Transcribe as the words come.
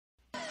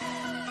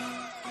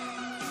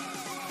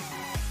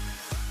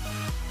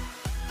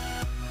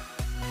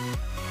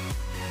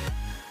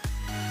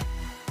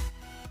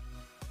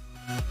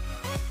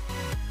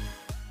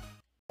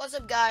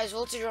What's up, guys?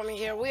 Walter Drummer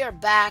here. We are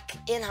back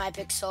in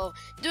Hypixel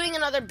doing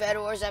another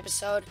Bedwars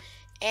episode.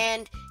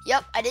 And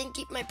yep, I didn't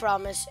keep my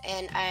promise,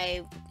 and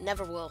I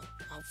never will,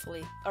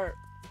 hopefully, or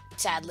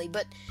sadly.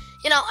 But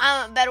you know,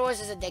 Bedwars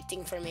is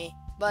addicting for me.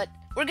 But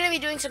we're gonna be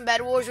doing some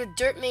Bedwars with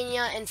Dirt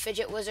Mania and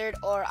Fidget Wizard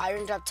or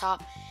Iron Drop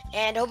Top.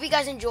 And I hope you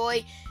guys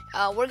enjoy.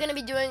 We're gonna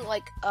be doing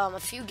like a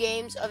few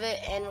games of it,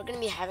 and we're gonna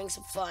be having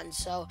some fun.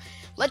 So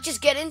let's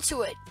just get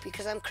into it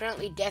because I'm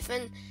currently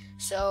deafened.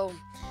 So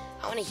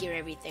I want to hear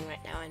everything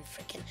right now. And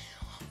freaking,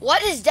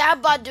 what is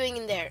Dabbot doing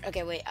in there?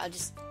 Okay, wait. I'll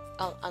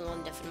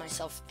undeafen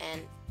myself,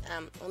 and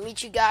I'll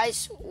meet you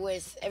guys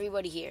with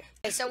everybody here.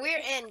 Okay, so we're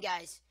in,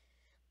 guys.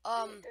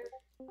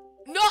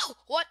 No,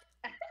 what?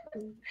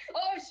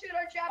 Oh shoot,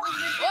 our trap is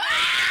missing.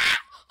 Ah!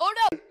 Oh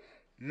no!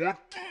 What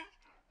the?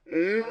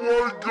 Oh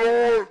my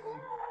god!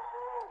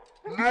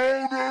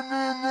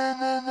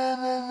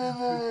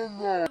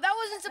 No. That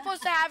wasn't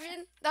supposed to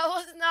happen. That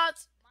was not.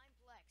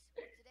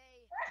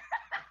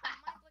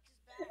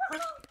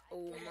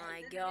 Oh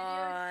my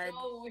god.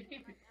 Oh,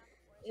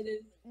 it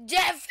is.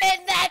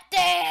 Deafen that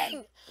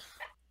thing!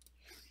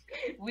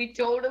 We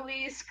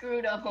totally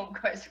screwed up on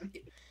cars.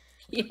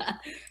 Yeah.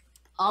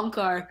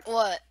 Omcar.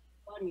 What?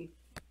 Funny.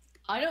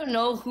 I don't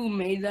know who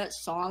made that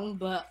song,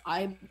 but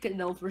I can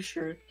know for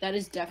sure that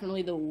is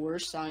definitely the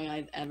worst song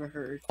I've ever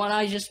heard. When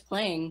I was just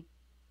playing.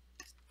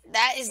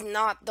 That is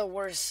not the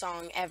worst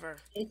song ever.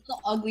 It's the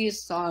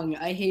ugliest song.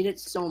 I hate it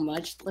so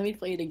much. Let me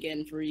play it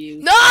again for you.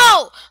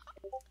 No!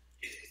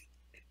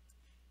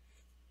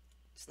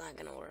 It's not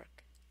gonna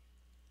work.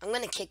 I'm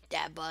gonna kick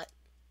that butt.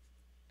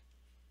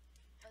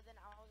 But then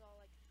I was all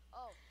like,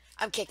 oh.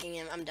 I'm kicking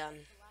him. I'm done.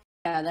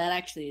 Yeah, that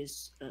actually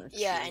is.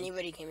 Yeah, true.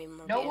 anybody can be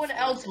more No one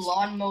else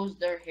lawn mows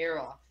their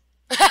hair off.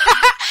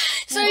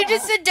 So you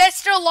just said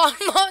Destro lawn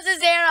mows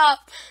his hair off.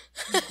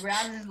 He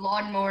grabs his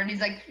lawnmower and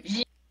he's like,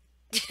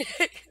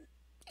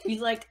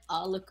 He's like,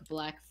 I'll look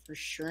black for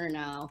sure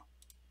now.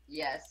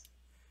 yes.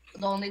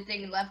 The only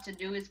thing left to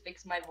do is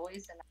fix my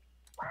voice and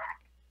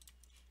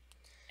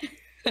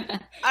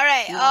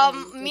Alright,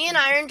 me and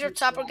Iron Drop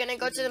Top are gonna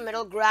go to the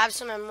middle, grab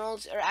some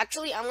emeralds, or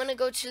actually, I'm gonna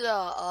go to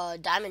the,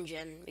 diamond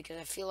gen, because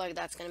I feel like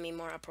that's gonna be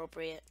more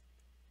appropriate.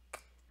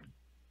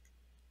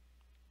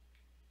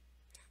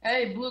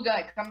 Hey, blue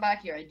guy, come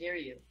back here, I dare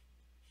you.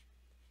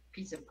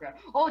 Piece of crap.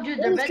 Oh, dude,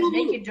 their bed's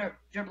naked, Jerp.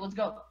 Jerp, let's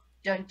go.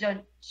 Dun,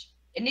 dun.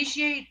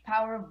 Initiate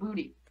power of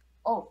booty.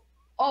 Oh.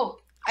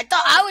 I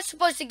thought I was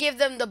supposed to give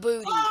them the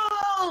booty.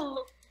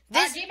 Oh!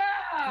 This,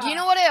 Hajima! do you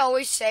know what I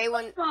always say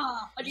when,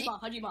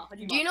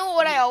 Hajima. do you know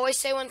what I always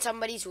say when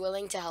somebody's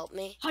willing to help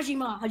me?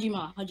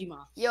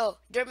 Hajima. Yo,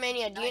 Dirt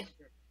Mania, Nice.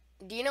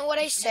 do you know what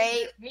I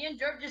say? Me and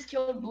Jerp just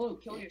killed blue.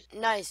 Kill yourself.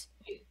 Nice.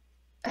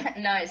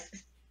 Nice.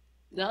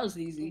 That was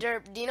easy.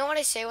 Derp, do you know what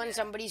I say when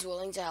somebody's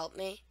willing to help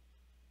me?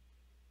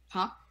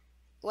 Huh?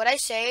 What I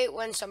say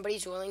when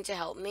somebody's willing to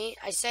help me?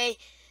 I say,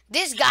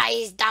 this guy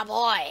is da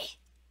boy.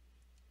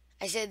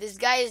 I said, this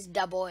guy is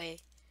da boy.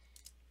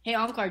 Hey,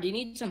 Omcar, do you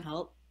need some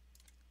help?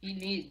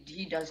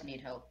 He does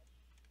need help.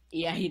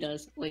 Yeah, he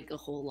does. Like, a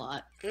whole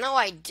lot. No,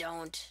 I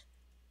don't.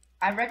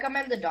 I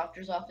recommend the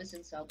doctor's office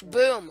in South.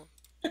 Boom.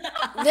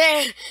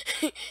 There.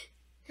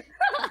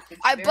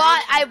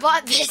 I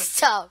bought this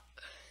stuff.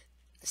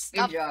 Good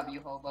Stop. job,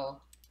 you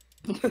hobo.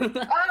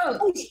 Oh,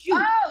 Oh, shoot.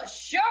 oh,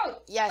 shoot!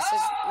 Yes,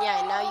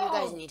 yeah, now you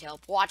guys need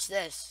help. Watch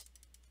this.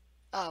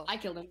 Oh. I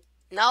killed him.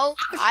 No,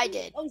 I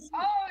did. Oh, shoot.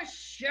 Oh,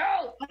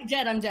 shoot!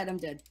 I'm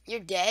dead.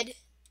 You're dead?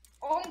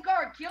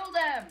 Omcar, kill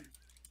them!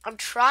 I'm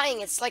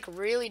trying. It's like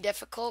really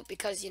difficult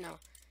because, you know.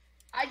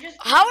 I just.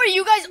 How are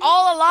you guys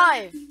all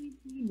alive?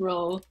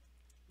 Bro.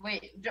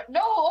 Wait,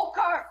 no,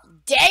 Omcar!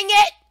 Dang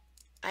it!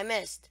 I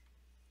missed.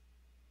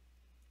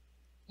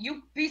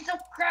 You piece of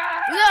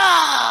crap!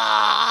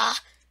 Ah!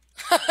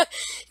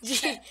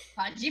 Gee.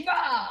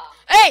 Hajima!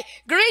 Hey,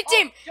 green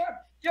team!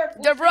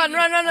 Jerp, Run.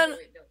 Wait, no,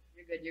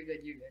 you're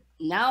good.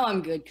 Now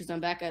I'm good, because I'm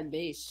back at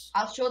base.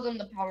 I'll show them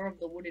the power of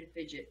the wooden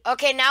fidget.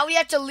 Okay, now we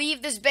have to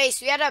leave this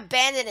base. We have to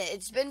abandon it.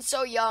 It's been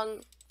so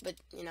young, but,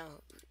 you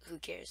know, who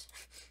cares?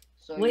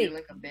 So Wait. you're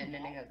like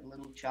abandoning a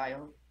little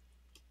child.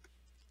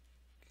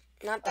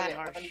 Not that Okay,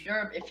 harsh.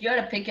 Jerp, if you had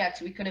a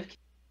pickaxe, we could have.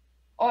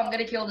 Oh, I'm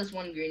gonna kill this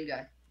one green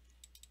guy.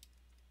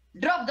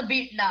 Drop the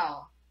beat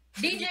now,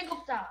 DJ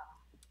Gupta.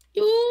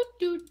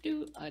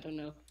 Do. I don't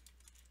know.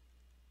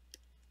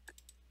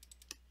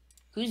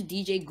 Who's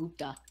DJ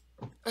Gupta?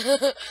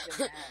 You're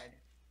mad.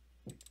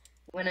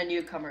 When a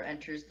newcomer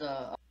enters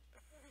the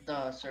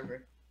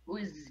server, who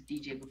is this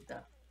DJ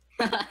Gupta?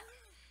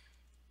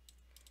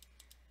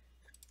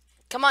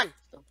 Come on,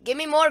 give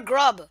me more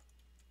grub.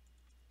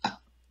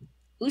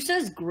 Who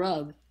says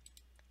grub?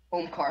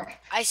 Omcar.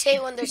 I say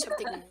when there's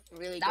something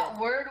really That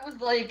good. word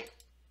was like,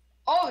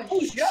 oh,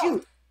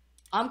 shoot!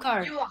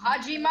 Omcar. You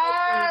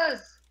Hajimas!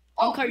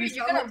 Oh, Omcar,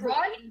 you're gonna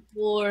run?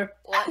 Or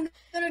What? I'm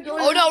gonna go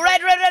Oh no,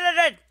 red.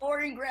 Or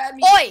and grab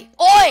me. Oi!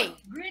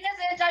 Green is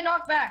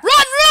anti-knockback.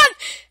 Run!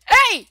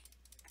 Hey!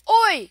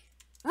 Oi!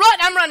 Run!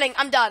 I'm running.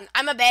 I'm done.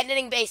 I'm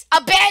abandoning base.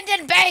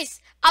 Abandon base!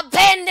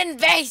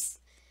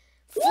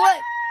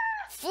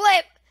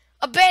 Flip!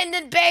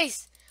 Abandoned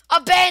base!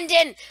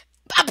 Abandon!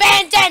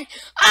 Abandon!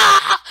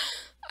 Ah!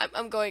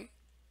 I'm going.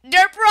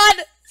 Derp run!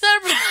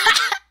 Derp run!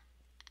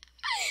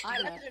 I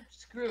You know. guys are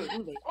screwed.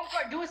 Move it.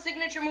 Omkar, do a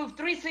signature move.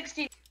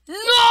 360.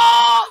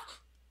 No!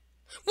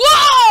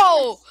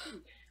 Whoa!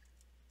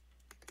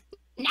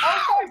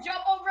 Omkar,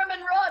 jump over him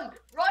and run.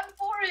 Run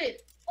for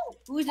it. Oh,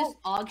 Who is this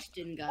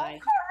Ogston guy?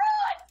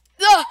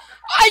 Omkar,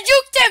 I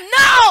juked him!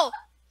 No!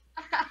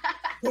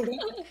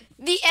 run.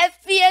 The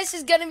FPS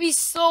is gonna be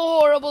so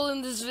horrible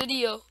in this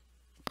video.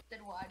 Then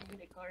why do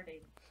you recording?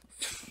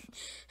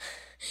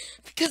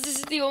 Because this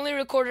is the only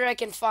recorder I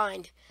can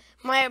find.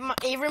 My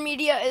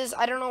AverMedia is,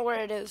 I don't know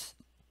where it is.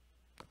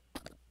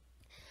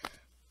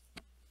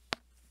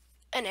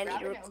 And I need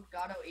Grab to... an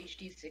Elgato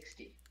HD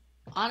 60.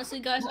 Honestly,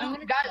 guys, I'm Blue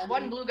gonna guy,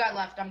 one blue guy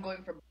left. I'm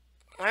going for.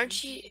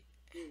 Aren't you...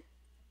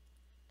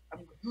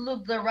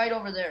 Look, they're right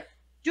over there.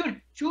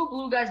 Dude, 2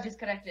 blue guys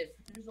disconnected.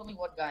 There's only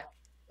 1 guy.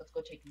 Let's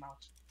go take him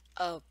out.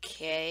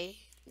 Okay.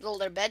 Well,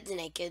 their bed's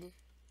naked.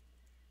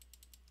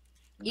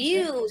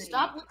 Ew!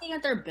 Stop looking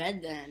at their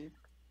bed then.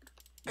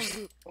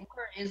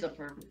 Omkar is a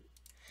pervert.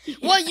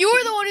 Well, you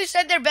were the one who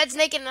said their bed's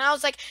naked, and I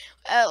was like,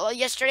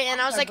 yesterday, and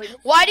I was like,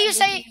 why do you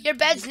say your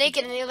bed's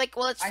naked? And you're like,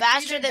 well, it's I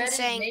faster say their than bed is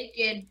saying...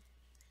 naked.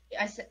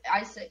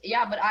 I say,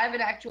 yeah, but I have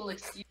an actual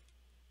excuse.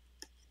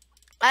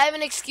 I have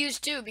an excuse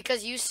too,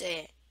 because you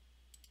say it.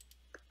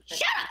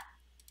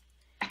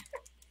 Shut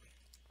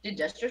Did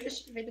Jester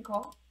just make the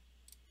call?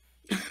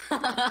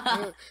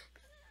 up!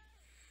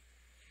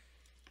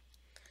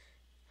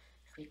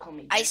 You call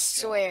me I Destro.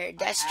 swear, I have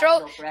Destro,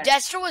 no friends.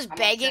 Destro was I'm a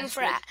begging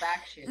for... Destro's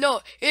faction.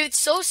 No, it's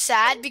so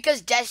sad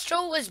because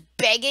Destro was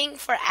begging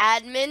for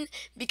admin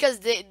because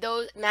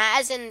those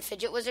Maz and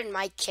Fidget Wizard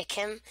might kick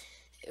him.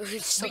 It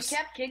was so We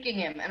kept kicking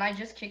him, and I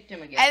just kicked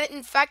him again. and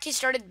in fact, he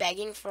started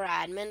begging for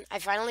admin. I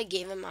finally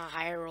gave him a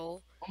higher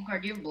role.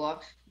 Omkar, do you have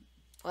blocks?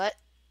 What?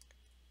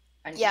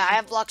 need Yeah, I some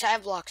have blocks. I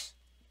have blocks.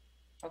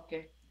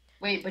 Okay.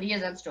 Wait, but he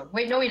has endstone.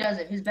 Wait, no, he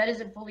doesn't. His bed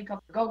isn't fully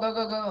covered. Go, go,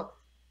 go, go, go.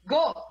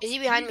 Go! Is he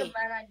behind He's me? the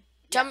man I-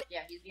 Tell yeah, me-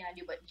 yeah, he's behind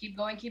you, but keep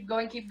going, keep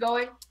going, keep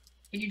going.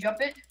 Can you jump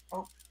it?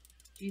 Oh,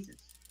 Jesus.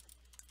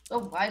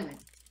 So violent.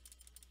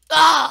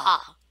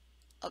 Ah!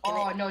 Okay,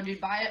 Oh, no, dude.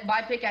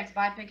 Buy pickaxe,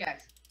 buy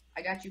pickaxe.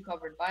 I got you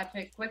covered. Buy a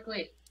pick,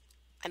 quickly.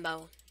 I'm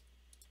bowing.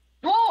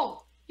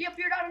 Whoa! He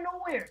appeared out of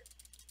nowhere.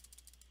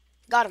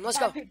 Got him. Let's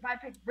buy go. Buy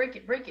pick. Break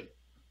it, break it.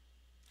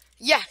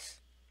 Yes.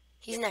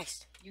 He's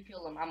next. You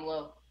kill him. I'm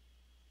low.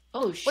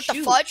 Oh shoot! What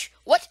the fudge?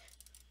 What?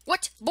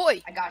 What?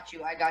 Boy. I got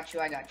you, I got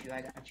you, I got you,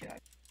 I got you.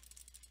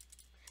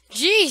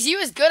 Jeez, he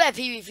was good at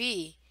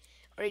PvP.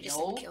 Or he just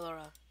No. did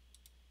KillAura.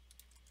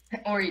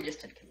 Or he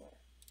just did KillAura.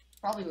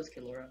 Probably was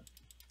KillAura.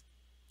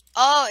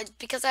 Oh, it's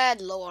because I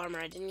had low armor.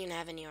 I didn't even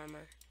have any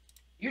armor.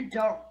 You're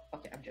dumb.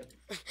 Okay, I'm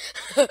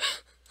joking.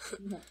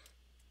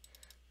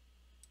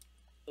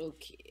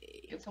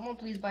 Okay. Can someone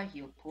please buy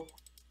heal pool?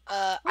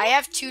 I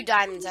have 2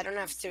 diamonds. I don't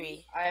have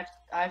 3. I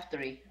have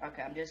 3.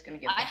 Okay, I'm just gonna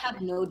get. I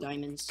have no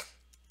diamonds.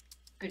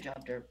 Good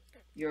job, Derp.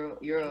 You're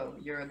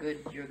a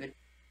good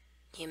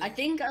Human.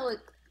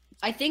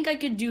 I think I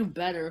could do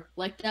better.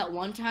 Like that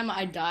one time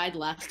I died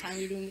last time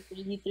we were doing the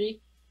 3v3.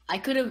 I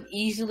could have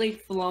easily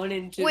flown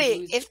into. Wait,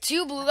 Blue's- if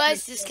 2 blue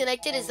guys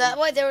disconnected, is that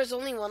why there was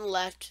only 1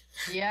 left?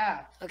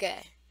 Yeah, Okay.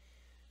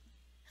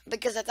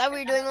 Because I thought we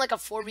were doing like a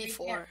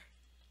 4v4.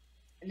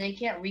 and they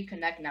can't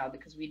reconnect now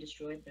because we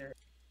destroyed their.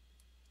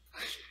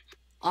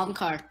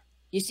 Car.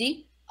 You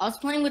see, I was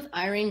playing with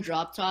Irene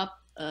Drop Top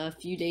a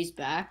few days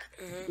back.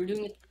 Mhm. We're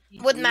doing it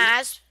With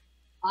Maz.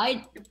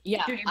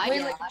 Yeah, Dude, you I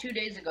played died. like 2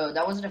 days ago.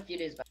 That wasn't a few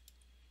days back.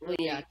 Well,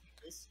 yeah,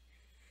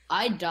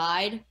 I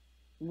died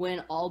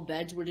when all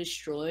beds were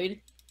destroyed,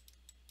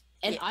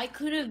 and I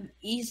could have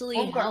easily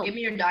Omkar, helped. give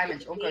me your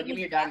diamonds. Omkar, give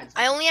me your diamonds.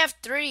 I only have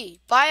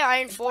 3. Buy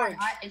Iron It's Forge.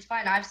 fine. It's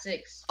fine. I have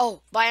 6.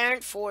 Oh, buy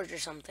Iron Forge or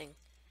something.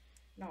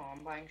 No,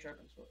 I'm buying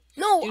sharpened sword.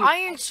 No, Dude,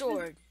 Iron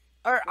Sword.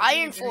 Or They're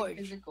Iron very Forge.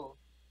 Physical.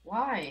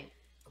 Why?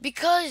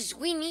 Because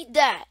we need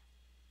that.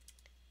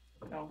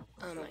 No.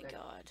 Oh it's my okay.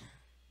 god.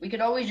 We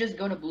could always just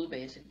go to blue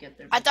base and get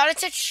there. I thought it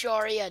said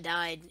Shoria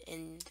died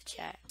in the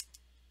chat.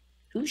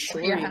 Who's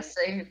short? Yeah,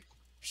 same.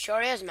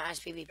 Shoria's mass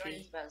Join PvP.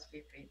 his best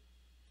VP.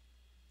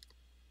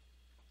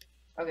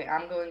 Okay,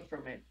 I'm going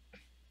for mid.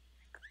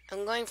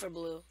 I'm going for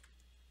blue.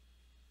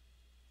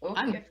 Okay,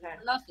 I'm fine.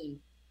 nothing.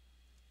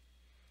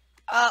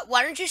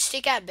 Why don't you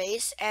stick at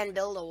base and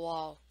build a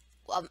wall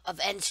of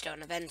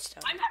endstone, I'm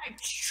not a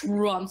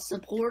Trump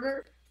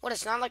supporter. What,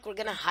 it's not like we're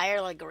gonna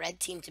hire like a red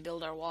team to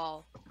build our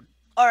wall.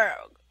 Or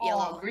Oh,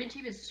 yellow. green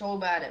team is so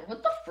bad at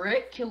what the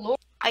frick? KillAura.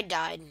 I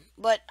died.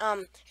 But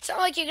it's not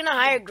like you're gonna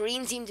hire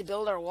green team to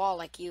build our wall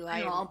like you I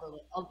hired. know,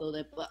 I'll build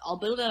it, but I'll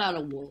build it out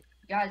of wool.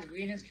 Guys,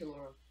 green is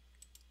KillAura.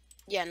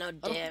 Yeah, no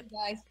dip. Okay,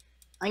 guys.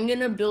 I'm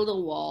gonna build a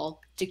wall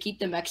to keep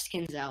the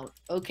Mexicans out.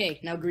 Okay,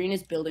 now green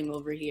is building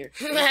over here.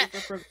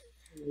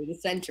 The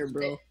center,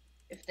 bro.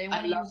 If they I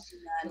want to love use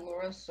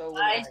KillAura, so would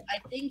Guys, I.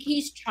 I think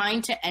he's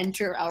trying to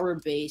enter our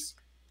base.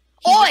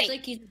 He Oi! looks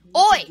like he's-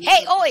 Oi!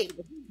 Hey, oi!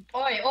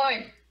 Oi,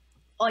 oi!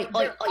 Oi, oi,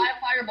 Buy oi. a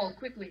fireball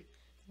quickly.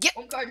 Get.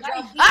 Omkar,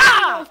 drop.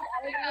 Ah!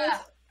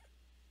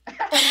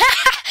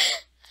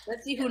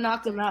 Let's see who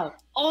knocked him out.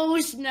 Oh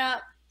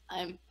snap!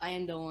 I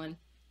am the one.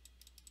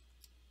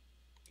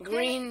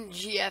 Green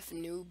GF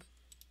noob.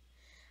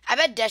 I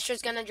bet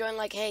Destro's gonna join.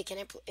 Like, hey, can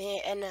I?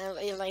 And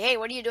he's like, hey,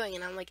 what are you doing?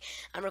 And I'm like,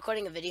 I'm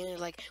recording a video. And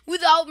he's like,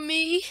 without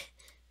me.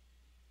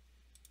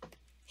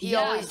 He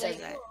always does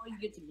that. He always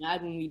gets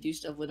mad when we do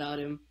stuff without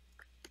him.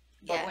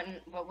 Yeah.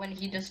 But when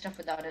he does stuff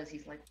without us,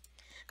 he's like,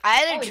 I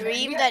had a Oh,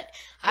 dream yeah. that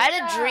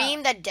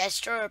Yeah.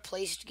 Destro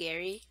replaced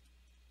Gary.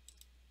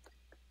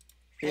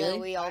 Really?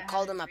 And we all I had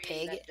called him a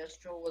dream pig. that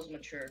Destro was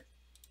mature.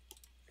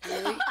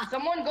 Really?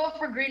 Someone go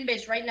for green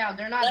base right now.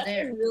 They're not That's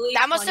there. a really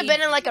That must have funny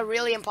been in like a dream.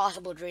 really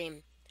impossible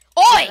dream.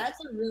 Yeah, Oi! that's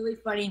a really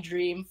funny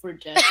dream for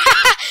Jeff.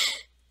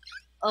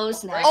 Oh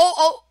snap!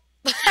 Oh.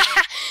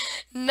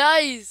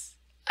 Nice.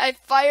 I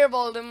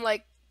fireballed him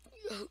like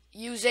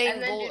Usain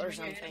And then Bolt dude, or when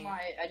you hit something. him,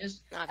 I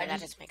just Okay, that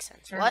just doesn't make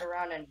sense. turned What?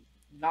 around and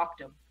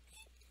knocked him.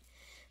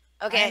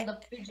 Okay. I'm the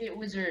fidget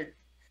wizard.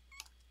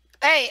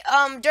 Hey,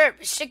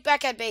 Derp, stick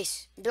back at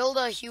base. Build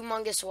a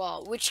humongous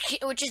wall, which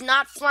is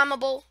not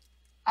flammable.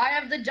 I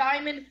have the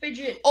diamond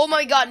fidget. Oh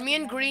my god, me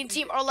and green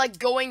team are like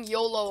going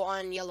YOLO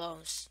on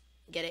yellows.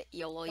 Get it?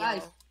 YOLO, Guys.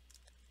 YOLO.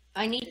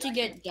 I need to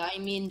get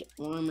diamond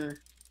armor.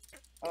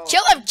 Oh,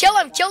 Kill him,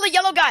 kill the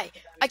yellow guy.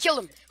 I killed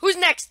him. Who's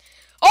next?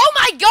 Oh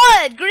my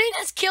god, green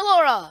has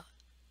KillAura.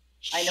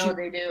 I know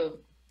they do.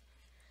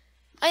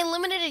 I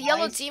eliminated a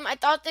yellow Guys. team. I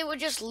thought they would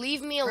just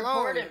leave me alone.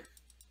 Report him.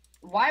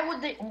 Why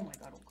would they? Oh my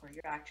god, Omkar,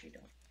 you're actually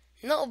dumb.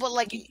 No, but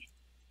like,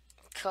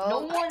 No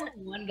one.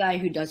 One guy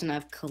who doesn't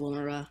have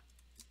KillAura.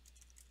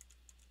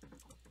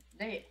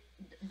 They.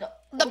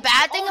 The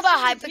bad thing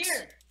about shit, Hypixel- he's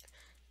here.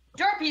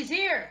 Derp, he's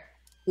here.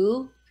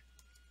 Who?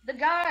 The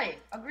guy,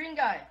 a green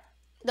guy.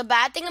 the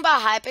bad thing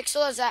about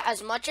Hypixel is that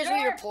as much as we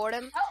Derp, report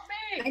him,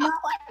 help me.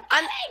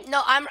 I'm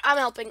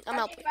helping. I'm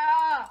helping.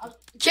 Ah,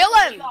 Kill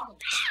him.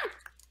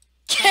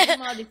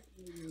 Somebody-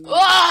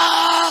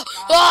 Ah!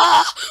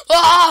 Ah!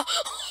 Ah!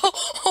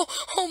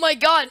 Oh my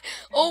god.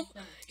 Oh,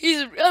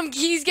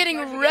 he's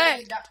getting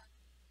wrecked.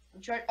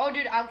 Oh,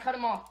 dude, I'll cut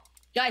him off.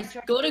 Guys,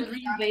 go to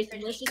green base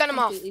and let's just Cut 'em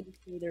off. completely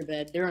destroy their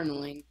bed. They're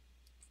annoying.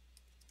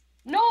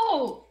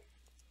 No.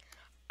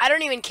 I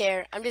don't even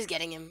care. I'm just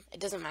getting him. It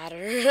doesn't matter.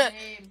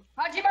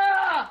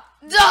 Hajima.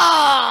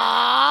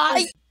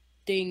 Die!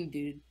 Ding,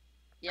 dude.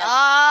 Yeah.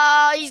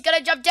 Ah, he's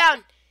gonna jump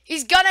down.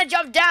 He's gonna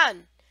jump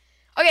down.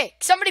 Okay,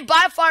 somebody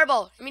buy a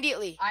fireball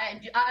immediately. I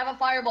have a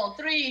fireball.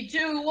 3,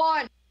 2,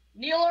 1.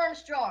 Neil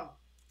Armstrong.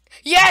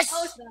 Yes!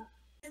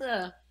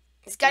 Uh,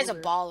 This guy's a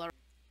baller.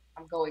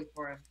 I'm going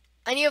for him.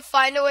 I need to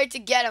find a way to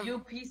get him. You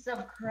piece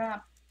of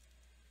crap.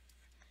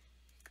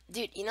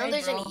 Dude, you know Hey,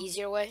 there's bro. an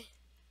easier way?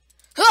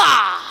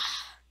 Ah!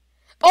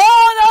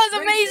 Oh, that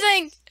was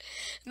amazing!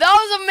 That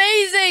was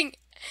amazing!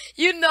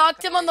 You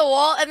knocked him on the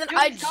wall and then Dude,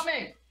 I... he's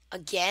coming.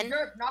 Again?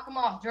 Derp, knock him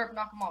off. Derp,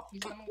 knock him off.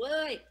 He's coming.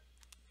 wait.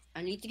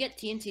 I need to get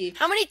TNT.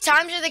 How many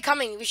times are they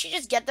coming? We should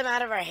just get them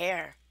out of our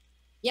hair.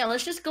 Yeah,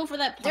 let's just go for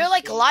that. They're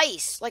like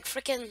lice. Like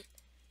freaking...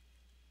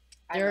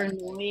 They're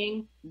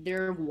annoying.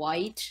 They're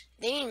white.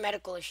 They need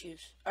medical issues.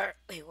 Or,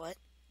 wait, what?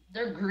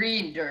 They're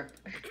green, Derp.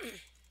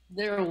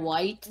 They're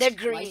white. They're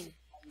green.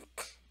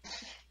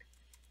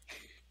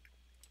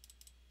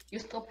 You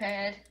still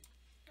pad?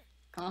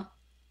 Huh?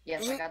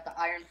 Yes, I got the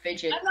iron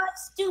fidget. I'm not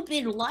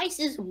stupid. Lice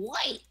is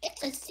white.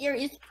 It's a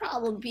serious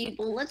problem,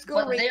 people. Let's go.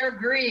 But they're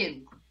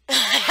green.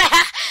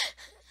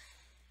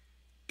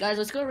 Guys,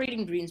 let's go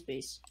raiding green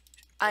space.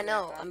 I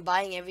know. I'm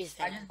buying I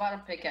everything. just bought a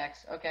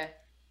pickaxe. Okay.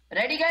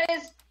 Ready,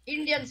 guys?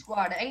 Indian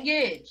squad,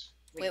 engage.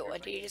 Wait,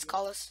 what did you just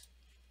call us?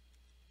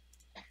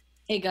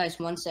 Hey guys,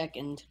 1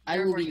 second. I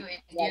Where will were be you,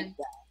 Indian?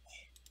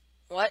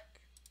 What?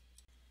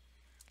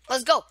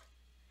 Let's go.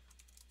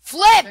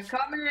 Flip! They're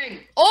coming.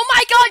 Oh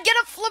my god, get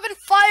a flippin'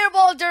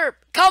 fireball, Derp!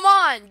 Come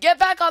on, get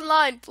back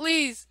online,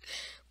 please.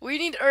 We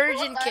need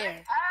urgent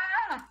care.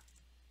 Ah!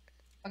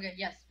 Okay,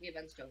 yes, we have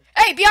endstone.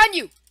 Hey, behind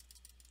you!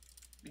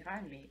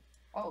 Behind me.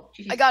 Oh,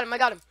 jeez. I got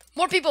him.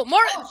 More people,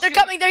 more! Oh, They're shoot.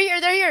 coming, they're here.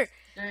 They're here,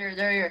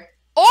 they're here.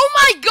 Oh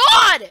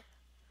my god!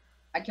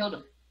 I killed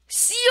him.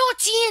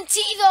 COTNT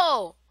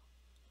though!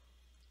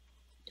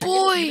 Did we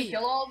Boy,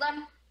 kill all of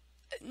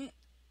them?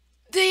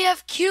 they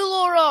have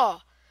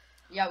KillAura!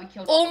 Yeah, we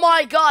killed all Oh of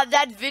my god,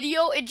 that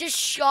video, it just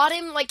shot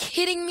him, like,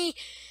 hitting me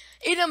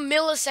in a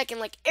millisecond.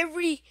 Like,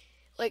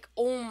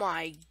 oh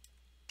my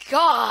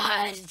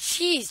god.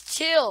 Jeez,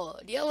 chill.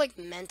 Do you have, like,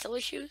 mental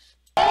issues?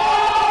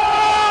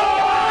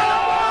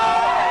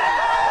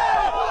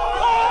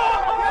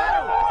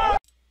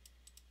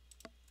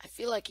 I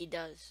feel like he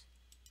does.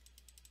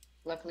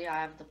 Luckily, I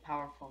have the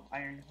powerful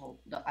iron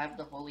I have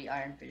the holy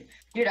iron fidget.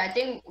 Dude, I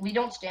think we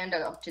don't stand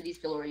up to these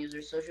KillAura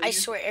users. So should we I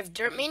just- swear, if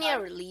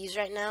Dirtmania relieves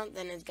right now,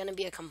 then it's gonna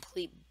be a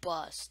complete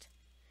bust.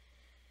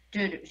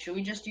 Dude, should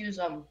we just use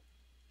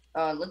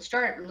let's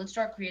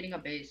start creating a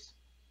base.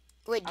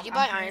 Wait, did you I'm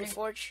buy creating-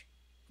 Ironforge?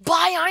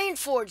 Buy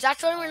Ironforge!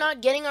 That's why we're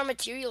not getting our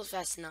materials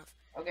fast enough.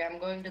 Okay, I'm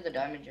going to the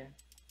diamond gen.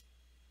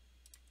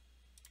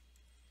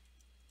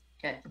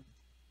 Okay.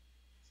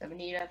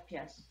 78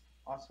 FPS.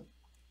 Awesome.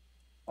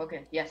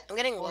 Okay, yes. I'm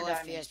getting 4 low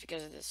diamonds. FPS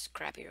because of this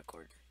crappy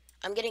record.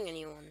 I'm getting a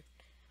new one.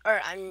 Or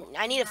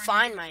I need to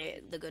find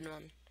the good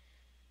one.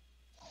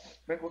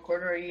 What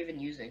recorder are you even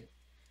using?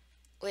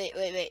 Wait.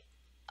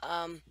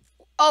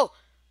 Oh,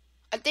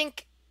 I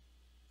think.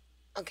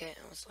 Okay,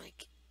 I was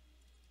like.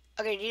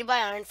 Okay, did you buy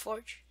Iron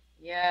Forge?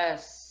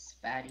 Yes,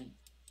 fatty.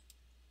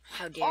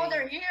 How dare Oh, you?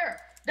 they're here!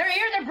 They're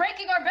here! They're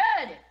breaking our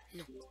bed!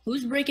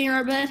 Who's breaking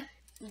our bed?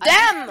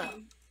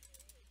 Them!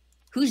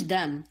 Who's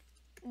them?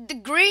 The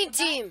green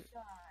team!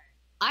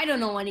 I don't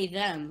know any of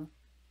them.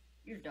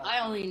 You're dumb. I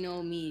only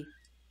know me.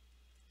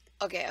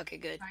 Okay,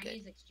 good.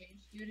 Chinese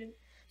exchange student?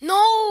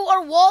 No,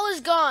 our wall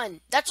is gone.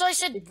 That's why I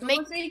said Did make.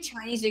 someone say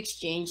Chinese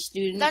exchange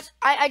student? That's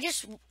I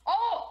just.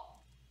 Oh!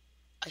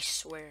 I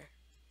swear.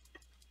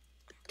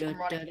 I'm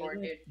running for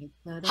it, dude.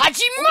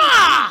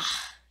 Hajima!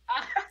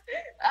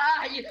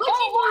 You,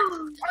 oh,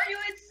 what? Are you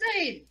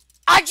insane?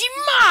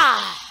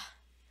 Hajima!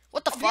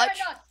 What the Oh, fudge?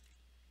 behind us.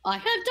 I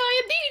have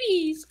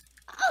diabetes.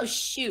 Oh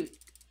shoot!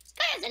 This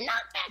guy has a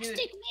knockback Dude,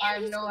 stick, I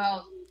man. have no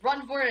health.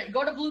 Run for it.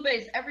 Go to blue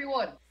base,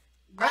 everyone.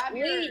 Grab Wait,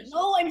 yours.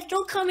 no, I'm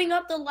still coming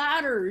up the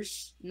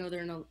ladders. No,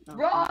 they're no.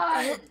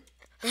 Run!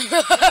 Blue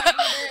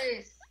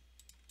base.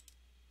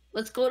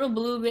 Let's go to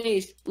blue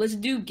base. Let's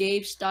do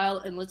Gabe style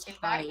and let's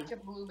Get back hide. to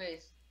blue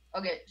base.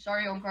 Okay,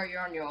 sorry, Omkar,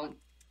 you're on your own.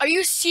 Are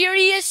you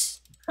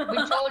serious? We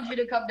told you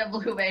to come to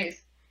blue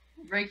base.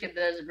 Breaking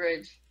this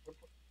bridge.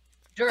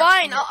 Derp,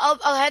 Fine,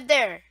 I'll head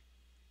there.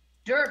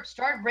 Derp,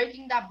 start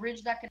breaking that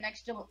bridge that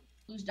connects to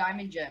Blue's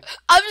diamond gem.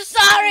 I'm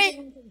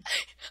sorry.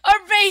 Our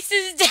base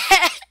is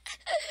dead.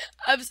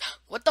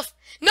 What the?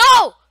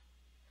 No!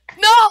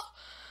 No!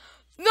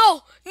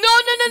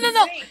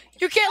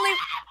 You can't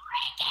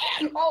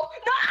leave. Oh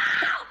no!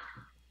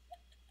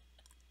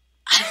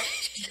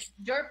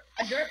 Derp,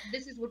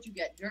 this is what you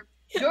get.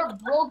 Derp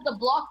broke the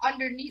block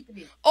underneath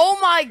me. Oh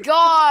my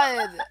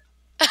god!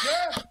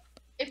 Derp,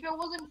 if it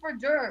wasn't for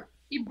Derp,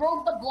 he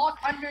broke the block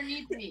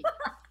underneath me.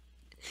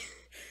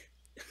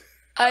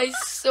 I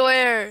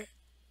swear.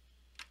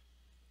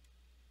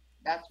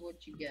 That's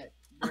what you get.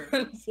 Derp.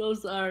 I'm so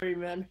sorry,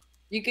 man.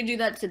 You can do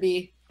that to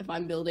me if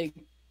I'm building.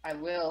 I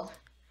will.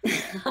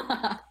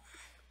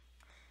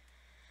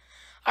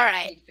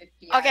 Alright. Need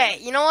 50 Okay,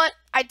 items. you know what?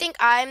 I think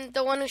I'm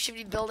the one who should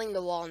be building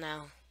the wall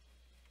now.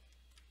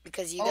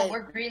 Because you Oh, guys.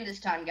 we're green this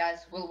time,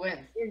 guys. We'll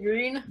win. You're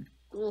green.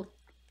 Cool.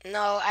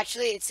 No,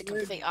 actually, it's the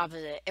complete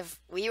opposite. If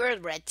we were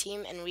red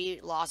team and we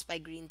lost by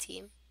green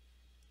team,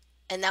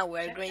 and now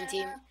we're green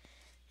team,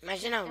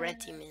 imagine how red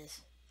team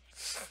is.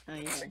 Oh,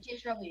 yeah. Our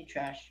team's probably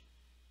trash.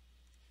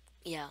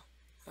 Yeah,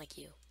 like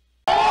you.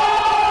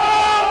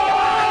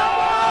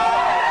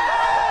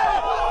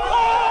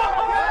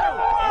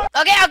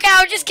 Okay,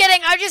 I'm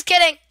just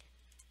kidding.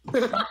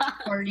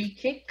 Party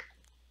kick.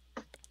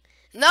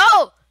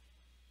 No!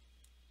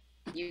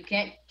 You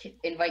can't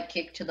invite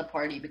kick to the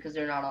party because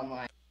they're not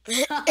online.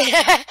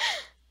 I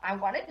I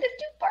wanted to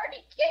do party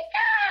kick.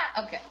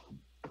 Ah! Okay.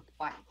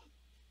 Fine.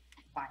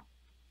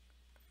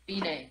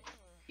 B-Nay.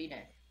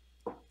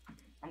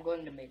 I'm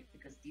going to mid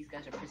because these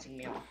guys are pissing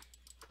me off.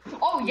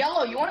 Oh,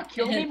 yellow, you want to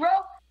kill me, bro?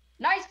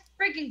 Nice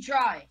freaking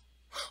try.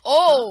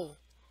 Oh,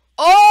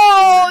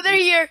 they're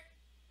here.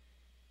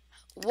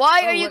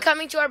 Why are you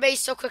coming to our base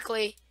so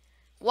quickly?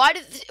 Why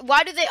do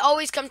they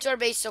always come to our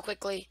base so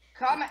quickly?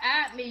 Come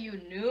at me, you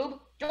noob.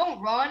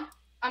 Don't run.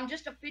 I'm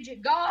just a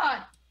fidget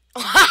god.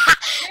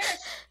 Yes.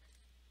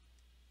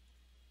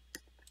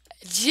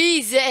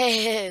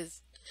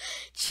 Jesus,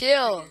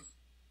 chill.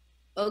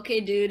 Okay,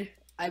 dude.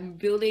 I'm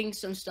building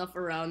some stuff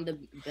around the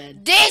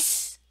bed.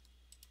 This?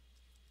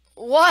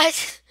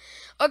 What?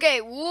 Okay,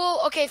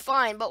 okay,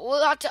 fine, but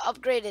we'll have to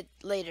upgrade it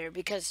later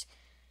because,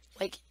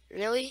 like,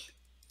 really?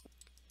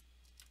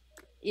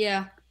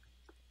 Yeah.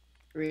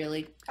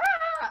 Really.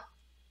 Ah!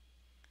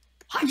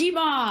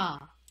 Hajima!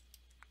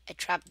 I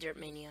trapped Dirt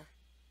Mania.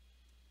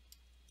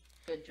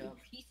 Good job.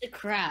 Piece of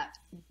crap.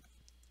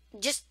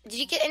 Did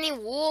you get any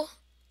wool?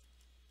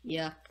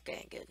 Yeah.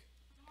 Okay, good.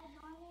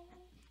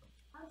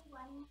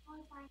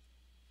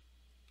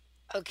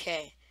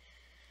 Okay,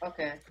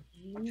 Okay.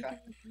 I'll try.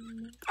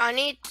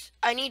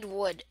 I need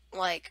wood,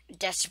 like,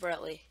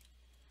 desperately.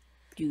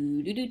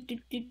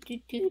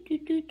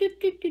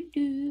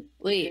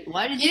 Wait,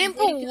 why did You didn't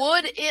put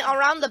wood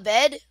around the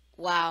bed?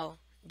 Wow,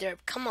 Derp,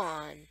 come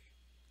on.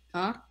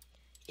 Huh?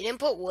 You didn't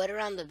put wood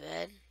around the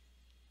bed?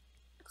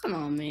 Come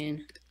on,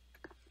 man.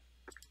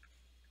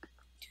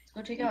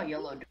 Let's go take out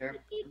yellow, Derp.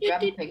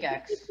 Grab a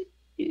pickaxe.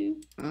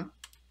 Huh?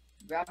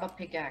 Grab a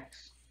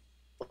pickaxe.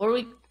 Or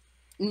we...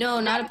 No,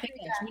 not a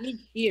pickaxe. We need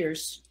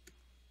shears.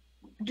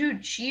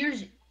 Dude,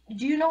 shears.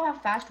 Do you know how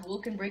fast wool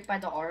can break by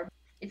the arm?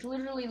 It's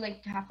literally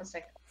like half a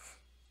second.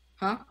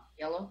 Huh?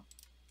 Yellow.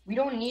 We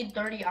don't need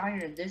 30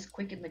 iron this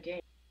quick in the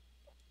game.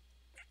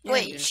 Yeah,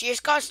 Wait, dude.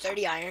 shears cost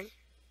 30 iron?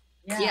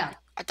 Yeah.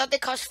 I thought they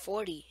cost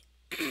 40.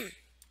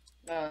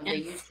 They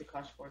used to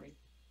cost 40.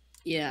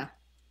 Yeah.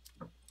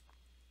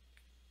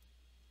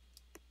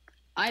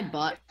 I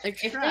bought a If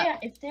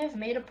trap. they have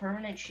made a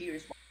permanent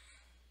shears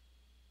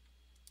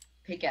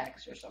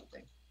pickaxe or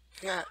something.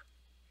 Yeah.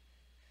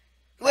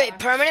 Wait,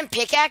 permanent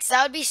pickaxe?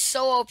 That would be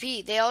so OP.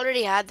 They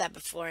already had that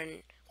before.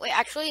 And wait,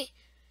 actually,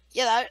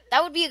 yeah,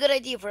 that would be a good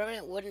idea.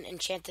 Permanent wooden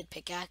enchanted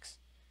pickaxe.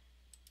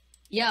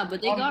 Yeah,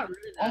 but they got rid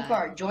of that.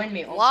 Omkar, join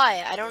me. Omkar.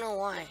 Why? I don't know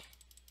why.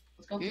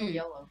 Let's go kill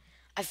yellow.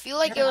 I feel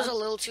like it was a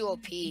little too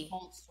OP.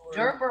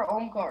 Derp or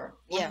Omkar?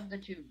 One Yeah. of the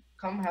two.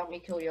 Come help me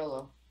kill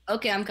yellow.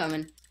 Okay, I'm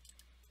coming.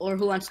 Or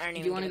who wants? I don't Do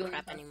you even want to give go?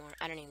 a crap anymore.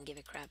 I don't even give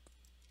a crap.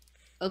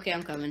 Okay,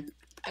 I'm coming.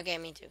 Okay,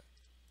 me too.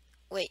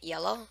 Wait,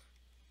 yellow?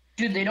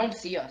 Dude, they don't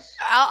see us.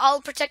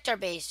 I'll protect our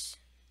base.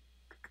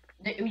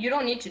 You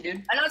don't need to,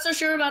 dude. I'm not so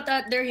sure about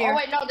that. They're here. Oh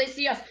wait, no, they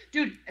see us,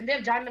 dude. And they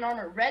have diamond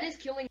armor. Red is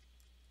killing.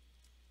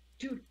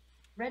 Dude,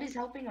 red is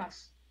helping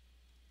us.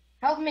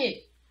 Help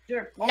me,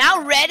 Derp. Now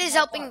Omkar, red please is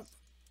help helping. us.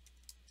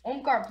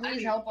 Omkar,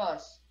 please help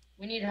us.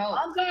 We need help.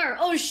 Omkar!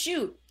 Oh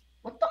shoot!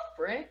 What the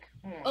frick?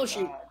 my Oh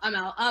shoot! God. I'm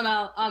out. I'm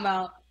out. I'm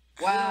out.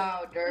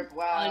 Wow, Derp. I'm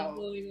Wow.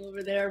 going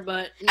over there,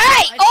 but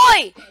Hey,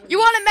 oi! You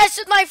want to mess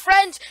with my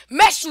friends?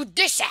 Mess with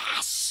this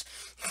ass.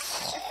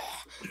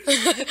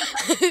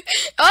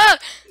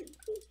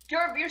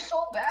 Derp, you're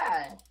so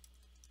bad.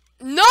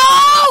 No!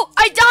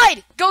 I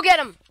died! Go get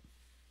him.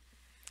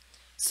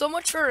 So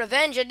much for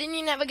revenge. I didn't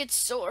even have a good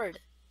sword.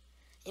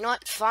 You know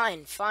what?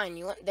 Fine,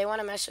 fine. They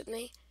want to mess with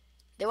me?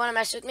 They want to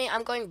mess with me?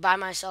 I'm going by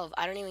myself.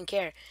 I don't even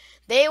care.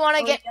 They want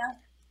to get... Yeah?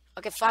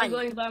 Okay, I'm fine.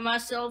 going by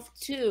myself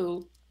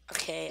too.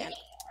 Okay.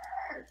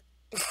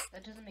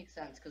 That doesn't make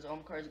sense because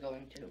Omkar is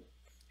going too.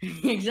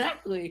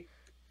 Exactly.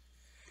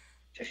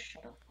 Just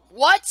shut up.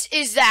 What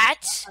is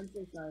that? I'm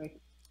so sorry.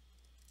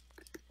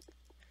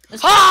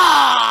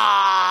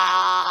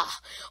 Ah!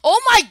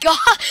 Oh my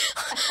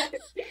god!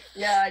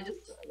 Yeah, I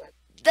just saw that.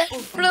 That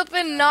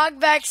flippin'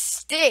 knockback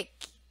stick.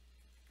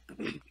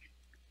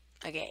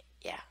 Okay,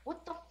 yeah.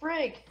 What the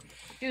frick?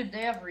 Dude,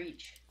 they have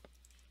reach.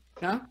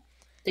 Huh?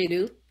 They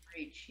do?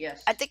 Reach,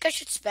 yes. I think I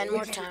should spend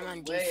more Way time on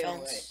away.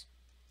 defense.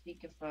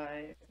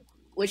 Seekify.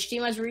 Which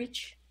team has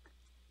reach?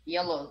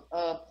 Yellow.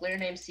 Player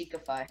named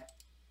Seekify.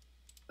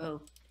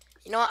 Oh.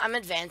 You know what? I'm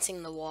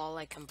advancing the wall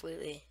like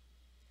completely.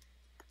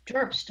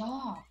 Derp,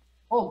 stop.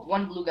 Oh,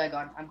 one blue guy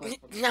gone. I'm going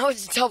for blue. Now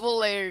it's double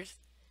layers.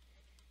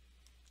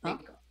 Huh?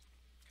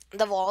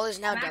 The wall is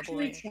now I'm double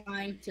actually layers.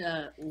 trying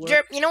to work.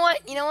 Derp, you know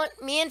what? You know what?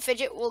 Me and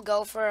Fidget will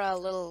go for a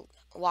little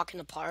walk in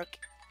the park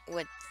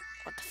with...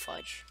 What the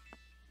fudge?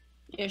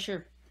 Yeah,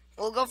 sure.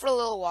 We'll go for a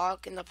little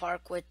walk in the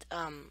park with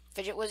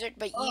Fidget Wizard,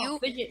 but Oh, you...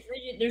 Fidget,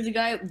 there's a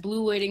guy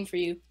blue waiting for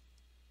you.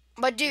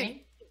 But dude,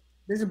 Hey?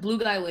 There's a blue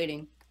guy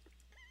waiting.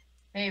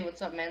 Hey,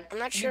 what's up, man? I'm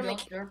not Can sure you build,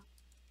 making-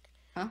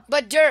 Derp?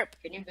 but Derp,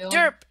 Can you build?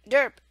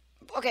 Derp.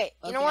 Okay,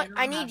 you know Okay, what?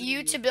 I I don't need have you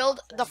any to build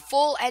the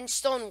full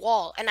endstone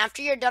wall, and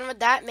after you're done with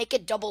that, make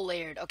it double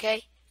layered,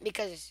 okay?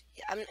 Because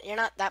you're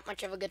not that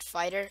much of a good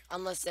fighter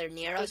unless they're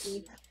near us.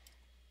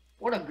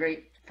 What a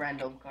great friend,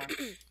 Omkar.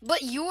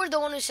 But you were the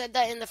one who said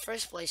that in the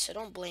first place, so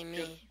don't blame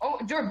me. Oh,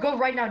 Derp, go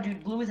right now,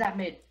 dude. Blue is at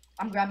mid.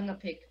 I'm grabbing a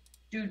pick.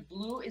 Dude,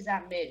 blue is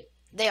at mid.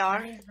 They are.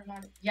 They're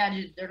not- Yeah,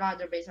 dude, they're not at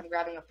their base. I'm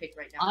grabbing a pick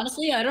right now.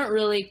 Honestly, I don't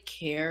really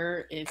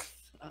care if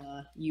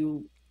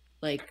you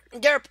like.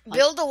 Derp,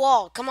 build a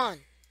wall. Come on.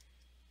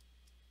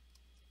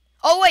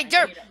 Oh wait,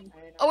 Derp. I know.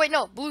 Oh wait,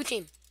 no, blue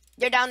team.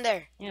 They're down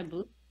there. Yeah,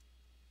 blue.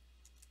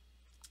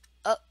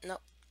 Oh no.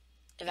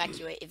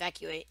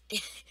 Evacuate.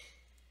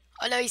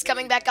 Oh no, he's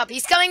coming back up.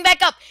 He's coming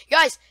back up. You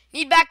guys,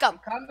 need backup.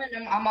 I'm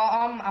coming.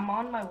 I'm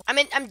on my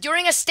way. I'm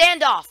during a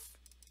standoff.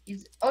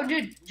 Oh,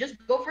 dude, just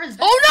go for his.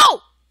 Oh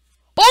no!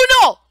 Oh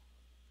no!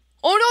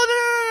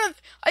 Oh no, no.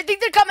 I think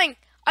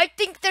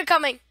they're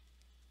coming.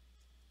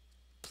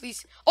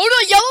 Please. Oh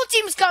no, yellow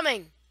team's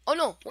coming. Oh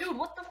no. Dude,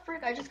 what the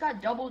frick? I just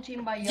got double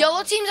teamed by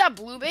Yellow team's at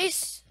blue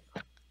base?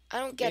 I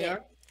don't get They it.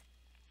 are?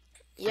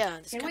 Yeah.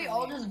 This Can we kinda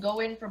all weird. just go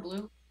in for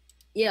blue?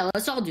 Yeah,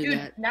 let's all do Dude,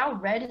 that. now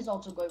red is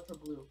also going for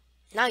blue.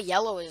 Now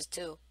yellow is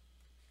too.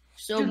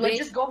 So Dude, let's base-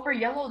 just go for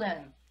yellow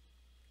then.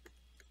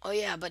 Oh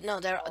yeah, but no,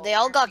 they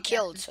all got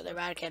killed, so they're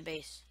back at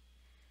base.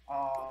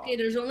 okay,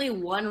 there's only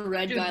one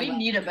red Dude, guy we left.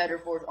 need a better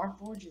forge. Our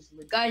forge is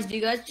legit. Guys, do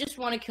you guys just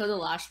want to kill the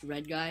last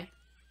red guy?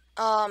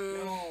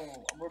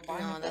 No, we're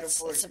buying No, a better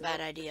forge. that's a bad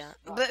idea.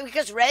 But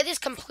because red is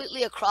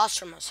completely across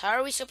from us, how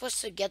are we supposed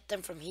to get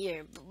them from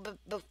here?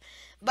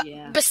 But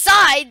Yeah.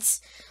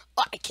 besides,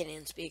 oh, I can't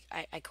even speak.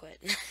 I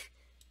quit.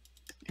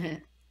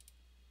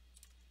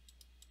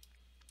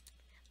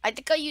 I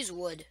think I use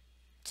wood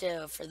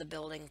for the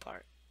building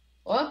part.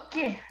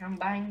 Okay, I'm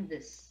buying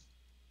this.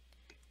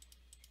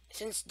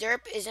 Since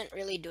Derp isn't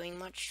really doing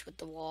much with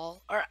the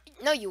wall, or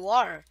no, you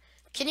are.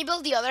 Can you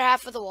build the other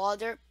half of the wall,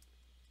 Derp?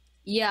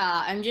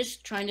 Yeah, I'm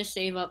just trying to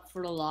save up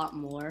for a lot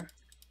more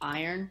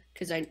iron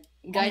because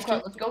guys,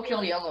 Omkar, let's go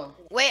kill yellow.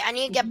 Wait, I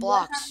need to get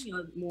blocks.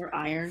 More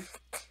iron.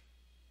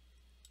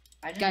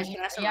 I just Guys, need- can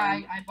I have some yeah,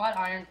 iron? I bought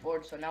iron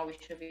forge, so now we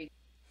should be.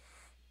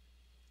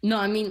 No,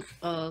 I mean,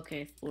 oh,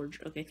 okay, forge.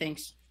 Okay,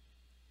 thanks.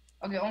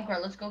 Okay,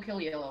 Omkar, let's go kill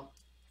yellow.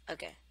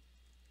 Okay,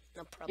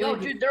 no problem. Yo,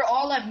 dude, they're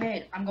all at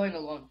mid. I'm going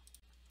alone.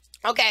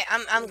 Okay,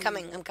 I'm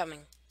coming. I'm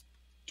coming.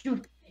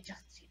 Dude, they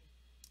just see me.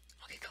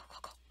 Okay, go.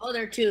 Oh,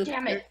 there are two.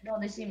 Damn it! No,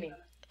 they see me.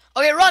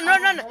 Okay, run.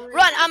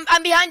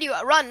 I'm behind you.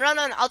 Run.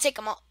 I'll take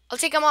them all. I'll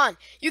take them on.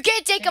 You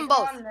can't take them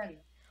both.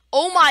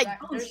 Oh my.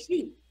 Oh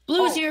shoot!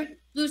 Blue's here.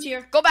 Blue's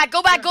here. Go back.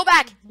 No,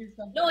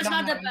 it's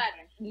not that bad.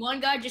 One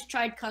guy just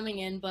tried coming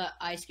in, but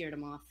I scared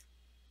him off.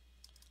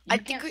 You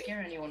can't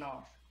scare anyone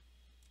off.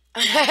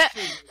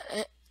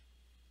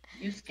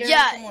 You scared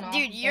someone off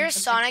dude, with you're like the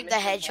Sonic the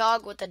mission.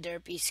 Hedgehog with a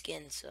derpy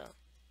skin, so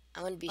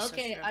I wouldn't be so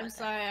Okay, sure I'm about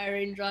sorry, I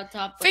already dropped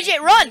top. that.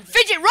 Fidget, run!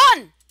 Fidget,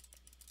 run!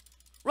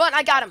 Run!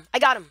 I got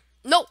him.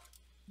 No,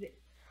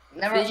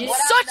 Never. Fidget? What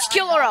such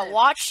happened? I got KillAura, it.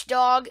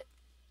 watchdog.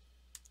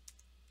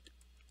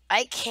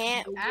 I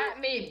can't. At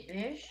me,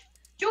 bitch.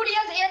 Dude, he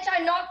has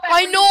anti-knockback.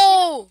 I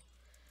know.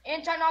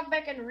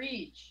 Anti-knockback and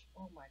reach.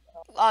 Oh my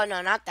god. Oh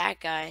no, not that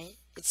guy.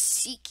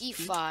 It's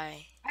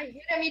Seekify. I hit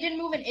him. He didn't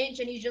move an inch,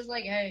 and he's just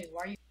like, "Hey,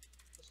 why are you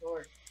the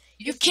sword?"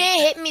 You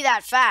can't hit me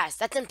that fast.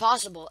 That's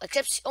impossible.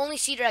 Except only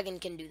Sea Dragon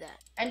can do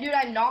that. And dude,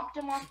 I knocked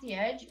him off the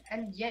edge,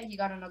 and yet he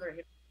got another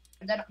hit.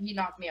 And then he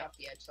knocked me off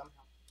the edge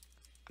somehow.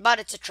 But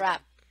it's a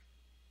trap.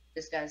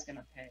 This guy's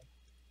gonna pay.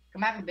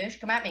 Come at me, bitch.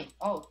 Come at me.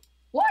 Oh,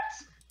 what?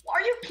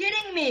 Are you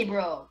kidding me,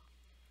 bro?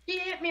 He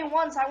hit me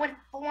once. I went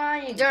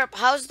flying. Derp,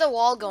 how's the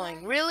wall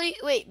going? Really?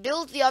 Wait,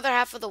 build the other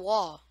half of the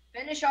wall.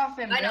 Finish off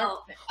him. I know.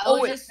 Derp. I Oh,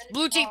 was wait. just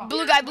Blue team, off.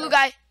 blue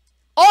guy.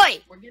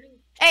 Oi! We're getting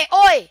Hey,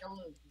 oi! yellow.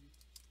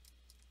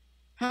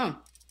 Huh.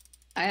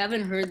 I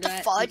haven't heard the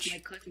that fudge?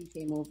 since my cousin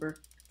came over.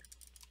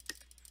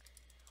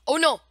 Oh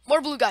no,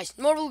 more blue guys.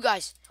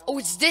 Oh,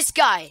 it's this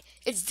guy.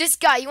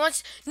 He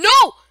wants. No,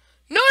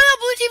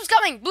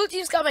 blue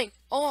team's coming.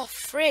 Oh,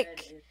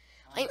 frick.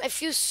 I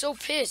feel so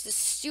pissed. This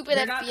stupid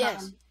They're not FPS.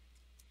 coming.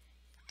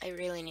 I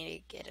really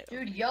need to get it.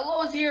 Dude,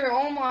 yellow's here.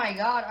 Oh my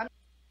god.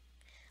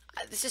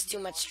 This is too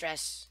much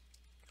stress.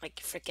 Like,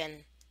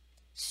 frickin'.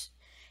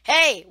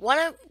 Hey,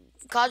 wanna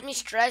cause me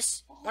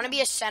stress? Wanna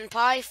be a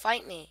senpai?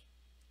 Fight me.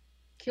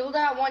 Kill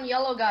that one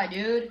yellow guy,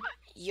 dude.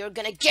 You're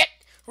gonna get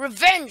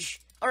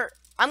revenge! Or,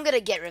 I'm gonna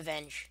get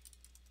revenge.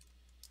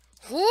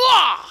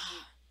 Whoa!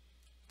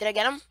 Did I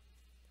get him?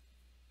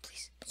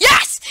 Please.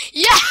 Yes!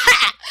 Yeah!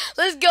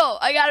 Let's go.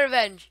 I got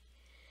revenge.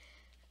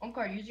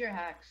 Omkar, use your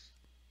hacks.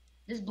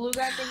 This blue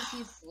guy thinks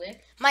he's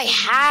slick. My He's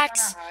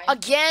hacks? trying to hide.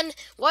 Again?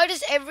 Why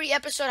does every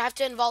episode have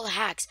to involve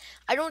hacks?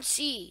 I don't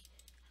see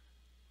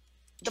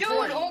the Dude,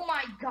 point. oh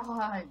my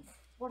god.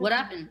 What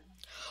happened?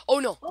 Oh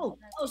no. Oh,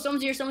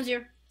 someone's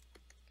here.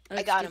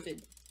 I got him.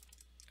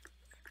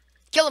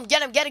 Kill him.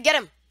 Get him.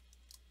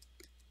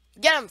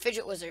 Get him,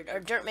 Fidget Wizard or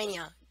Dirt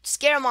Mania.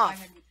 Scare him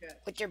off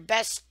with your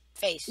best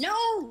face.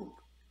 No!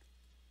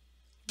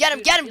 Get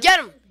him.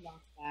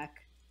 Knockback.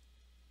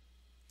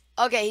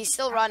 Okay, he's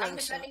still I'm running.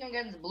 So. defending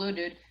against blue,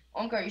 dude.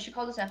 Omkar, you should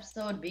call this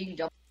episode being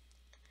double.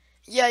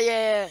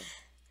 Yeah.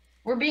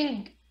 We're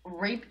being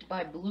raped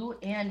by blue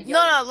and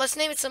No, yellow. let's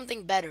name it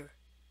something better.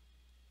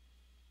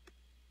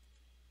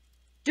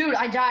 Dude,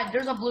 I died.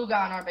 There's a blue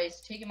guy on our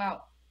base. Take him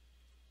out.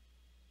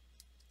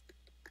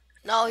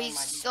 No, he's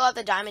still at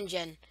the diamond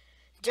gen.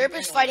 Derp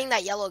is fighting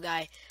that yellow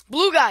guy.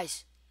 Blue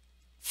guys.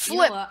 You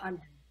know Flip. what?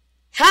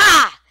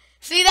 Ha!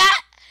 See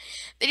that?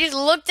 They just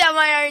looked at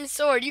my iron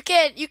sword. You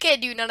can't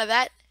do none of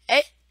that.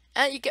 Eh?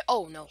 You can.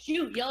 Oh no.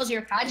 Shoot, yellow's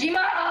here.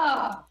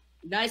 Hajima!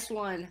 Nice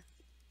one.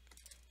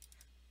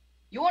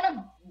 You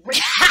wanna rape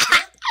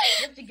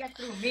you have to get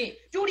through me.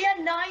 Dude, he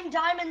had 9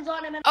 diamonds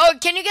on him. And Oh,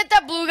 can you get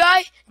that blue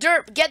guy?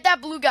 Derp, get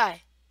that blue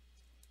guy.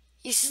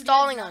 He's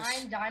stalling us.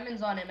 9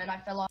 diamonds on him and I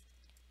fell off.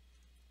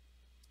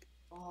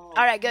 Oh,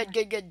 Alright, good.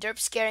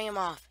 Derp's scaring him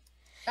off.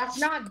 That's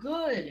not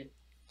good.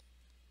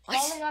 What?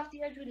 Falling off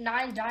the edge with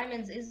 9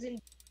 diamonds isn't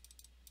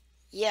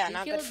Yeah, He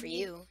not good killed for me.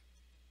 you.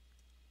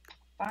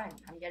 fine.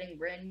 I'm getting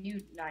brand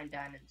new 9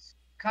 diamonds.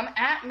 Come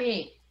at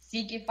me.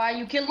 Seekify,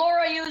 you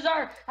KillAura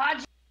user.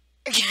 Haji.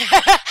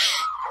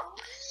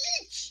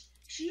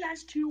 She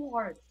has 2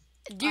 hearts.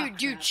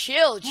 Dude,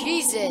 chill.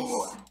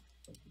 Jesus.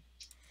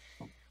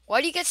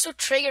 Why do you get so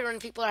triggered when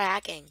people are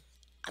hacking?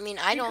 I mean,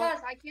 I don't.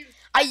 Because I can't.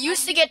 I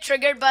used to get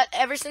triggered, but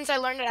ever since I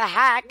learned how to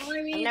hack, Well,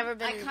 I mean, I've never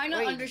been. I kind of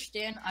worried.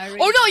 understand. Oh no,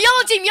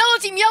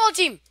 yellow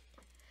team!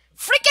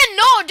 Freaking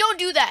no! Don't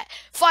do that!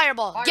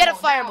 Fireball! Get a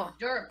fireball!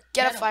 Now, Derp,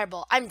 Get a him.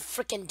 fireball! I'm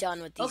freaking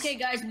done with these. Okay,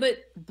 guys, but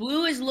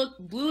blue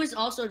is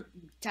also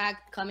tag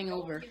coming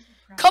over.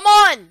 Come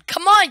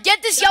on!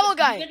 Get this yellow You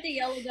guy! get the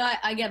yellow guy,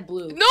 I get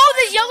blue. No,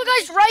 this yellow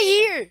guy's right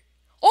here!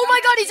 Oh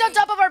my god, he's on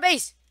top of our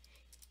base!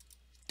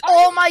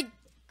 Oh my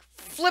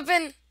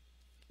flippin'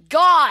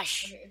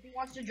 gosh! Okay, if he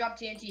wants to drop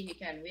TNT, he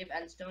can. We have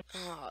endstone.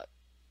 Oh,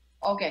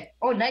 Okay.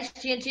 Oh, nice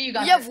TNT you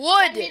got. We have there.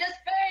 wood. Send me to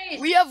space.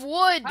 we have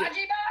wood!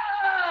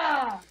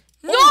 Hajima!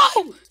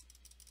 No!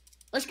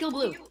 Let's kill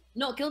blue.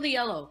 No, kill the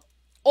yellow.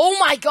 Oh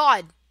my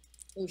god!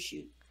 Oh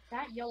shoot.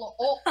 That yellow.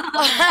 Oh.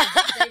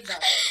 Saved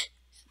us.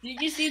 Did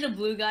you see the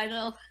blue guy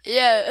though?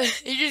 Yeah,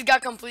 he just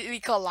got completely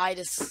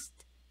collidus.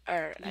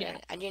 Or, Yeah.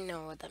 I didn't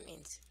know what that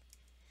means.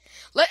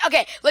 Let's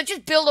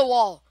just build a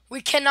wall.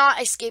 We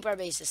cannot escape our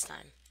base this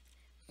time.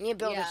 We need to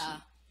build Yeah.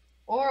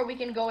 Or we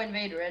can go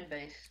invade red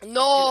base.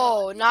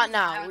 No, not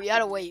now. We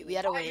gotta wait.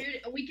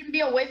 Dude, we can be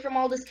away from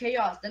all this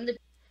chaos. Then the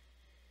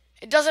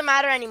It doesn't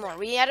matter anymore.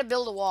 We had to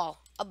build a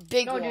wall. A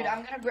big No, wall. dude,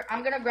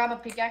 I'm gonna grab a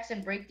pickaxe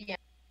and break the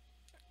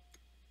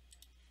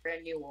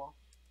brand new wall.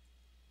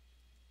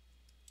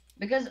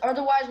 Because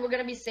otherwise we're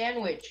gonna be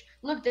sandwiched.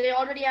 Look, they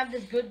already have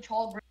this good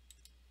tall brick.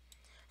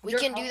 We Jerp,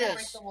 can do help me break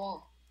this. the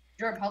wall.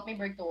 Jerp, help me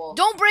break the wall.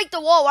 Don't break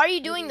the wall. Why are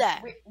you doing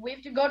that? We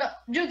have to go to.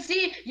 Dude,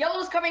 see,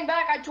 yellow's coming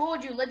back. I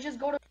told you. Let's just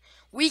go to.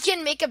 We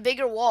can make a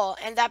bigger wall,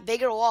 and that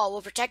bigger wall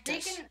will protect They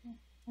us. can.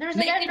 There's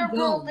Make an a ender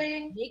pearl dome.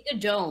 thing. Make a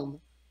dome.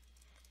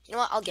 You know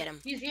what? I'll get him.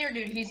 He's here,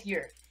 dude. He's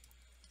here.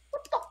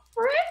 What the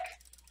frick?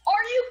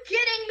 Are you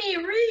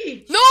kidding me,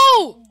 Reed?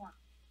 No!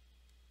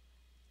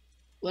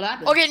 What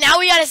happened? Okay, now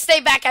we gotta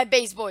stay back at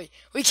base, boy.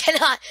 We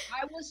cannot.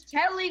 I was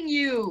telling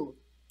you.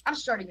 I'm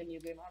starting a new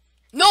game.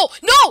 No,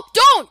 no,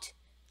 don't!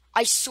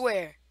 I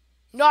swear.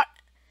 Not.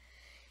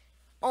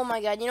 Oh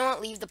my god, you know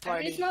what? Leave the I mean,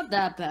 party. it's not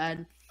that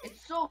bad.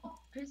 It's so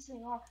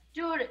pissing off.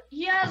 Dude,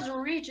 he has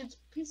reach. It's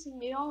pissing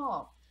me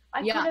off.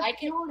 I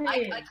killed him.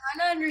 I kind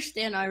of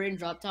understand Iron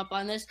Drop Top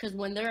on this because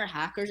when there are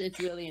hackers, it's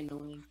really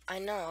annoying. I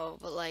know,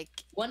 but like.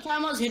 One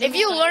time I was hitting. If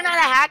you learn how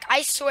to hack,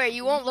 I swear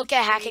you won't look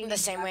at hacking the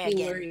same way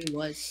Where again. he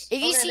was.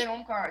 If you Okay, see. then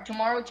Omkar,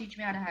 tomorrow teach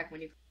me how to hack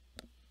when you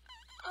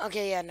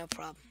Okay, yeah, no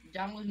problem.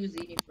 done with who's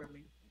eating for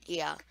me.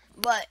 Yeah,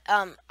 but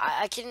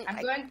I can.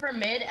 I'm going for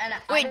mid and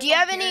Wait, do you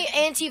have any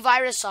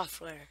antivirus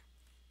software?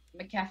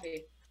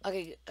 McAfee.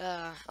 Okay,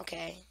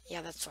 okay,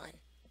 yeah, that's fine.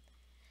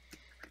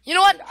 You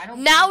know what? Dude, I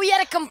don't Now we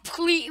gotta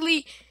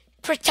completely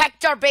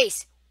protect our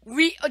base.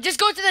 Just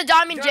go to the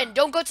diamond Sure, gen.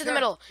 Don't go to the sure,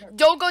 middle. sure,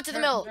 Don't go to the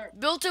sure, middle. sure.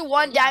 Build to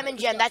one diamond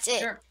gen. That's it.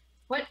 Sure.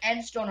 Put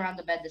end stone around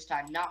the bed this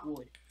time, not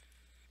wood.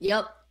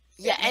 Yep.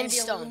 Yeah, It may end be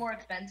a little stone. more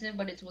expensive,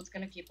 but it's what's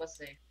gonna keep us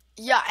safe.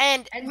 Yeah,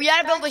 and we this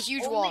gotta build a time,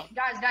 huge only, wall.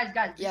 Guys,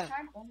 this Yeah.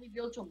 time only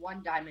build to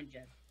one diamond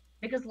gen.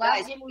 Because last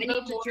Guys, game we I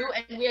built need to two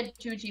and we had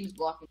two teams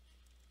blocking.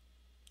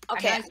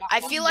 Okay, guys, I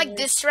feel like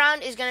this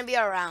round is gonna be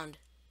our round.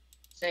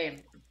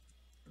 Same.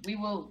 We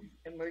will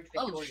emerge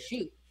Oh victorious.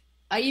 shoot!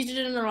 I used it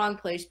in the wrong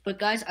place, but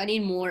guys, I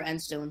need more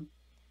endstone.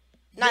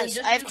 Nice.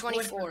 Just I have use wood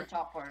for the 24.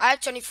 top part. I have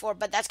 24,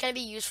 but that's gonna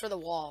be used for the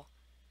wall.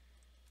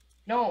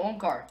 No,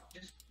 Omkar.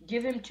 Just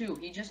give him 2.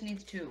 He just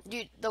needs 2.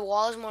 Dude, the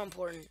wall is more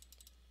important.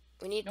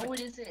 We need. No, it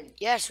isn't.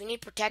 Yes, we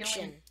need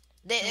protection.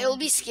 It'll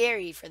be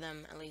scary for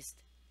them at least.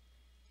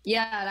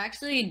 Yeah, it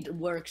actually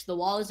works. The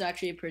wall is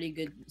actually a pretty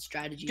good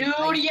strategy. Dude,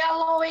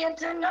 yellow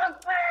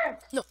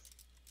AntiKnockback!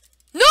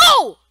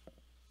 No!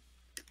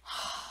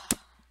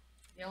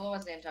 Yellow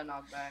has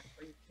AntiKnockback.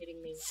 Are you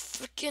kidding me?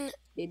 Freaking.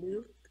 They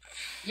do.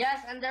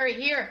 Yes, and they're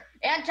here.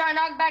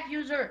 Anti-knockback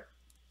user.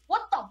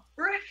 What the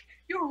frick?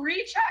 You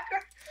reach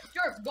hacker?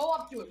 Sure, go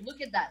up to him.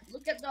 Look at that.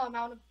 Look at the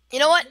amount of. You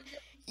know what?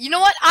 You know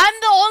what? I'm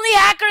the only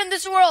hacker in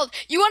this world.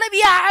 You want to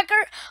be a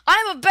hacker?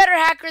 I'm a better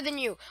hacker than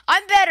you.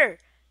 I'm better.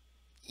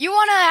 You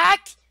want to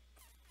hack?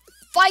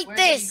 Fight Where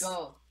this. did he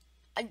go?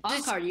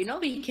 Ankar, you know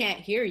he can't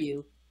hear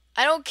you.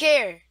 I don't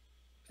care.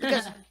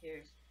 Because Who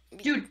cares?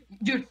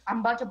 Dude, I'm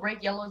about to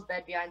break Yellow's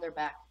bed behind their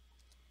back.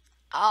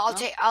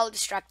 I'll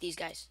distract these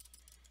guys.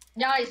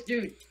 Nice,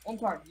 dude. One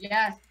card.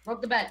 Yes.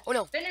 Broke the bed. Oh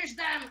no. Finish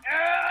them.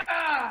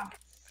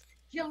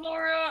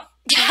 KillAura.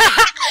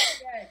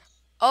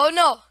 Oh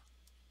no.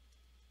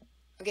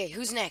 Okay,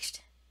 who's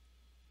next?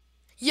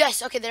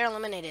 Yes. Okay, they're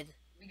eliminated.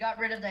 We got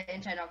rid of the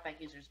anti-knockback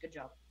users. Good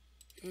job.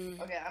 Mm.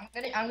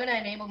 Okay, I'm gonna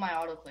enable my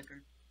auto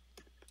clicker.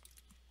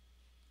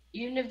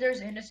 Even if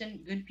there's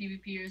innocent good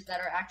PvPers that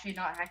are actually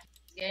not hacking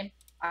this game,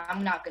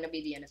 I'm not gonna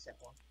be the innocent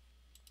one.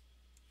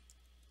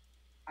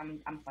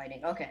 I'm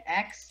fighting. Okay,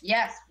 X.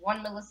 Yes,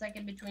 1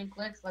 millisecond between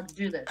clicks. Let's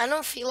do this. I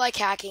don't feel like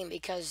hacking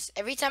because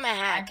every time I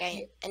hack,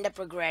 I end up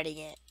regretting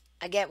it.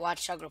 I get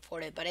watchdog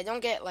reported, but I don't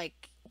get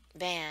like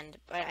banned.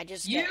 But I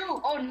just get...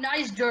 Oh,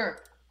 nice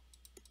dirt.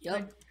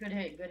 Yep. Good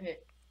hit. Good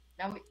hit.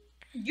 Now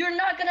you're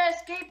not gonna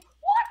escape.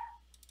 What?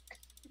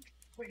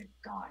 Swear to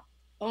God.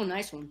 Oh,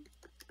 nice one.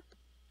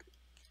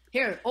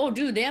 Here. Oh,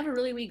 dude, they have a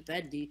really weak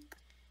bed, D.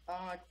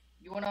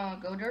 You wanna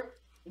go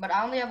dirt? But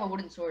I only have a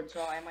wooden sword,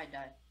 so I might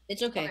die.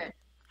 It's okay.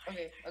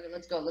 Okay,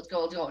 let's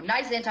go.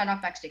 Nice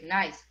anti-knockback stick,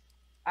 nice.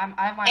 I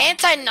have my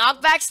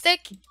Anti-knockback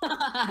stick?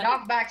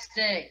 knockback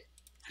stick.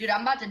 Dude,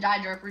 I'm about to die,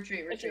 Derp.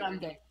 Retreat. I'm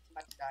dead. I'm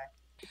about to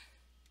die.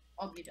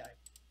 Oh, you died.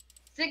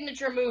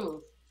 Signature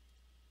move.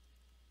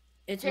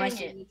 It's Dang my it.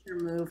 signature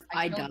move.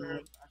 I killed die. her.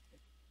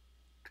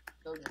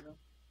 Killed her, though.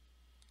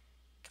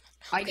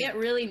 I get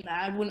really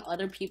mad when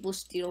other people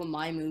steal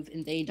my move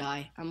and they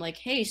die. I'm like,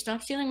 hey,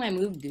 stop stealing my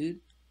move, dude.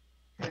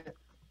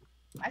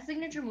 My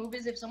signature move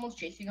is if someone's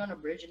chasing on a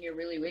bridge and you're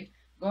really weak,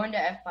 go into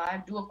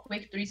F5, do a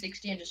quick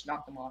 360 and just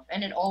knock them off.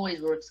 And it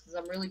always works because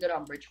I'm really good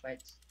on bridge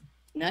fights.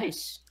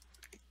 Nice.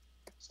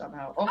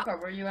 Somehow. Okar,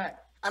 where are you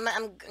at? I'm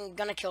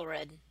gonna kill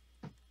red.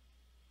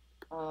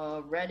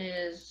 Red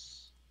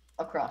is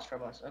across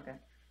from us. Okay.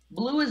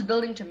 Blue is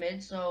building to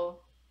mid,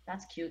 so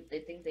that's cute. They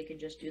think they can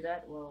just do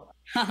that. Well,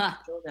 Haha.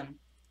 show them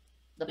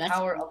the That's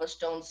power of a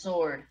stone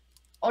sword.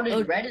 Oh, dude,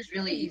 Oh, red is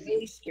really He's easy.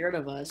 really scared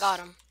of us. Got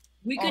him.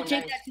 We Oh, could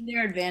take nice. that to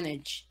their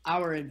advantage.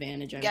 Our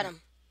advantage. Get him.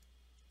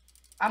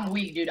 I'm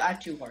weak, dude. I have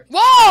 2 hearts.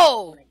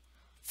 Whoa!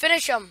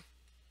 Finish him.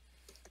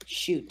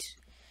 Shoot.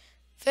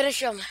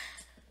 Finish him.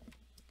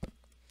 You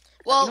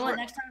Well, know what?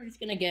 Next time we're just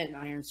gonna get an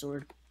iron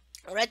sword.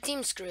 red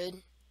team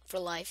screwed for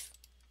life.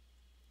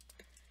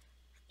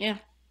 Yeah.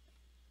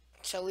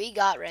 So we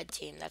got red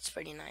team. That's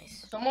pretty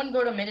nice. Someone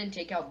go to mid and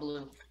take out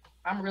blue.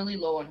 I'm really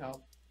low on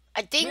health.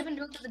 I We think haven't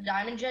built to the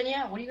diamond gen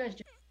yet. What do you guys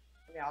do?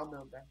 Okay, I'll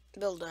build then.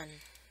 build done.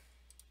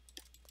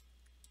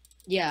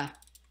 Yeah.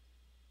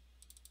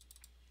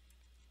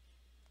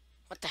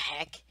 What the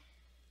heck?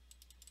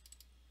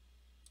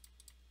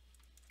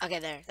 Okay,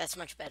 there. That's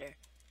much better.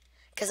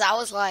 Cause I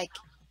was like,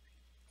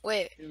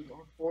 wait, Dude,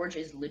 our forge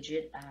is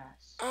legit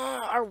ass.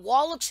 our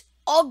wall looks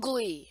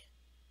ugly.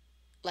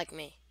 Like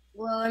me.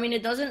 Well, I mean,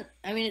 it doesn't.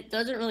 I mean, it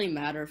doesn't really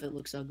matter if it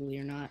looks ugly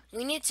or not.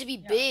 We need to be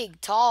Yeah.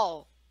 big,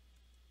 tall.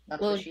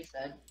 That's Well- what she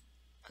said.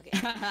 Okay.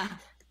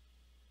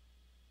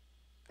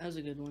 That was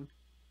a good one.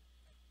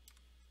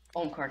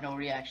 Home card, no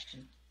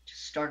reaction.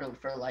 Just startled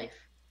for life.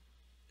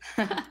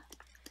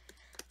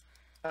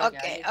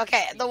 Okay,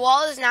 okay. The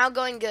wall is now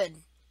going good.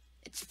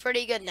 It's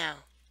pretty good now.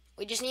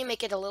 We just need to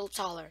make it a little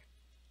taller.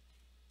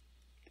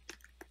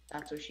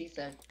 That's what she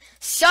said.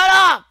 Shut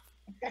up!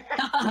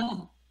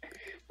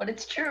 But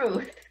it's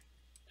true.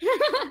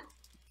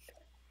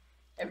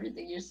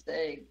 Everything you're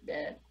saying,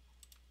 man.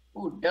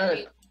 Ooh,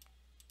 done.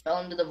 Fell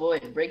into the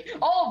void. Break.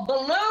 Oh,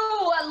 Baloo!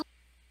 I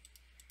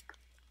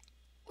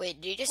Wait,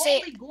 did you just say?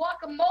 Holy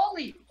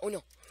guacamole! Oh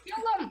no!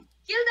 Kill him!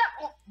 Kill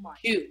that! Oh my!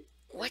 Shoot.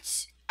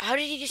 What's? How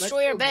did he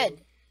destroy our go,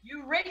 bed?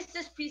 You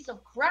racist piece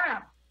of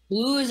crap!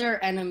 Blue is our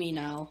enemy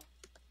now.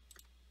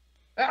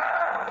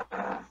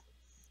 Ah!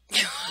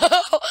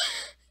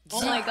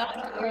 Oh my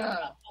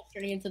god.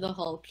 Turning into the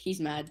Hulk. He's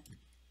mad.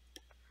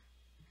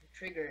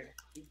 Triggered.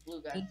 These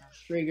blue guys. He's now.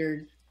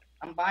 triggered.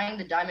 I'm buying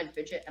the diamond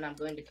fidget and I'm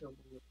going to kill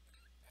blue.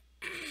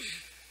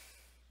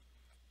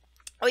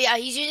 Oh yeah,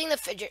 he's using the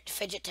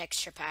fidget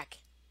texture pack.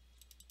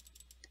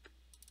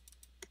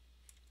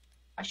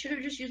 I should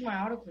have just used my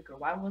auto clicker.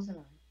 Why wasn't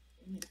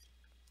I?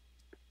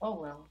 Oh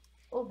well.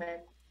 Oh man.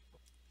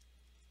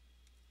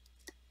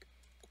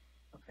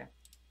 Okay.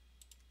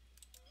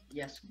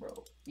 Yes,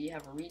 bro. We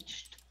have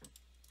reached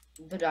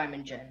the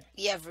diamond gen.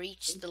 We have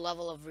reached the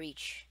level of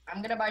reach.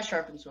 I'm gonna buy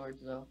sharpened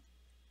swords though,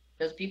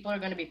 because people are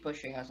gonna be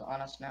pushing us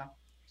on us now.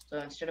 So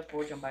instead of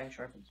forge, I'm buying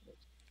sharpened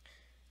swords.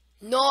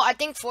 No, I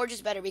think Forge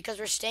is better because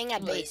we're staying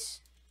at Really? base.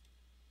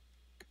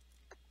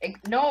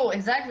 No,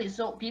 exactly.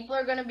 So people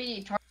are gonna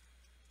be.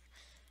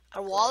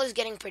 Our wall is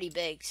getting pretty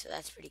big, so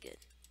that's pretty good.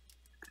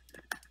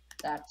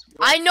 That's.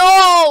 I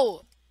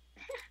know!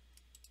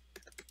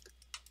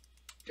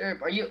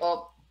 Derp, are you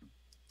up?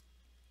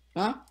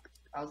 Huh?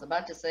 I was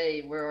about to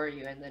say, where are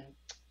you? And then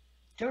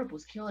Derp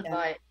was killed Yeah.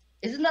 by.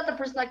 Isn't that the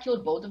person that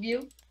killed both of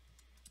you?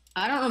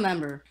 I don't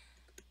remember.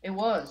 It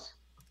was.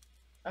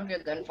 Okay,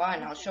 then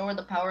fine. I'll show her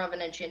the power of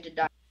an enchanted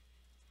diamond.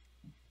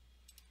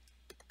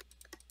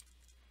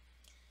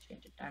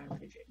 Enchanted diamond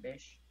fidget,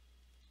 bish.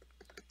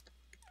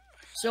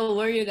 So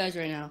where are you guys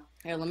right now?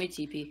 Here, let me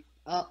TP.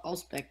 I'll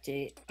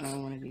spectate.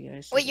 One of you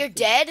guys. Wait, you're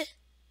dead?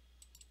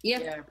 Yeah.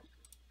 Dang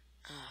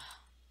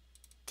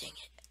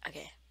it.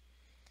 Okay.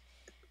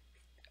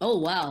 Oh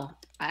wow.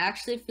 I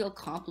actually feel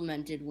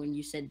complimented when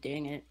you said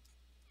 "dang it."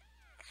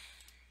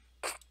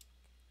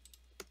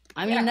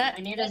 I mean Yeah,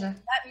 we need a-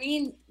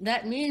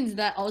 that means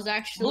that I was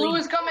actually. Blue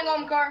is coming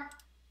home, car.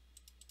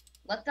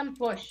 Let them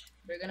push.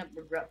 They're gonna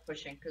regret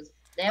pushing because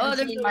they haven't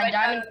there's seen the my red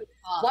guy diamond. at the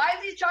top. Why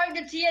is he trying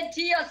to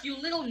TNT us, you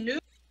little noob?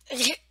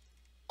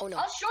 Oh no.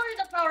 I'll show you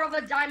the power of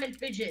a diamond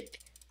fidget.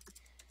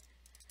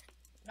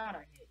 Not a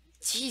hit.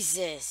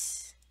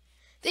 Jesus.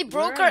 They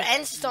broke our Where is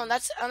end it? stone.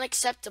 That's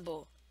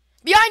unacceptable.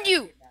 Behind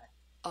you!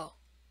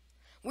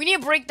 We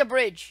need to break the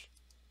bridge.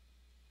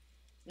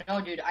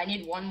 No, dude, I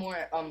need one more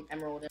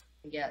emerald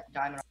and get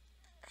diamond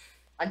armor.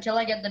 Until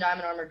I get the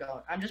diamond armor,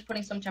 don't. I'm just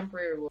putting some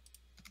temporary wood.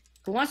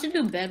 Who wants to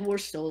do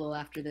Bedwars solo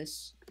after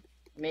this?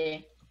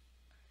 Me.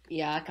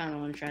 Yeah, I kind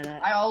of want to try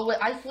that.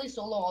 I play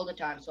solo all the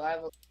time, so I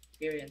have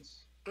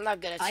experience. I'm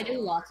not good at I do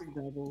solo. lots of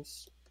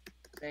Bedwars.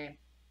 Same.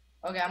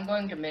 Okay, I'm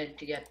going to mid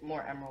to get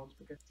more emeralds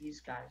because these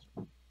guys.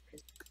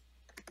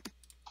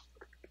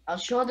 I'll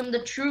show them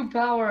the true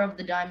power of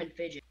the diamond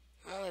fidget.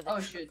 More like the Oh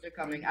shoot, they're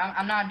coming.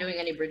 I'm not doing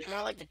any bridge.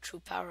 more like the true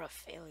power of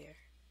failure.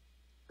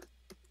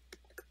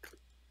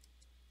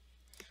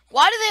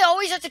 Why do they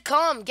always have to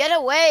come? Get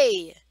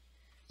away!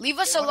 Leave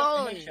us They wanna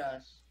alone. finish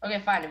us.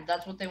 Okay, fine. If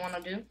that's what they want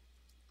to do,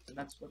 then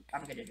that's what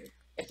I'm gonna do.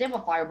 If they have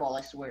a fireball,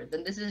 I swear,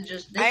 then this is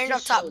just. This Iron up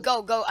just top. shows-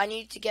 Go, go. I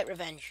need to get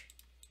revenge.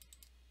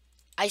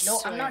 I No,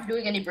 swear. I'm not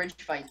doing any bridge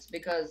fights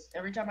because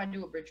every time I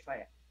do a bridge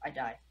fight, I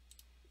die.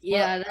 Yeah,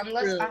 Well, that's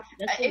unless really, I,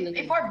 that's if, really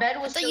if our bed I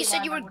was thought still you said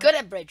alive, you I were would've- good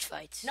at bridge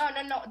fights. No,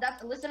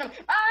 that's listen to me.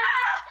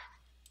 Ah!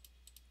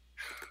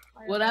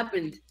 What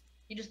happened?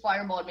 He just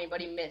fireballed me, but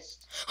he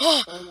missed.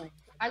 Oh my.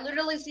 I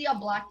literally see a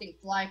black thing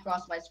fly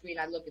across my screen.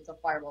 I look, it's a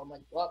fireball. I'm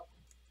like, well,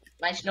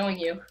 nice knowing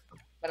you,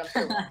 but I'm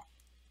still.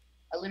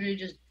 I literally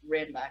just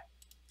ran back.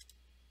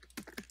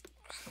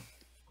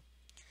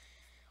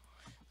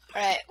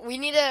 Alright, we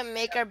need to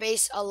make our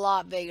base a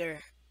lot bigger.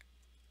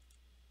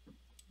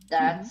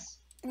 That's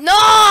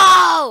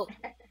No!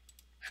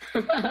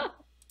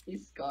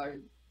 He's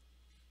scarred.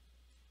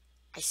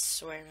 I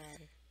swear,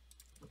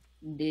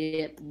 man.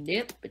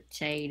 Dip,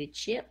 potato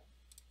chip.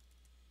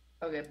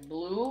 Okay,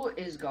 blue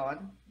is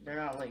gone. They're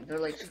not like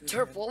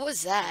Derp, what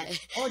was that?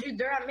 Oh, dude,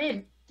 they're at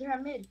mid. They're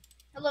at mid.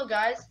 Hello,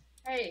 guys.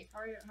 Hey,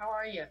 how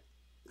are you?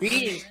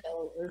 Greetings,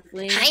 fellow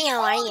Earthling. Hi,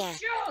 how are Oh, ya?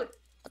 shoot!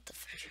 What the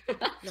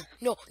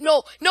fuck?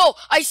 No!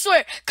 I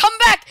swear, come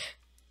back!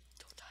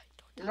 Don't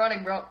die, I'm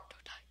running, bro.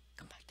 don't die.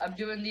 Come back. I'm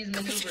doing these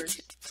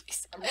maneuvers.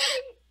 Please. I'm running.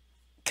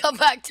 Come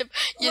back to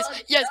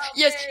yes.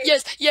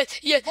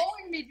 He's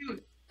bowling me,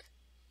 dude.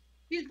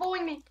 He's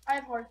bowling me. I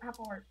have heart. Half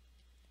a heart.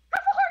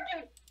 Half a heart,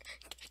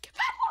 dude. Get Half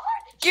back. a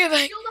heart. Get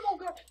back. Kill them,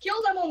 Omkar.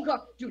 Kill them, Omkar.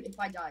 Dude, if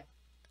I die.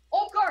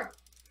 Omkar!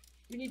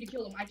 You need to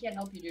kill him. I can't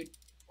help you, dude.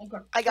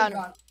 Omkar. I got him.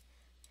 God.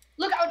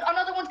 Look out,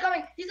 another one's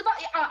coming. He's about.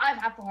 I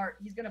have half a heart.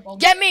 He's gonna bow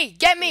me.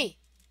 Get me!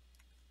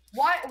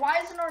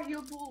 Why isn't our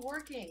heal pool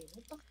working?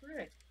 What the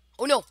frick?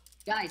 Oh no!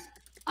 Guys,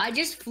 I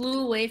just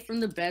flew away from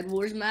the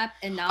Bedwars map,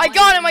 and now I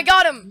got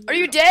him! Are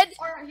you dead?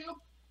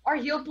 Our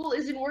heal pool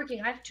isn't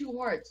working. I have 2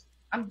 hearts.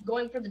 I'm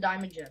going for the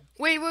diamond gem.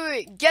 Wait.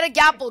 Get a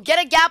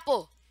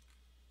gapple.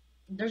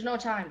 There's no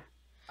time.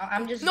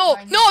 I'm just. No,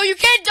 you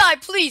can't die,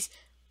 please.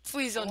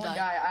 Please I don't won't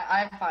die. die. I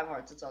have 5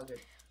 hearts. It's all good.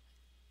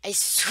 I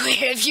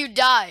swear, if you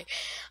die,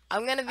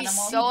 I'm gonna be And I'm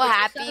so also-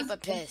 happy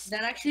but pissed.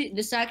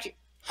 This actually,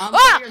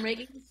 you're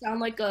making it sound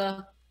like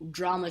a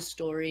drama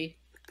story.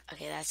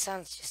 Okay, that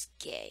sounds just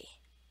gay.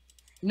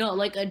 No,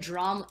 like a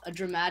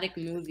dramatic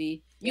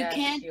movie. You Yes,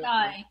 can't you-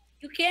 die.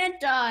 You can't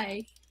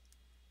die.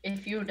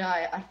 If you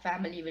die, our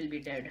family will be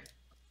dead.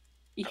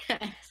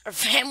 Yes. A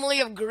family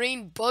of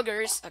green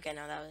boogers. Okay,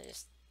 no, that was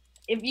just.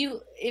 If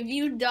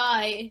you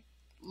die,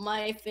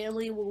 my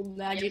family will Yes,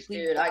 magically.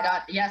 dude.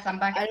 Yes, I'm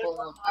back I at don't full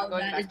know health. how I'm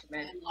going that back is to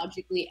mid.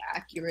 logically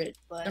accurate,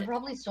 but They're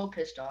probably so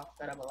pissed off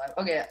that I'm alive.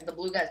 Okay, the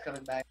blue guy's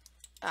coming back.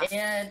 Ah,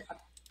 And I'm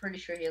pretty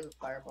sure he has a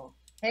fireball.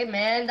 Hey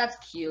man, that's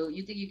cute.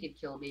 You think you could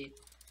kill me?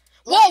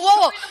 Whoa!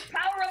 Show me the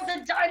power of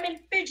the diamond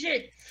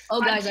fidget!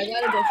 oh guys, I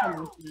gotta go for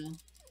No! this now.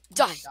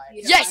 Die. See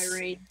ya, Yes!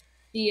 Irene.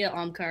 See ya,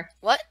 Omkar.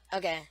 What?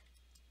 Okay.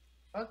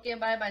 Okay,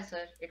 bye bye,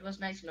 sir. It was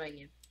nice knowing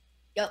you.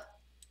 Yep.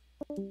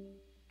 No,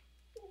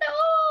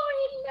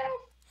 he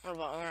left.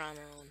 We're on our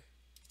own.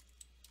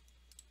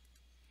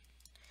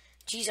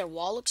 Jeez, our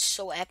wall looks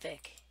so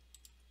epic.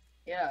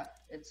 Yeah,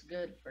 it's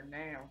good for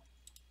now.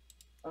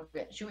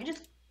 Okay, should we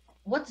just...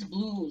 What's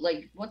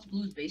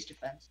blue's base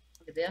defense?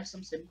 Okay, they have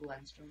some simple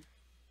endstone.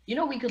 You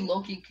know we could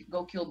low-key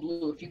go kill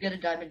blue if you get a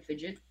diamond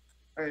fidget.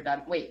 Or a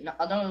diamond... Wait, no,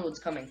 I don't know what's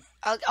coming.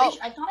 Oh, Fish,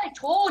 I thought I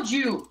told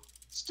you!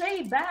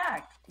 Stay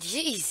back!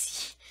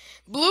 jeez.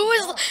 Blue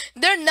is.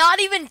 They're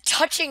not even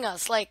touching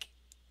us. Like,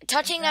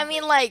 touching, I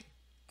mean, like,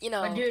 you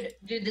know. But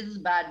dude, this is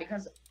bad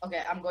because...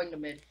 Okay, I'm going to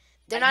mid.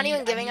 They're I not need-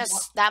 even I giving need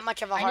us that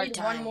much of a I hard need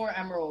time. one more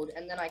emerald,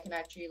 and then I can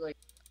actually, like...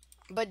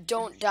 But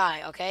don't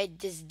die, okay?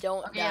 Just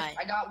don't Okay, die.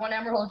 I got 1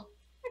 emerald.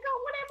 I got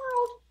 1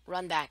 emerald!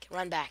 Run back.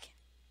 Run back.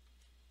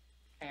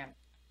 Damn.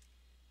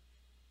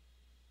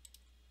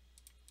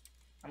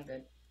 I'm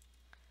good.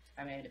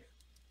 I made it.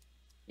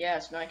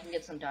 Yes, now I can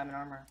get some diamond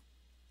armor.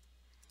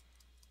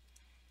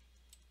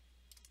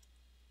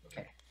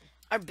 Okay.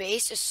 Our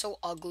base is so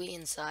ugly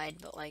inside,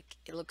 but like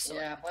it looks so.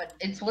 Yeah, but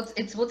it's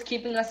what's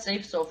keeping us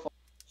safe so far.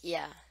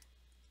 Yeah.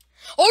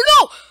 Oh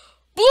no!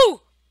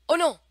 Blue! Oh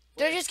no!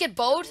 Did I just get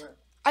bowed?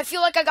 I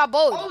feel like I got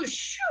bowed. Oh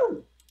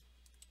shoot!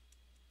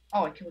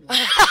 Oh, I killed one.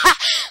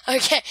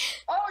 Okay.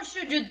 Oh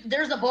shoot, dude!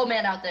 There's a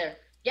bowman out there.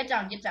 Get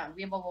down, get down.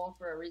 We have a wall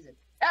for a reason.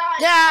 Ah,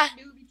 Yeah.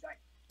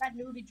 That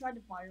newbie tried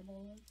to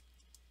fireball us.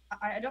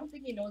 I don't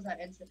think he knows that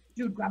instant.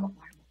 Dude, grab a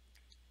fireball.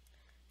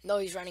 No,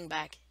 he's running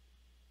back.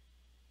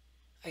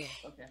 Okay.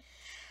 Okay.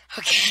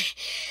 Okay.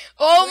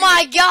 Oh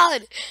my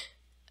god!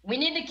 We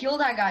need to kill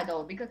that guy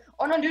though, because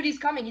oh no, dude, he's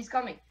coming. He's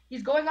coming.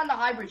 He's going on the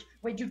high bridge.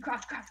 Wait, dude,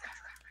 crouch.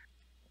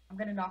 I'm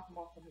gonna knock him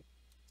off of me.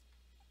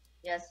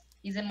 Yes,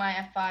 he's in my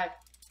F5.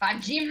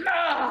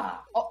 Hajima!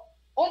 Oh,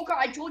 Omkar,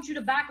 I told you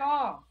to back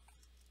off.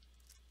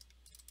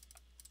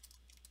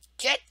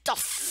 Get the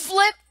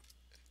flip!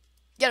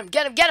 Get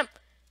him!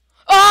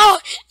 Oh!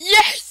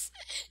 Yes!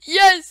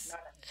 Yes!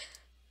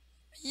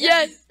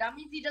 Yes! That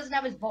means he doesn't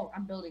have his boat.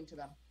 I'm building to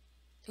them.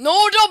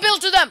 No, don't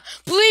build to them!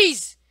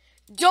 Please!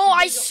 Don't,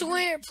 I He doesn't-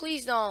 swear,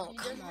 please don't. He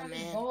Come doesn't on, have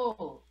his man.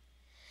 boat.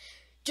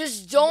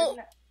 Just He don't.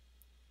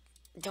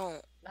 doesn't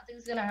Don't.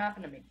 Nothing's gonna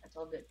happen to me. That's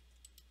all good.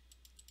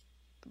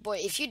 Boy,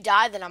 if you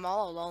die, then I'm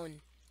all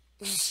alone.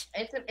 It's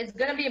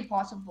gonna be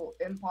impossible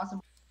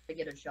to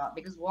get a shot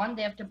because 1,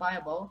 they have to buy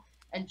a bow,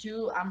 and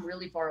 2, I'm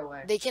really far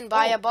away. They can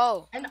buy Oh. a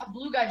bow. And a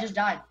blue guy just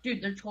died.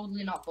 Dude, they're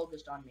totally not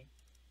focused on me.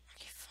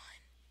 Okay,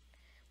 fine.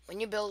 When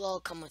you build, I'll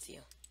come with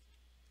you.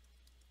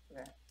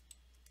 Okay.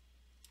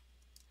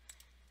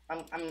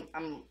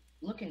 I'm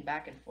looking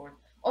back and forth.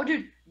 Oh,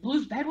 dude,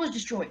 blue's bed was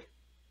destroyed.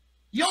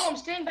 Yo, I'm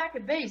staying back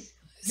at base.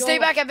 Yo, Stay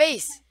back at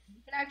base.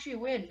 We can actually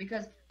win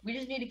because we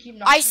just need to keep. I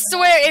knocking them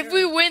swear, off if the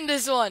we earth. win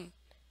this one.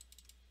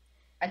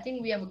 I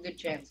think we have a good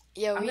chance.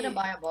 Yeah, I'm we. gonna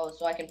buy a bow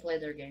so I can play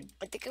their game.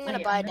 I think I'm gonna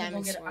Wait, buy a I'm gonna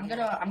diamond go get- sword. I'm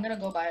now. gonna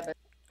go buy a bed.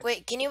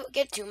 Wait, can you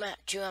get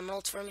two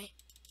emeralds for me?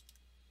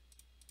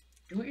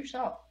 Do it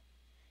yourself.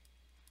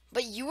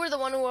 But you were the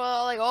one who were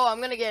all like, oh, I'm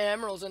gonna get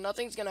emeralds and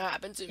nothing's gonna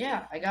happen to me.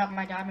 Yeah, I got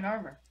my diamond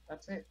armor.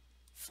 That's it.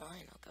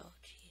 Fine, I'll go.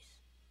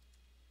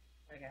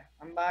 Jeez. Okay,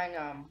 I'm buying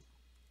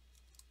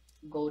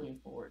golden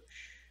forge.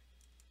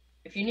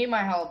 If you need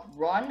my help,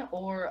 run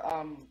or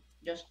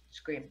just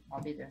scream.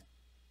 I'll be there.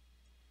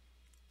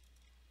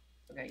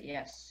 Okay,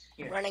 yes.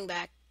 Here. Running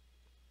back.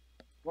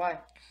 Why?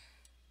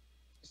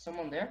 Is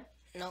someone there?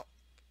 No,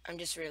 I'm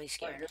just really Or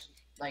scared. just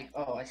like,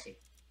 oh, I see.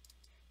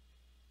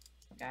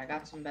 Okay, I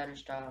got some better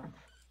stuff.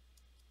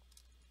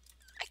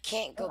 I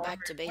can't go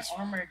back to base. What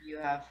armor do you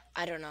have?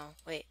 I don't know.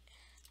 Wait.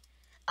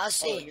 I'll Oh,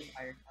 see. you're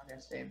tired. Okay,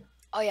 same.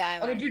 Oh yeah, I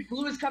have Okay, iron. dude,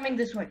 blue is coming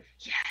this way.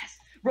 Yes!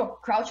 Bro,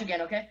 crouch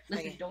again, okay?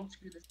 Listen, Okay. don't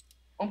screw this.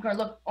 Omkar,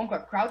 look.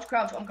 Omkar, crouch,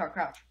 crouch. Omkar,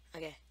 crouch.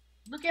 Okay.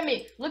 Look at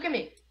me. Look at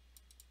me.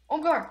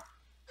 Omkar.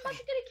 I'm about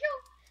to get a kill.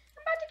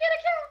 I'm about to get a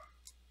kill.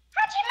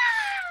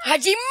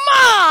 Hajima!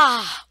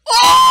 Hajima!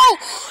 Oh!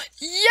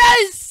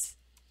 Yes!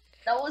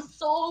 That was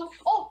so...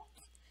 Oh!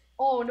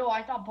 Oh, no,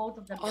 I thought both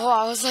of them Oh,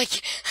 died. I was like...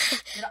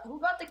 Who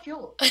got the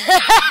kill?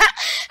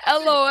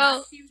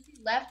 LOL.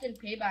 PvP left and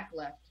Payback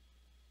left.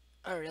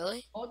 Oh,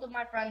 really? Both of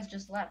my friends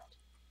just left.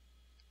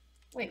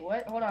 Wait,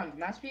 what? Hold on.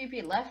 Mass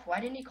PvP left? Why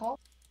didn't he call?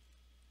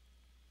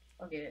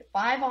 Okay,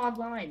 5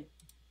 online.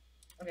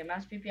 Okay,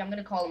 Mass PvP, I'm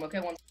gonna call him, okay?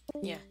 One.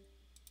 Yeah.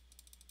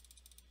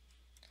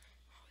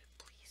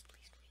 Please,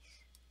 please,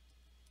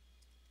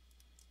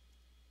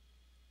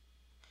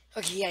 please.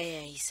 Okay,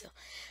 yeah, he's still...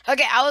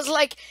 Okay, I was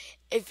like,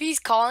 if he's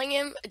calling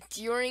him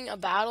during a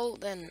battle,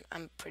 then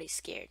I'm pretty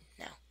scared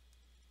now.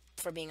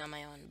 For being on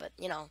my own, but,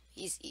 you know,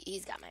 he's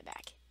got my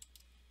back.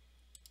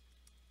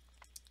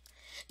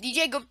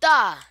 DJ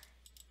Gupta!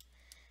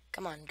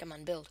 Come on,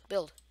 build. 1, 2,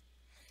 1, 2,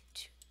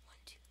 1,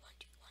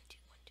 2, 1, 2,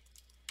 1, 2.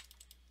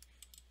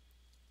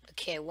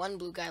 Okay, one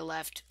blue guy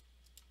left.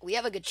 We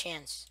have a good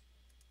chance.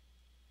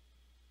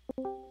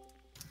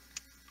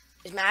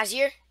 Is Maz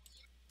here?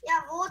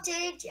 Yeah,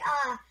 voltage.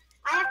 I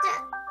have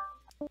to.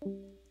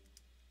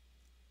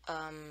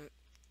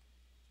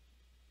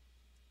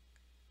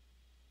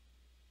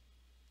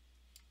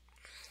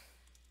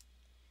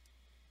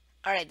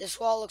 Alright, this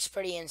wall looks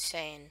pretty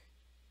insane.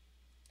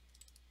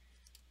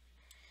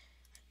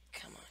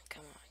 Come on.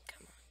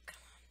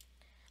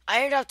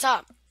 Ironed up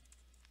top.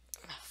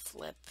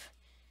 Flip.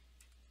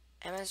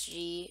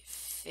 MSG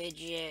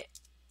Fidget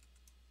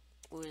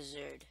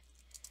Wizard.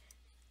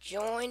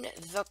 Join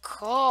the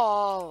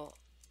call.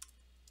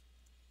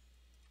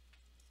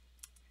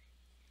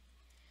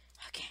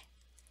 Okay.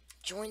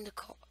 Join the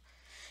call.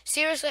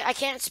 Seriously, I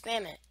can't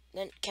spam it.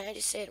 Then can I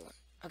just say it one?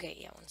 Okay,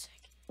 yeah, 1 sec.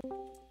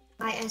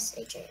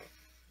 ISHA.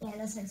 Yeah,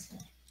 that's it.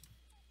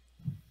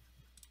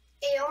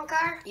 Hey,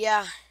 Omkar.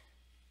 Yeah.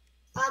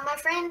 My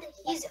friend,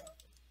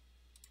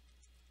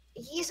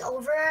 he's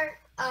over.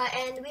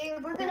 And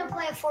we're gonna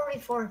play a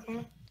 4v4,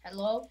 okay?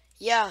 Hello?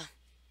 Yeah.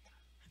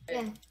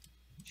 Yeah.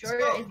 Sure,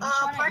 So, is he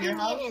trying at party your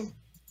me house? in.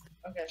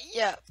 Okay.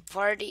 Yeah.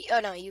 Party. Oh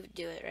no, you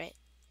do it, right?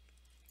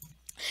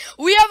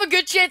 We have a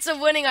good chance of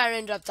winning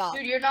Iron up top.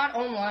 Dude, you're not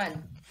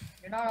online.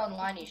 You're not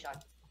online, Ishan.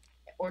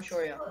 Or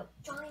Shoria.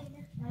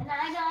 Join.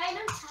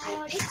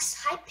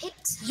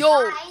 Hypixel.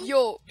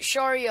 Yo,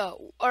 Sharia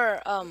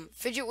or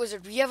Fidget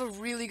Wizard, we have a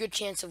really good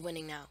chance of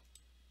winning now.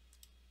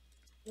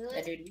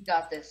 Yeah, dude, we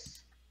got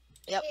this.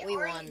 Yep, Hey, we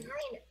Ori, won.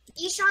 Green.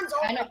 Ishan's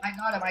over. I know,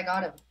 I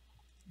got him.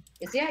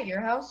 Is he at your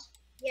house?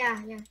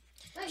 Yeah. Wait,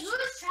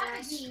 who's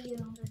tracking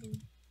you?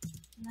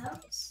 No?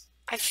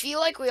 I feel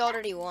like we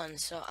already won,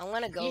 so I'm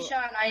gonna go. Ishan,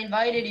 I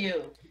invited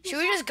you. Should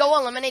we just go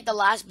eliminate the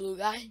last blue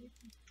guy?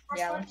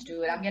 Yeah, let's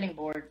do it. I'm getting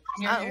bored.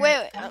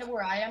 Wait, Come to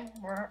where I am.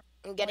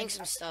 I'm getting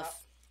some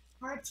stuff.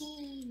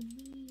 Party.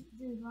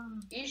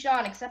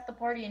 Ishan, accept the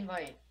party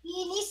invite.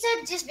 He needs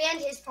to disband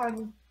his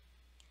party.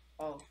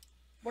 Oh,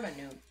 what a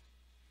noob.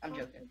 I'm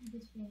joking.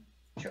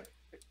 Sure.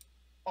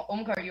 Oh,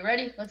 Omkar, you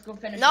ready? Let's go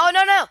finish. No.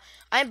 it.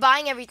 I'm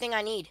buying everything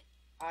I need.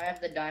 I have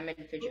the diamond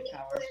fidget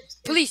powers.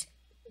 Please.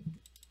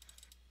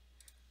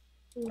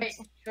 Wait,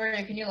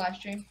 Shoria, can you live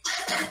stream?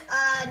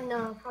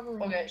 No, probably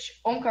not. Okay,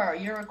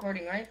 Omkar, you're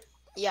recording, right?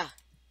 Yeah.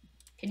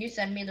 Can you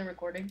send me the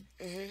recording?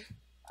 Mhm.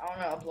 I want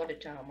to upload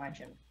it to my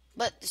channel.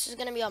 But this is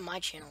gonna be on my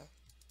channel.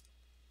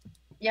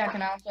 Yeah,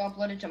 can I also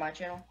upload it to my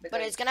channel? But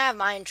Because- it's gonna have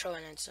my intro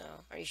in it, so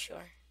are you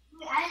sure?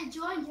 Wait, I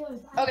joined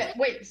yours. Okay,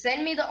 wait,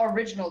 send me the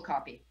original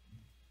copy.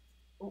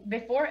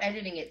 Before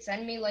editing it,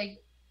 send me,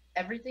 like,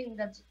 everything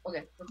that's...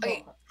 Okay, let's go.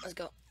 Okay, let's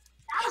go.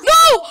 was-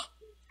 No!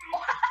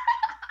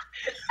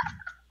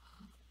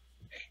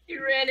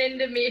 You ran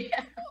into me.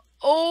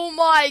 Oh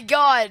my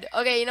god.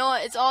 Okay, you know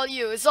what? It's all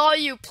you. It's all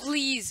you.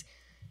 Please.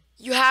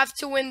 You have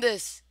to win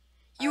this.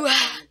 You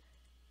have.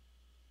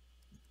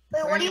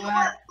 Wait, Where what do you you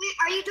want? at? Wait,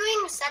 are you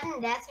doing sudden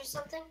death or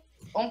something?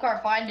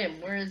 Omkar, find him.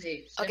 Where is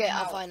he? Send Okay, him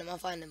I'll out.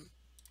 find him.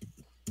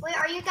 Wait,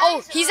 are you guys?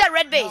 Oh, he's at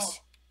red base.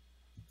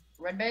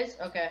 Red base?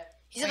 Okay.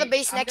 He's at the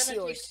base I'm next to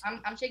gonna yours.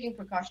 I'm taking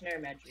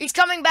precautionary measures. He's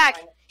coming back.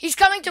 He's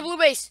coming to blue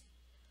base.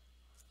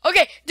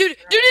 Okay, dude,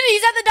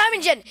 he's at the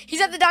diamond gen.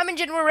 He's at the diamond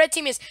gen where red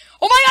team is.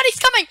 Oh my god, he's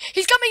coming.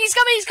 He's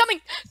coming.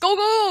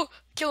 Go.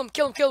 Kill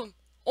him.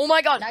 Oh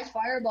my god. Nice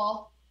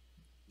fireball.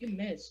 You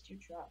missed. You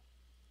dropped.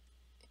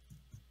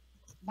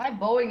 My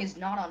bowing is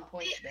not on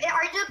point today.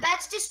 Are the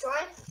beds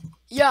destroyed?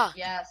 Yeah,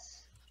 Yes.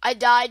 I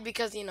died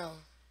because, you know,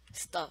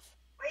 stuff.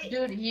 Wait,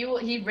 Dude,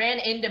 he ran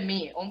into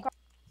me. Omkar.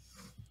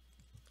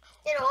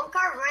 did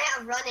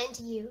Omkar run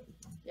into you?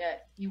 Yeah,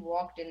 he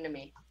walked into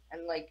me.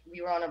 And, like,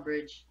 we were on a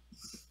bridge.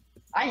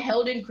 I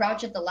held in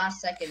crouch at the last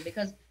second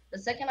because the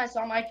second I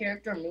saw my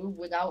character move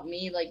without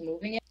me, like,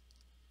 moving it,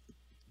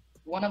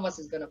 one of us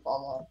is gonna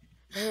fall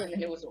off. And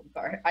then it was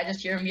Omkar. I just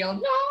hear him yell,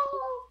 no!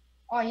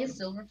 Oh, he has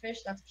silverfish?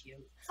 That's cute.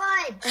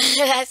 Fine.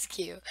 That's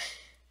cute.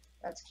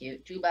 That's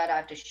cute. Too bad I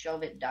have to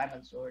shove it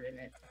diamond sword in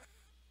it.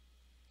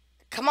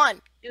 Come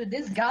on. Dude,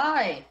 this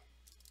guy!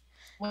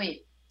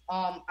 Wait,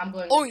 I'm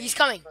going... Oh, to he's mid,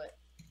 coming. but-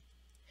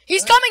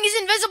 He's coming.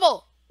 He's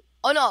invisible.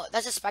 Oh no,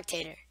 that's a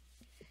spectator.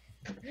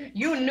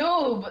 You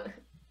noob!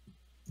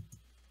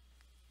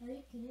 Are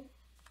you kidding?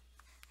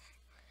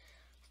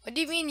 What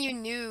do you mean, you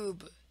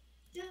noob?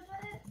 Do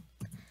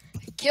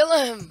it. Kill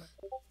him.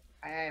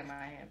 I am,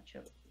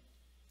 chill.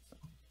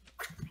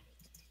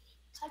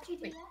 How'd you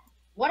do Wait. that?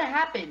 What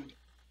happened?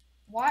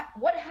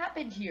 What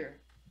happened here?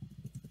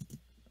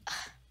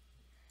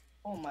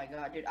 Oh my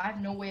god, dude, I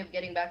have no way of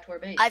getting back to our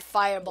base. I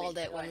fireballed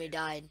Wait, it when we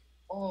died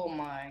Oh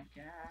my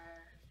god.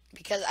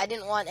 because I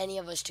didn't want any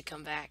of us to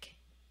come back.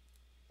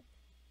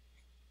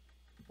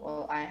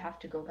 Well, I have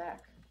to go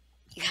back.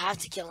 You have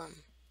to kill him.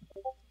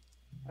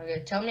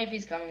 Okay, tell me if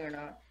he's coming or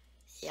not.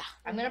 Yeah.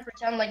 I'm gonna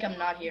pretend like I'm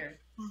not here.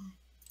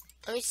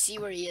 Let me see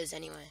where he is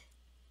anyway.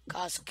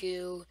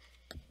 Coscu.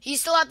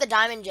 He's still at the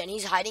diamond gen.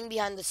 He's hiding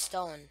behind the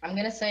stone. I'm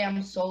gonna say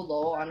I'm so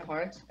low on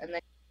hearts, and then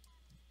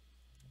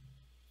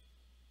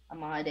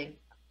I'm hiding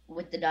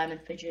with the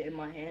diamond fidget in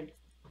my hand.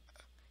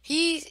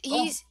 He's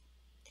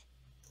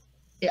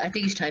Yeah, I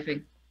think he's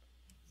typing.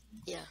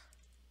 yeah.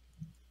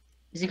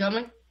 Is he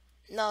coming?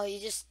 No, he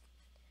just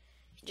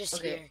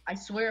Okay, here. I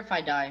swear if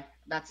I die,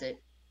 that's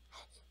it.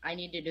 I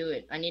need to do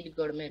it. I need to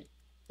go to mid.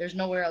 There's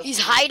nowhere else. He's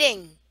to go.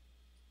 hiding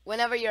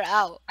whenever you're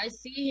out. I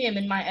see him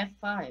in my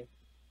F5.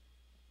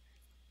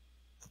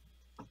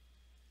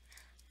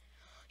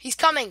 He's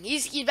coming.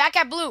 He's back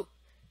at blue.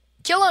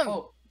 Kill him.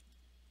 Oh.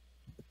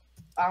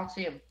 I don't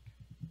see him.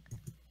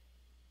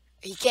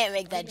 He can't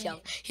make that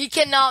jump. He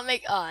cannot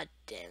make. Oh,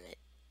 damn it.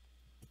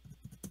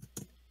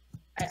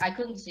 I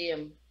couldn't see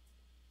him.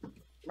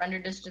 Render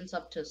distance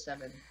up to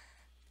 7.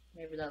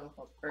 Maybe that'll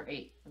help. Or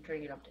 8. I'm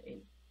turning it up to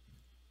 8.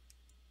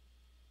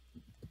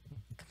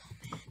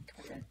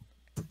 Okay.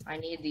 I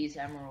need these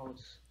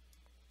emeralds.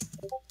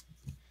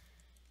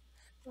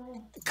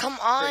 Come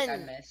Frick, I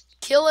on. missed.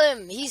 Kill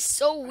him. He's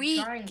so I'm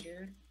weak. trying,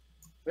 dude.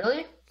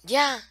 Really?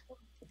 Yeah.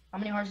 How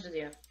many hearts does he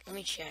have? Let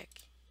me check.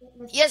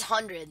 He has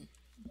 100.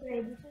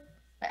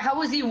 How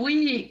was he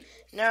weak?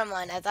 Never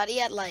mind. I thought he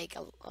had like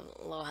a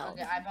low health.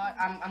 Okay,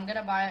 I'm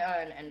gonna buy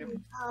an ender.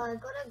 Go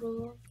to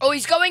Google. Oh,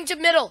 he's going to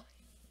middle.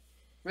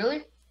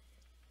 Really?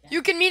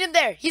 You can meet him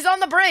there. He's on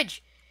the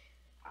bridge.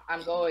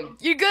 I'm going.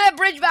 You're good at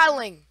bridge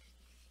battling.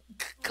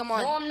 Come No,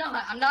 on. I'm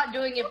not. I'm not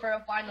doing it for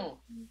a final.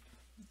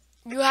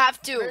 You have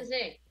Where to. is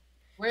he?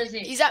 Where is he?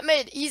 He's at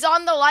mid. He's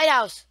on the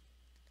lighthouse.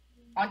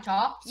 On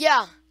top?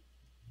 Yeah.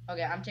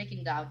 Okay, I'm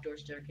taking the outdoor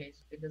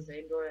staircase because the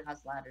indoor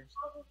has ladders.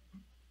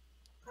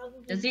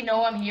 Probably. Does he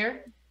know I'm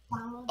here?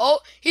 Oh,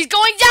 he's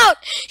going down.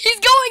 He's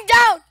going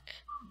down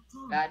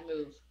Bad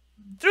move.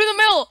 through the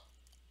middle.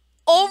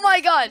 Oh my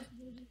god.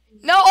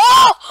 No.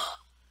 Oh.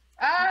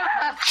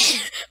 Ah!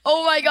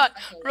 Oh my god. I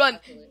killed it, Run. I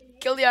killed it.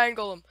 Kill the iron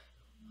golem.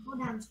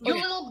 Go down. You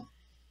Okay. little.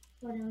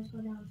 Go down. Go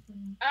down. Go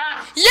down.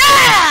 Ah!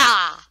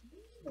 Yeah.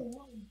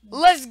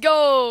 Let's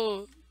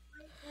go.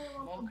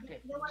 Okay.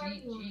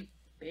 GG,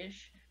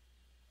 fish.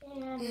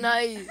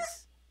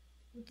 Nice.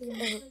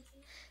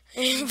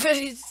 But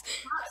it's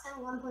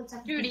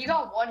Dude, he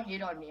got 1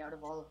 hit on me out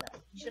of all of that.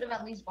 He should have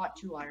at least bought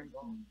 2 iron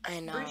bow. I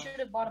know. Or he should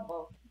have bought a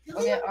bow.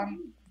 Okay,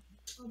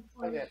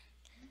 okay.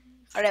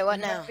 All right, what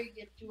now? We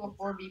get to a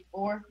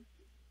 4v4.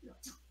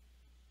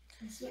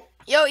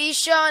 Yo,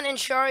 Ishan and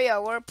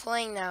Sharia, we're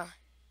playing now.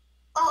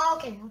 Oh,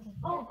 okay.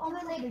 Oh,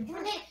 later. Do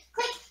it.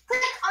 Click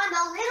on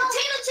the little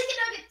Potato chicken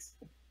nuggets.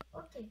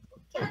 Okay.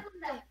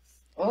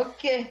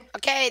 Okay.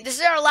 Okay, this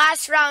is our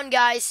last round,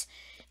 guys.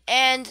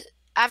 And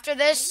after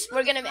this,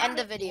 we're gonna end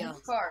the video.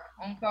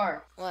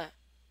 Omkar. What?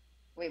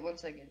 Wait 1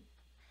 second.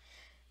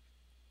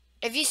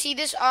 If you see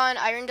this on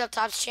Iron Dub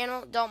Top's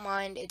channel, don't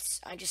mind.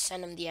 I just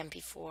send him the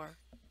MP4.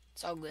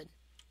 It's all good.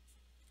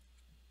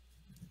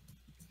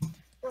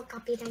 No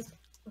copy, guys.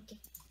 Okay.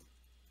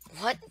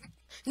 What?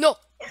 No.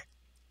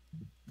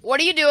 What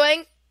are you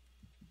doing?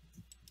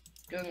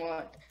 Doing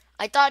what?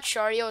 I thought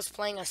Sharia was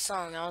playing a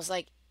song. I was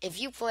like, if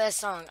you play a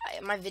song,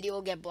 my video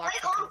will get blocked.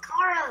 Play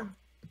Omkara.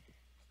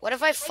 What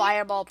if I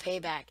fireball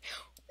payback?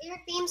 Play your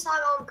theme song,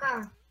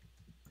 Omkara.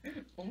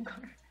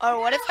 Omkar. Or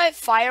what if I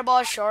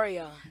fireball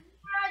Sharia?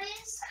 Where it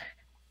is?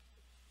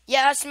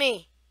 Yeah, that's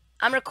me.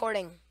 I'm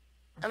recording.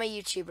 I'm a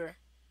YouTuber.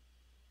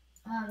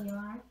 Oh, you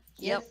are.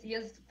 He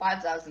has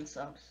 5,000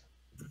 subs.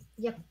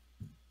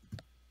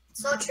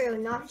 So true.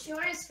 I'm Not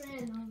sure it's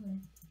friend over.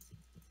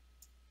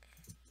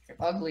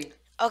 ugly.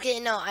 Okay,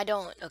 no, I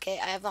don't. Okay,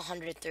 I have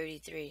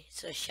 133.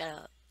 So shut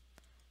up.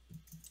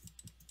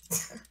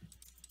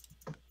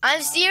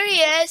 I'm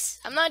serious.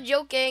 I'm not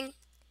joking.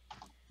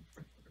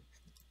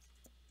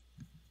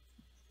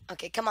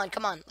 Okay, come on,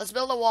 come on. Let's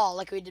build a wall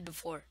like we did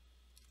before.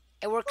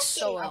 It works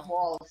so That well.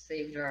 wall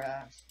saved our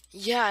ass.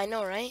 Yeah, I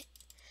know, right?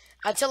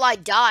 Until I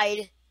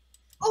died.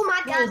 Oh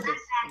my Who god, is this?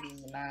 This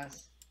is a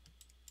mess.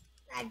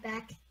 lag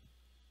back.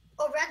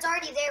 Oh, red's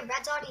already there.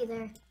 Red's already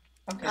there.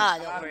 Okay. Ah,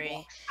 I'm don't out of worry.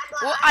 blocks.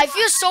 Well, I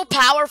feel so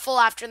powerful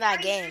after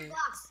that game.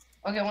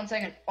 Okay, 1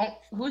 second. Oh,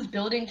 who's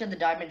building to the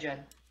diamond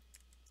gen?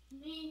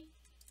 Me.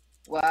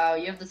 Wow,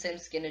 you have the same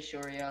skin as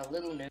Shoria.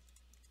 Little noob.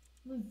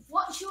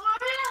 What?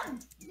 Shoria?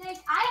 Like,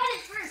 I had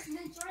it first, and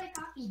then Shoria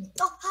copied it.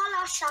 Oh,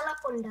 hala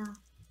shalakunda.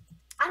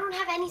 I don't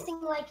have anything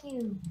like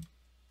you.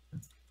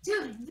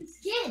 Dude, the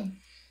skin.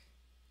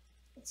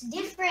 It's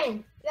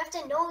different. You have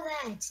to know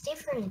that it's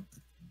different.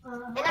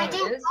 And I Oh, it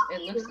didn't is? copy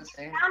It you. looks the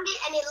same. I found it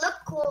and it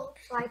looked cool,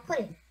 so I put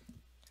it.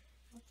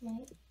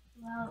 Okay.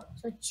 Well,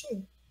 So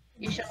chill.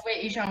 Ishan,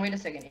 wait a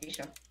second.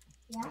 Ishan.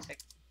 yeah. 1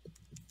 second.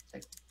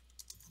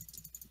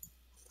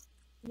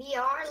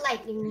 VR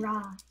lightning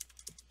rod.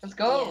 Let's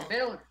go, Yeah.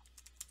 build.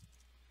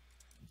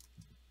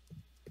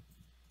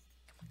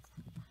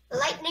 The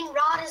lightning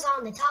rod is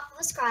on the top of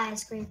a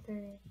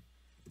skyscraper.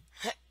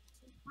 5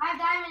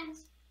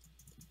 diamonds.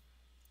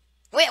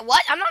 Wait,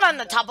 what? I'm not on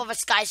the top of a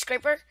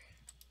skyscraper.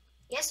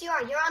 Yes, you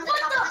are. You're on the What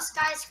top the- of a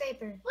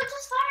skyscraper. What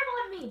just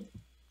fireballed me?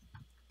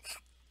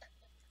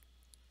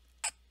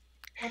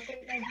 I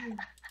think I do.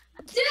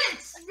 Dude,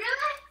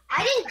 really?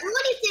 I didn't do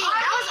anything.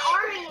 That was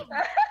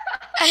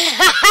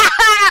Ari.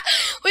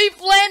 We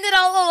planned it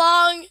all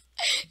along.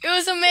 It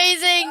was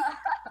amazing.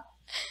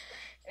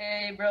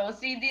 Hey, bro,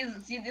 see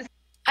this.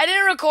 I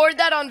didn't record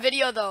that on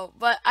video though,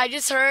 but I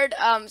just heard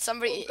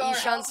somebody Omkar,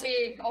 Ishan help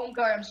me.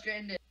 Omkar, I'm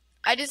stranded.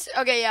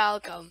 okay, yeah, I'll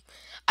come.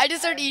 I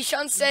just heard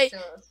Ishan say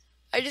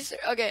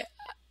okay.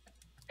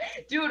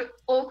 Dude,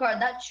 Omkar,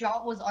 that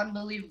shot was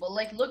unbelievable.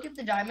 Like, look at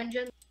the diamond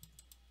gen.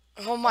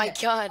 Oh my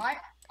Okay, god.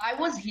 I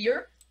was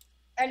here,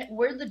 and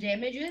where the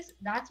damage is,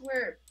 that's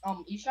where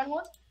Ishan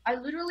was. I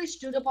literally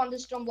stood up on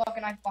this stone block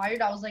and I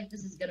fired. I was like,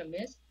 this is gonna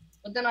miss,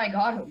 but then I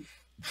got him.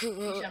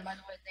 Ishan, by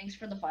the way, thanks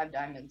for the 5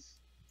 diamonds.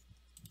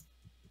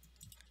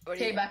 What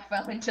do you- K-back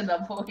fell into the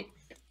void.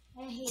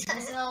 I hate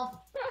myself.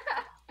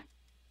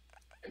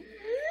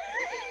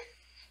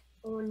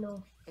 Oh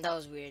no. That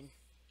was weird.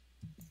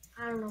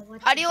 I don't know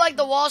what. How do you like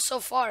the wall so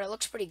far? It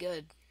looks pretty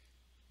good.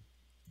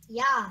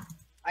 Yeah.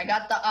 I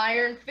got the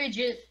iron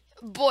fidget.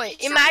 Boy,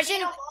 It's not made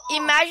of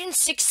wall. imagine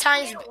 6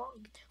 times, Made of wall.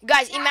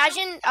 guys.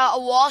 Imagine a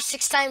wall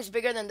 6 times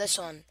bigger than this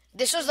one.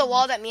 This was the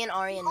wall that me and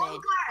Aryan made.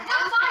 I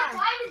got 5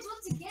 diamonds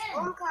once again.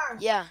 Omkar.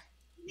 Yeah.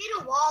 We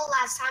made a wall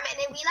last time, and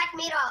then we like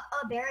made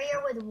a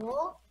barrier with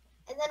wool,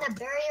 and then a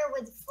barrier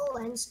with full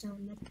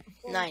endstone. Like,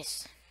 full-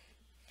 Nice.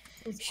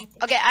 it was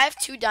epic. Okay, I have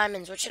 2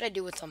 diamonds. What should I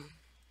do with them?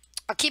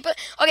 I'll keep it.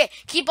 Okay,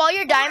 keep all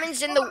your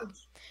diamonds in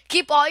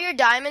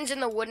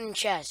the wooden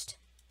chest.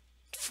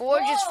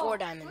 Forge is 4 Who's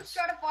diamonds.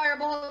 trying to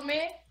fireball at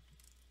me?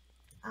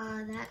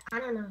 That I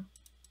don't know.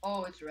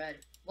 Oh, it's red.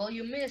 Well,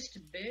 you missed,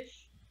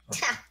 bish.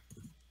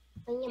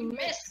 When You you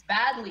missed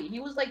badly. He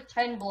was like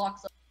 10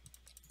 blocks up.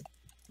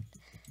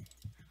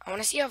 I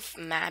want to see how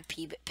mad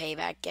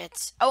payback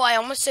gets. Oh, I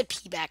almost said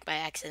payback by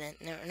accident.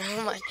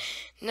 Never mind.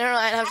 Never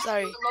mind. I'm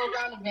sorry. Low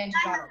ground advantage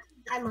on him.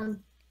 diamond,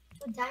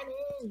 2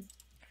 diamonds.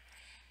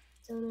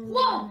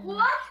 Whoa,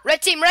 what?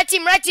 Red team,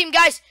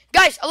 guys,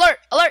 alert.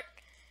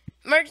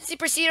 Emergency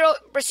procedure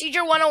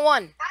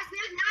 101. Guys, we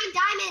have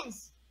 9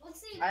 diamonds.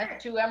 Let's see. I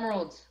have 2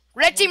 emeralds.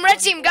 Red team,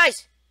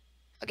 guys.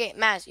 Okay,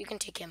 Maz, you can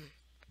take him.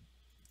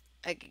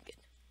 Okay, good.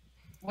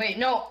 Wait,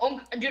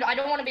 no. Dude, I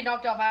don't want to be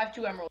knocked off. I have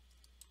 2 emeralds.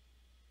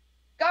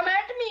 Come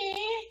at me.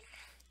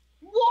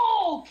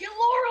 Whoa,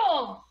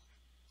 KillAura.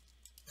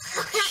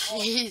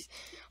 Jeez.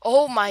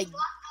 Oh my.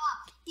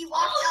 He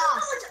walked Oh,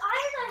 off. how much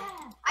iron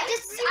I have.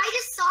 I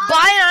just saw.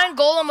 Buy an iron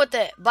golem with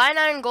it. Buy an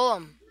iron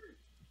golem.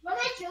 When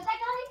I killed that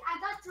guy, I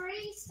got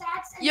 3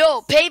 stats. And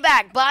Yo,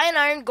 payback. Buy an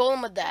iron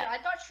golem with Dude, that. I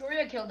thought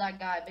Shoria killed that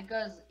guy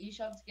because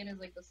Ishan's skin is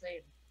like the same.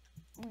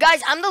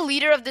 Guys, I'm the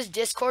leader of this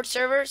Discord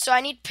server, so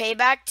I need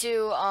payback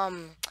to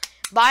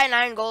buy an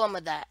iron golem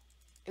with that.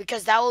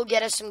 Because that will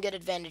get us some good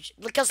advantage.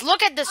 Because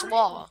look at this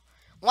wall.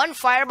 1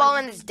 fireball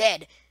and it's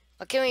dead.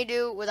 What can we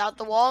do without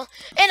the wall?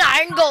 An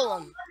iron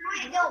golem.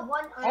 Wait, no,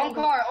 1 iron.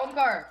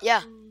 Omkar.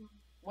 Yeah.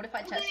 What if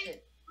I test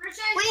it? where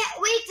should I-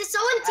 Wait, did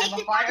someone I take have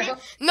the a fire.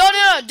 diamond?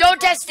 No, don't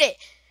test it.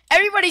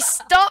 Everybody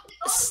stop.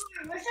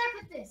 Where should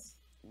I put this?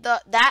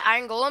 That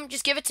iron golem,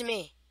 just give it to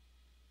me.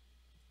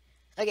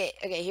 Okay,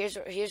 here's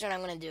what I'm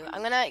gonna do.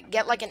 I'm gonna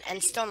get like an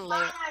endstone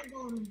layer. Iron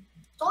golem.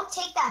 Don't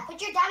take that. Put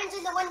your diamonds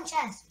in the wooden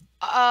chest.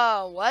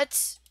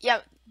 What?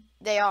 Yeah,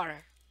 they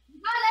are. You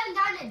got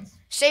 11 diamonds.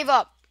 Save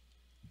up.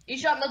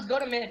 Ishan, let's go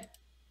to mid.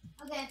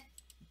 Okay.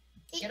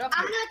 Get up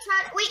I'm here.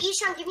 gonna try. Wait,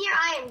 Ishan, give me your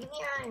iron. Give me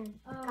your iron.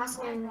 Oh Cost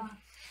me my iron. God.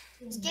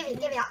 Just give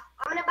it.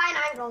 I'm gonna buy an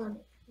iron golem.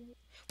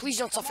 Please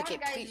don't Come on,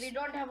 suffocate, guys, we please.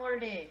 don't have all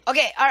day.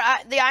 Okay,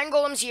 the iron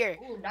golem's here.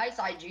 Ooh, nice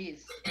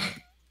IGs.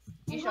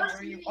 Ishan, where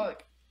are you? Oh. Uh,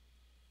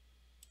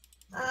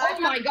 Oh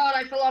my god,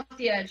 I fell off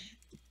the edge.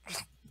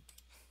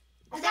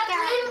 I think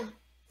I have. Wait,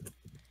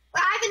 I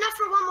have enough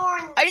for one more.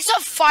 And I just saw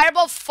a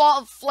fireball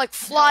fall, like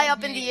fly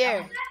up in the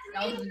air.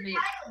 That was me.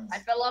 I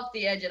fell off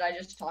the edge and I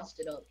just tossed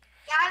it up.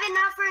 yeah, I have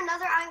enough for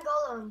another iron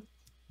golem.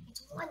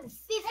 It's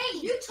 150.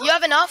 Hey, You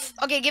have enough?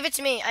 Okay, give it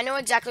to me. I know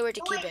exactly where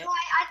to Oh, keep wait, it. no,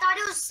 I thought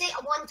it was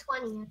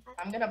 120.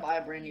 I'm gonna buy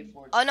a brand new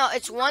forge. Oh no,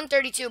 it's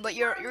 132, but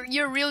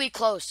you're really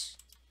close.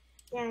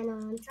 Yeah, I know.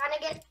 I'm trying to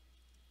get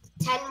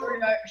 10 more.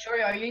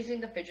 Shori, are you using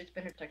the fidget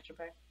spinner texture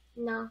pack?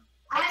 No.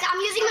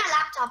 I'm using my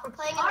laptop. We're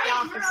playing in the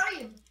Alright, where office.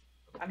 are you?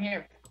 I'm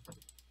here.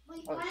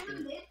 Wait, Oh, one of them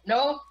shoot. did?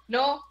 No.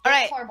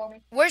 Alright. Fireball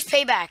me. Where's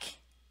payback?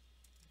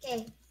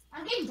 Okay.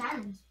 I'm getting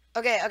diamonds.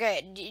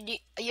 Okay.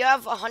 You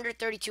have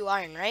 132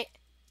 iron, right?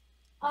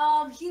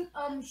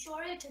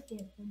 Shoria took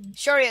it from me.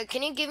 Shoria,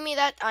 can you give me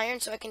that iron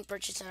so I can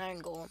purchase an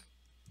iron golem?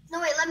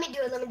 No, wait. Let me do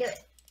it.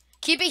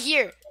 Keep it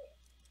here.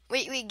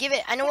 Wait, give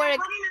it. I know where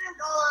to.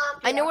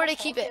 I know where to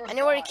keep it.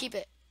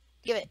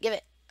 Give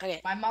it. Okay.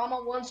 My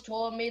mama once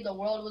told me the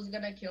world was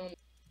gonna kill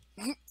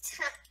me.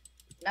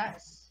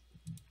 Nice.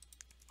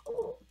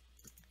 Cool.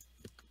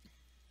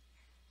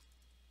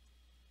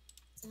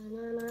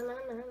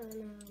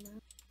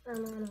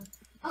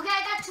 Okay,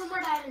 I got 2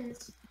 more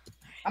diamonds.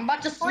 I'm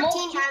about to 14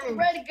 smoke you, diamonds.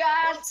 red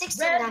guys.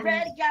 16 Red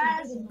diamonds.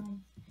 guys.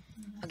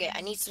 Okay,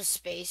 I need some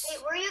space.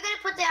 Wait, where are you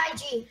gonna put the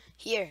IG?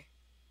 Here.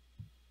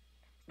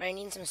 But I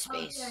need some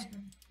space. Okay.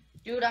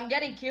 Dude, I'm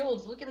getting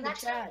kills. Look in the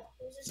That's chat.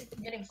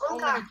 I'm getting so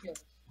Okay. many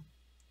kills.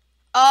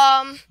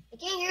 I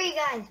can't hear you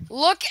guys.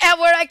 Look at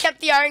where I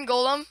kept the iron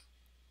golem.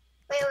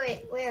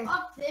 Wait, where?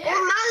 Up there?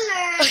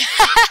 Oh, Mother!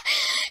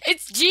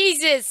 It's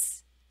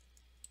Jesus.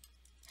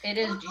 It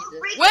is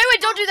Jesus.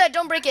 Wait, don't do that.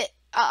 Don't break it.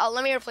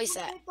 Let me replace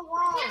that. Break the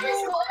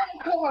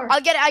wall.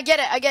 I'll get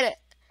it.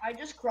 I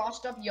just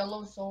crossed up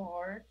yellow so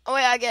hard. Oh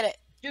wait, I get it.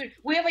 Dude,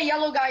 we have a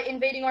yellow guy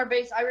invading our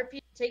base. I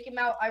repeat, take him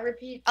out. I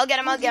repeat. I'll get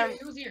him.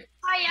 Who's here?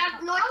 I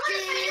have no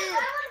chill.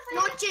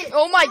 No chill.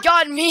 Oh my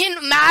god, me and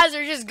Maz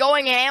are just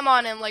going ham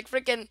on him like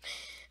freaking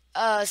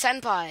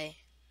senpai.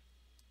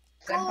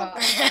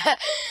 Senpai.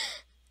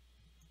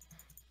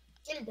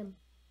 Kill them.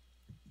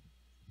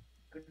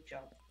 Good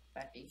job,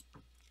 Fatty.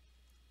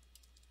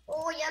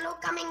 Oh, yellow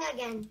coming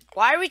again.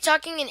 Why are we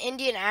talking in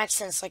Indian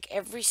accents like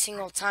every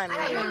single time?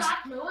 I don't know.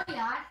 No,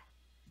 yeah.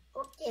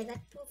 Okay,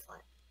 that's too far.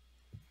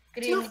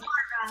 Good Too evening.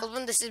 far, bro.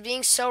 Philipin, this is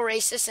being so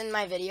racist in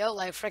my video,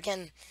 like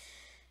freaking.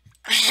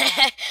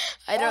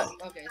 I don't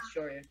Oh, okay,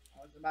 sure.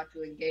 I was about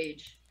to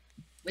engage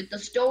with the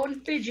stone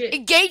fidget.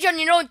 engage on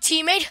your own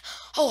teammate.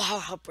 Oh, how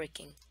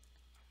heartbreaking.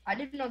 I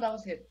didn't know that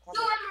was him.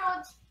 2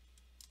 emeralds.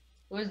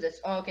 Who is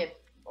this? Oh, okay.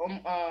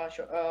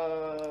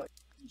 Sure.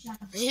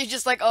 You're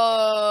just like,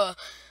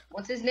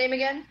 What's his name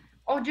again?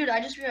 Oh, dude, I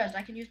just realized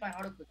I can use my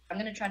auto clip. I'm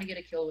gonna try to get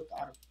a kill with the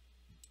auto.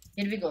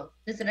 Here we go.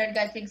 This red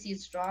guy thinks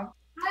he's strong.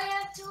 I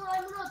have 2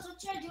 emeralds. What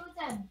should I do with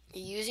them?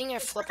 you're using your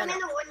Put flipping. them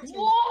in the wooden chest.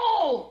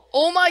 Whoa!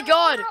 Oh my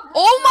god!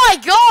 Oh my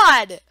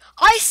god!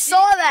 I saw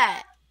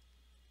that!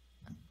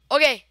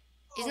 Okay,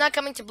 he's not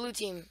coming to blue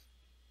team.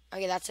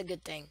 Okay, that's a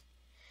good thing.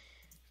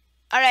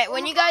 Alright,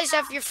 when you guys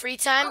have your free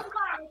time. Oh,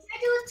 God, what should I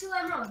do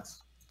with 2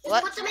 emeralds? Just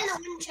What? put them in the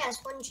wooden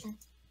chest. Wooden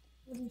chest.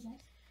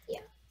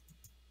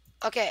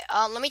 Okay,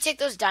 let me take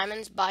those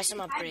diamonds, buy some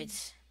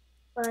upgrades.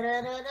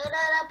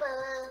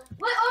 Ba-da-da-da-da-da-ba.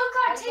 Wait,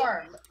 Omkar,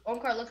 take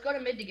Omkar, let's go to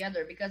mid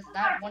together because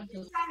that one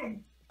kills.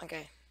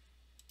 Okay.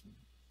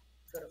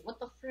 What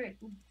the frick?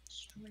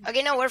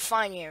 Okay, no, we're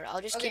fine here.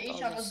 I'll just Okay, keep all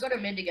Ishan, let's this. go to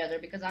mid together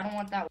because I don't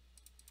want that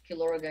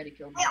KillAura guy to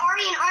kill me. Hey,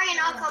 Aryan,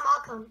 I'll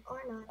come.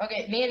 Or not.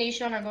 Okay, me and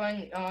Ishan are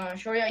going.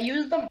 Shoria,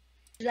 use the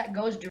that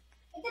goes. Take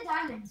the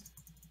diamonds.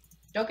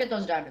 Don't get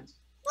those diamonds.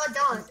 Well,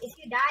 don't. If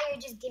you die,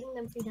 you're just giving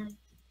them free diamonds.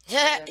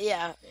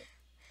 Yeah.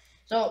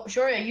 So,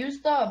 Shoria,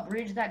 use the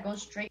bridge that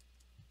goes straight.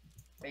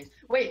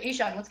 Wait,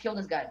 Ishan, let's kill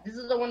this guy. This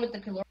is the one with the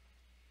KillAura.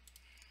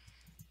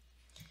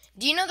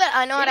 Do you know that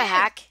I know how to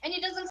hack? And he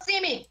doesn't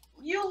see me.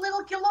 You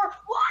little KillAura.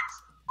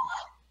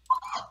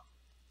 What?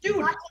 Dude,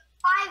 Watch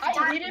it, 5 I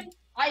diamonds. hit him.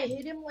 I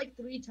hit him like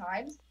 3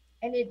 times,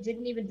 and it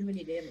didn't even do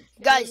any damage.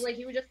 Guys.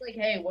 He was just like,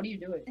 "Hey, what are you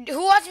doing?"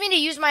 Who wants me to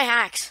use my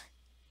hacks?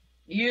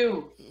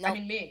 You. No. I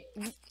mean me.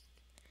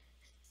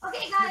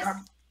 Okay, guys.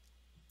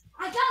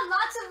 I got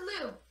lots of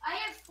loot. I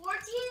have 14.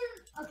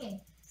 Okay,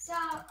 so,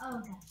 oh,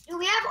 okay. Dude,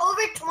 we have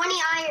over 20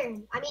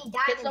 iron. I mean, Can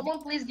diamonds. someone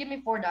please give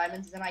me 4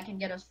 diamonds, and I can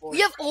get us 4. We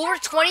have over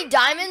 20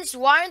 diamonds?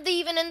 Why aren't they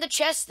even in the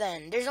chest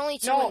then? There's only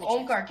 2 No, in the chest.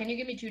 Omkar, can you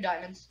give me 2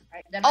 diamonds?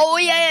 Then Oh,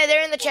 I can yeah,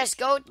 they're in the chest.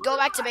 Go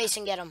back to base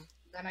and get them.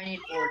 Then I need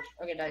forge.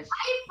 Okay, nice.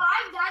 I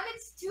have 5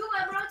 diamonds, 2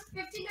 emeralds,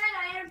 59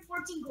 iron,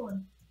 14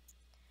 gold.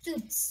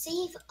 Dude,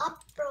 save up,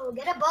 bro.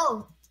 Get a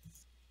bow.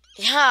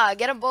 Yeah,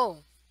 get a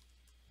bow.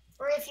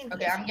 Or if you.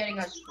 Okay, I'm getting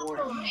us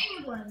forge.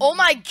 Anyone. Oh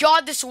my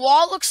god, this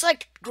wall looks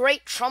like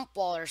Great Trump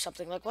Wall or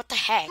something. Like, what the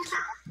heck?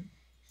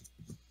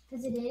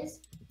 Because it is.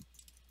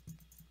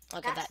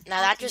 Look at that. Now,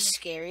 that's just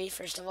scary,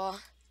 first of all.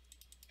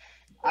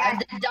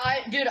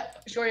 Dude,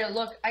 Shoria,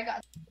 look, I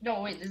got.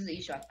 No, wait, this is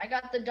Ishan. I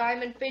got the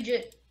diamond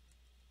fidget.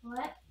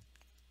 What?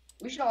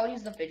 We should all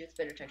use the fidget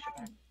spinner texture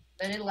pack.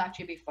 Then it'll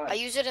actually be fun. I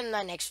use it in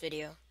my next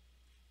video.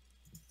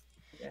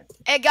 Okay.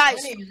 Hey I'm guys,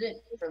 gonna use it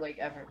for like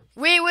ever.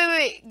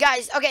 wait,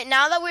 guys. Okay,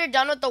 now that we're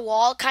done with the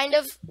wall, kind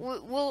of,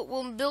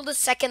 we'll build a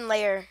second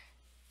layer.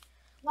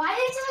 Why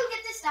didn't someone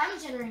get this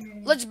diamond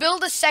generator? Let's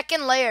build a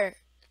second layer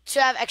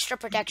to have extra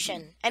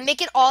protection and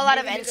make it all out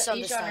of Maybe because-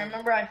 endstone this Ishan, time.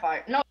 remember I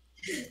fired. No.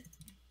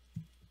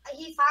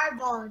 He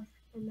fireballed.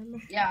 Remember?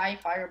 Yeah, I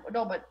fired.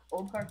 No, but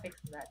old car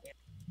fixed that. Yeah.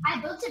 I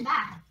built it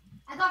back.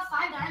 I got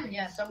 5 diamonds.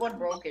 Yeah, someone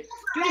broke it.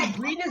 Dude,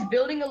 Green is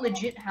building a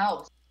legit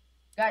house.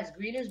 Guys,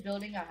 Green is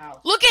building a house.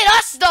 Look at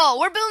us though.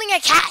 We're building a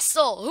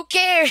castle. Who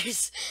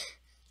cares?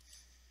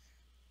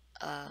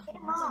 Hit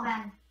him Not so off.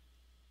 bad.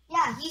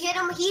 Yeah, he hit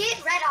him. He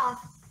hit red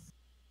off.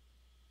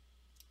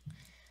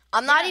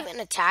 I'm not Yeah. even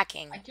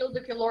attacking. I killed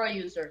the KillAura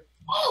user.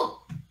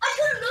 Oh! I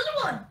got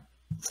another one!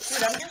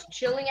 Dude, I'm just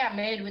chilling at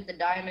mid with the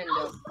diamond.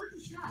 Oh, Though.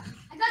 perfect shot.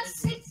 I got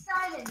 6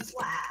 diamonds.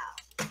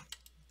 Wow.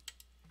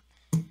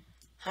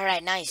 All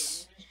right,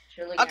 nice.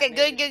 Chilling at Okay, mid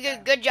good, with good, the good,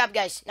 diamond. good job,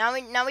 guys. Now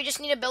we just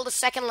need to build a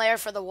second layer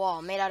for the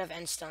wall made out of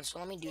endstone. So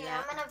let me do Yeah,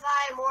 that. I'm gonna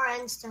buy more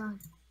endstone.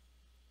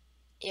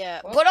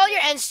 Yeah, What? put all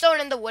your endstone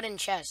in the wooden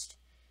chest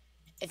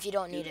if you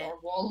don't need Dude, it. our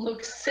wall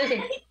looks sick. So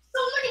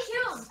many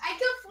kills. I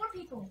killed 4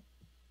 people.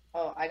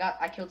 Oh,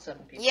 I killed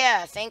 7 people.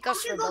 Yeah, thank I'm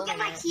us for gonna go building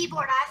get my it.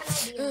 keyboard. I have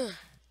an idea.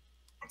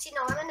 Actually,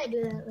 no, I'm gonna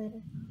do that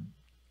later.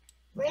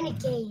 We're in a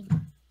game.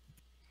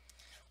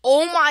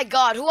 Oh my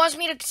God, who wants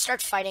me to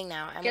start fighting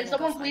now? I'm Can gonna go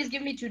someone fight. please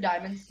give me 2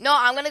 diamonds? No,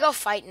 I'm gonna go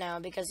fight now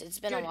because it's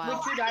been a Dude, while.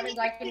 with 2 diamonds,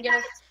 I can get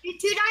a...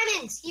 2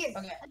 diamonds here.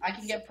 Okay, I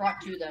can get prot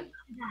 2 then.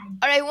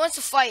 All right, who wants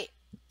to fight?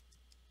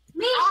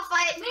 Me! I'll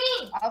fight.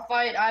 Me! I'll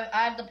fight.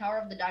 I have the power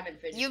of the diamond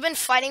fidget. You've been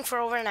fighting for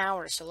over an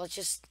hour, so let's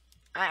just.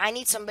 I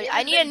need somebody. Yeah,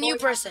 I need a then new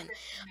go- person.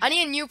 I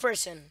need a new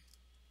person.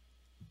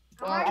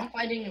 Well, I'm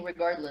fighting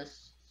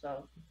regardless,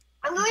 so...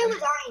 I'm going with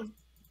Arnie.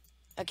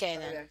 Okay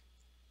then. Okay.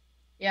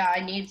 Yeah, I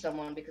need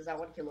someone because I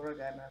want KillAura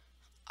guy, man.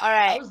 All I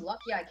right, was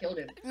lucky I killed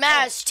him.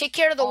 Maz, take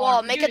care of the Oh,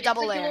 wall. Make dude, a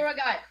double it's the layer. KillAura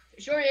guy.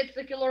 Sure, it's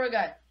the KillAura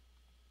guy.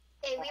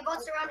 Hey, we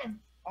both surround him.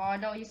 Oh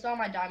no, he saw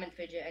my diamond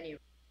fidget anyway.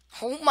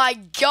 Oh my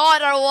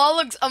God, our wall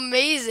looks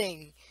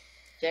amazing.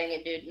 Dang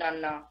it, dude.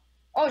 No.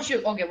 Oh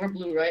shoot. Okay, we're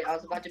blue, right? I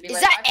was about to be Is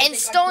like. that I can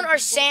take on endstone 2 or people.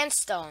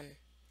 sandstone?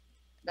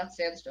 That's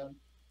sandstone.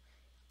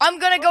 I'm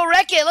gonna go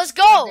wreck it. Let's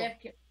But go.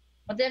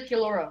 they have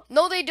KillAura.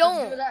 No, they Let's do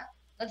don't. that.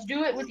 Let's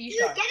do it with Dude,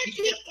 Ishan. get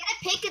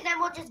a pick, and then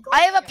we'll just go.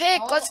 I have a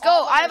pick. Let's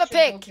go. I have a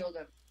pick.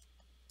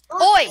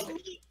 Oi!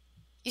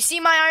 You see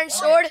my iron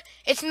sword?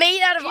 It's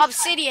made out of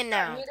obsidian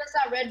now. Meet us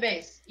at red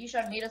base.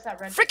 Ishan, meet us at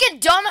red base. Freaking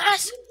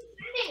dumbass!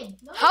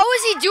 No, How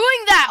is he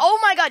doing that? Oh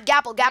my God,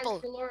 Gapple,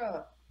 Gapple.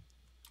 KillAura.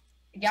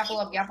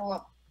 Gapple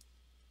up.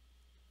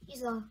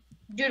 He's low.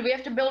 Dude, we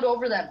have to build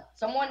over them.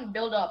 Someone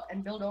build up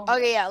and build over.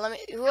 Okay, yeah. Let me.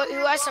 Who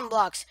has some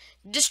blocks?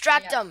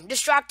 Distract Yeah. them.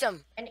 Distract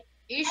them. And And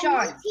Ishan,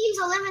 one team's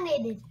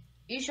eliminated.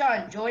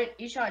 Ishan,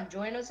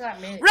 join us at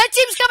mid. Red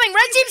team's coming.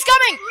 Red team's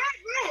coming.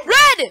 Red.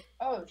 Red.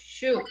 Oh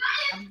shoot.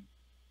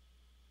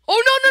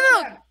 Oh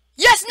no.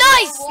 Yes,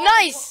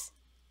 nice.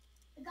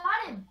 I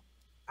got him.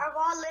 Our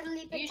wall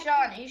literally picked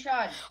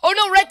Ishan. Oh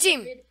no, red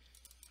team.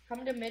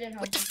 Come to mid and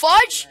help. What the us.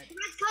 fudge?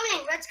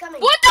 Red's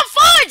coming. What the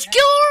fudge?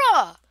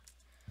 KillAura.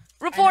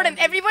 Report I him.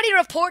 know. Everybody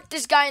report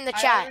this guy in the I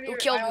chat already- who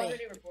killed I me.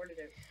 already reported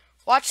it.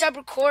 Watch that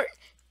report.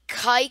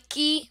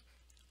 Kaiki_game.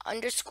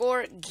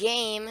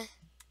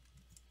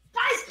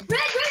 Guys, red!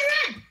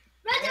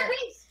 Red's Where? at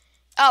base.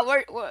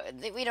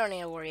 Oh, we don't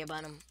need to worry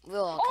about him.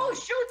 We'll all Oh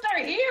come. shoot,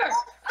 they're here!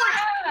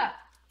 Ah!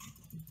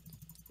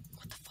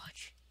 What the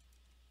fudge?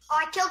 Oh,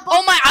 I killed both.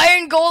 Oh, my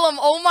iron golem.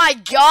 Oh my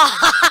God.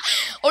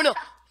 Oh no.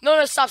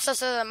 No, stop.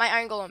 My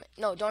iron golem.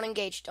 No, don't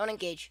engage.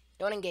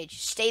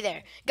 Stay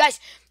there. Guys,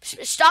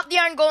 stop the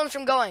iron golems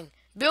from going.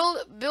 Build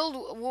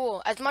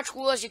wool. As much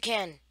wool as you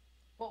can.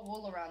 Put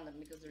wool around them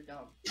because they're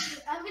dumb.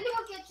 I'm gonna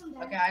go get some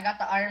diamonds. Okay, I got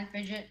the iron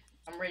fidget.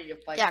 I'm ready to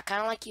fight. Yeah,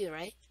 kind of like you,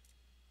 right?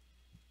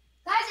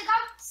 Guys, I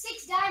got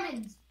 6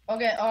 diamonds.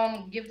 Okay,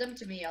 give them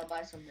to me. I'll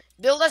buy something.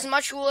 Build as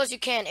much wool as you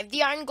can. If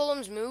the iron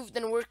golems move,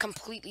 then we're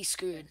completely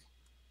screwed.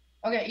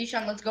 Okay,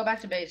 Ishan, let's go back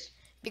to base.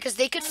 Because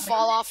they could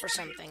fall off or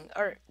something.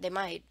 Or they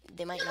might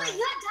You not. have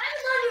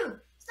diamonds on you.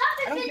 Stop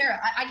I it. don't care.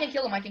 I can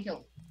kill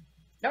him.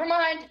 Never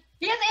mind.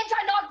 He has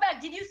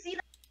anti-knockback. Did you see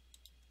that?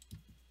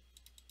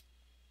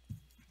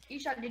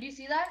 Ishan, did you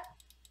see that?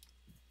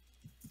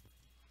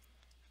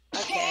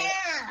 Okay.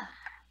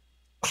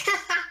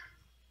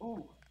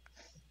 Ooh.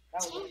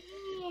 That was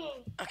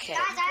Okay.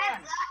 Guys, I have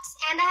blocks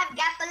and I have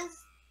gapples.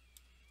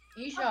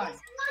 Ishan. I'm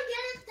gonna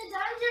get the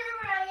dungeon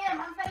where I am.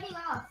 I'm fighting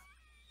off.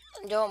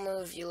 Don't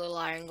move, you little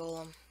iron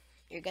golem.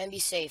 You're gonna be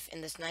safe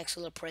in this nice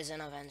little prison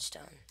of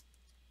endstone.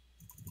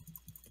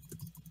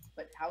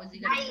 But how is he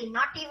gonna? Hey,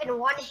 not even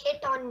one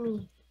hit on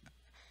me.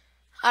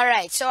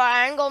 Alright, so our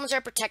iron golems are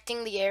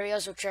protecting the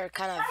areas which are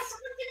kind of... Guys,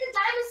 someone get the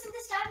diamonds in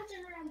this diamond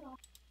generator.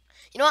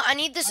 You know what? I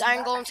need this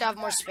iron golem to have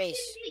more space.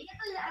 Get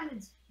the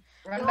diamonds.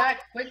 Run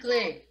back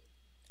quickly.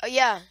 Oh,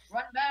 yeah.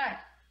 Run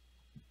back.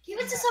 Give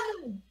it to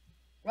someone.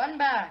 Run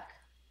back.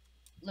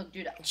 Look,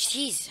 dude.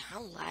 Jeez,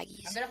 how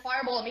laggy I'm is gonna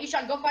fireball him.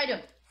 Ishan, go fight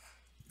him.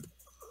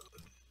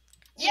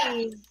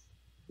 Yeah.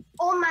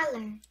 Oh my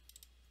lord.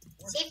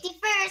 Safety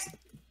first.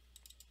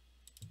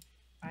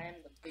 I am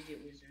the fidget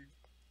wizard.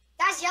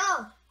 That's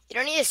yellow. You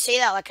don't need to say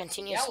that like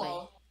continuously.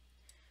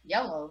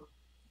 Yellow.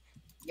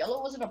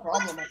 Yellow wasn't a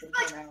problem, I think,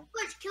 for now.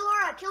 Push,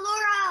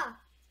 KillAura.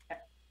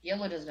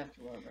 Yellow doesn't have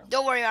to worry about.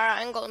 Don't worry, our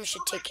Iron Golem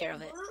should take care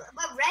of it.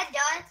 But red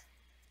does.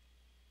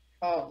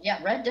 Oh,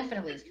 yeah, red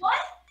definitely is. What?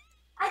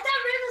 I thought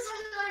red was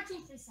on another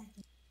team for a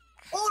second.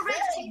 Oh, red's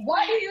Why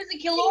are you using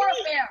KillAura,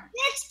 fam?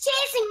 Red's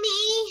chasing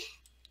me.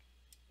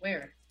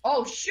 Where?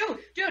 Oh, shoot!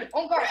 Dude,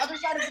 Omkar, other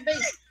side of the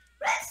base.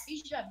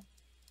 Ishan.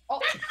 Oh,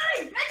 Red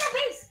the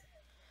base.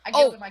 I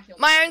killed him,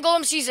 My Iron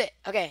Golem sees it.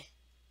 Okay.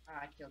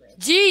 I killed it.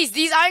 Jeez,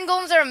 these Iron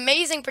Golems are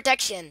amazing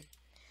protection.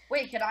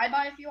 Wait, can I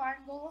buy a few iron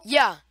golems?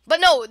 Yeah, but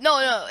no.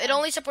 It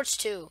only supports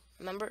 2.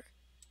 Remember?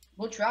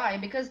 We'll try,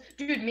 because,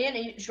 dude, me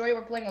and Shorty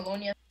were playing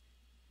alone yet.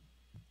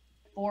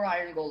 4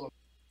 iron golems.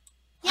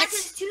 Yeah,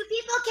 because 2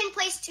 people can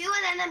place 2,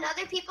 and then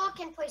another people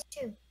can place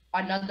 2.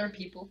 Another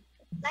people.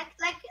 Like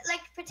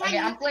pretend. Okay,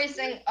 I'm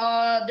placing,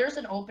 there's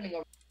an opening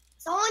over.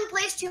 Someone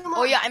place 2 more.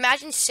 Oh yeah,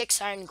 imagine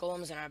 6 Iron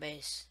Golems in our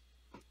base.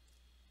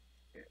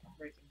 Here, I'm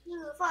breaking.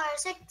 2, 4,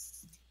 6.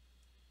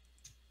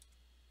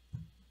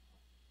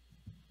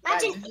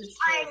 Imagine Guys, this 8 is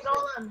iron so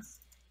golems.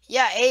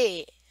 Yeah,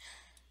 8.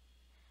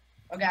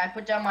 Okay, I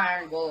put down my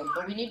iron golem,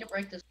 but we need to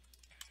break this.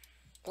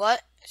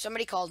 What?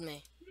 Somebody called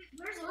me.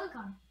 Where's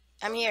Onkar?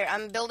 I'm here.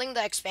 I'm building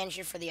the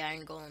expansion for the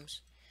Iron Golems.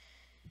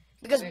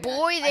 Because Okay,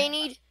 boy,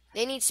 guys,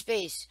 they need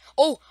space.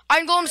 Oh,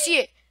 Iron Golems see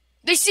it.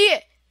 They see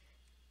it.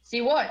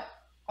 See what?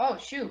 Oh,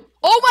 shoot.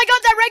 Oh my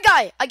God, that red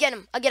guy.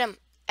 I get him.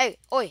 Hey,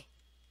 oi.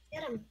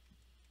 Get him.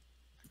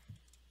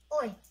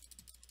 Oi.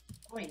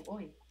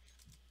 Oi.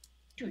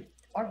 Dude,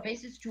 our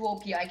base is too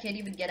OP. I can't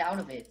even get out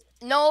of it.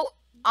 No,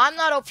 I'm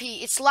not OP.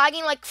 It's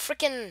lagging like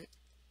freaking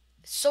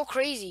so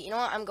crazy. You know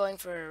what? I'm going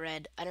for a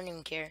red. I don't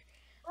even care.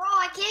 Bro,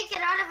 I can't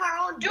get out of our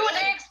own Dude,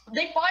 base.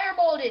 they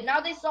fireballed it. Now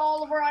they saw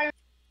all of our iron.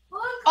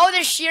 Oh,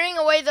 they're shearing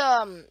away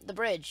the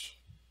bridge.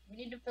 We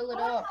need to fill it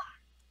up.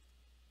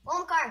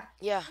 Omkar.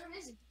 Yeah. Where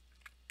is it?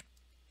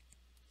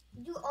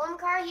 Do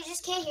Omkar, he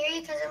just can't hear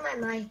you because of my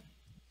mic.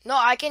 No,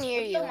 I can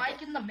hear Put you. the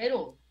mic in the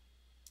middle.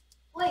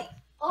 Wait,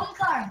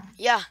 Onkar.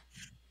 Yeah.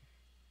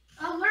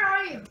 Where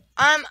are you?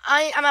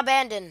 I'm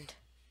abandoned.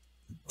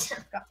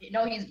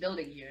 No, he's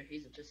building here.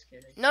 He's just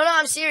kidding. No,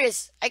 I'm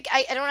serious. I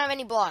don't have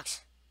any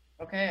blocks.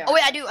 Okay. Oh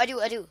wait, I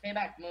do. Pay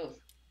back.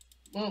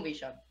 Move,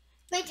 Ishan.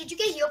 Wait, did you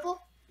get healable?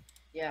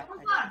 Yeah.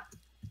 Onkar,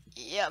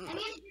 Yeah. I need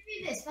to give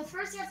you this, but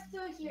first you have to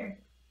do it here.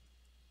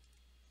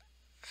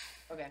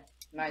 Okay.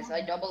 Nice.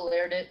 I double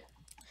layered it.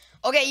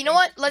 Okay, you know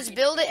what? Let's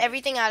build it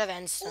everything out of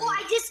endstone. Oh,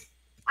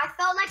 I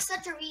felt like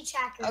such a reach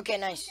hacker. Okay,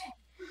 nice.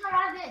 Onkar,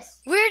 have this.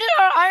 Where did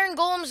our Iron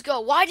Golems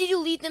go? Why did you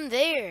lead them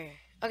there?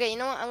 Okay, you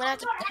know what? I'm gonna have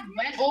to. They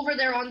went over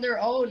there on their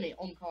own,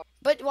 Omkar.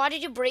 But why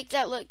did you break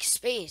that like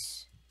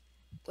space?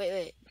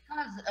 Wait.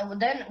 Because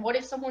then, what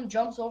if someone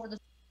jumps over the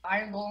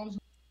iron golems?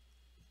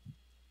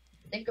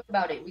 Think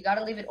about it. We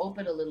gotta leave it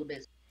open a little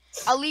bit.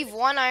 I'll leave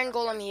 1 Iron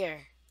Golem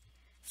here.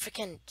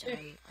 Freaking dumb.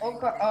 Iron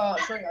Omkar, Golem.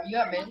 sorry, are you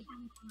at mid?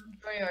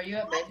 Sorry, are you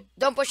at mid?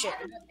 Don't push it.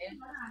 Are you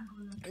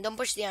at mid? Don't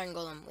push the Iron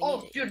Golem. We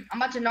Oh, need it. dude,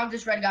 I'm about to knock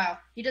this red guy off.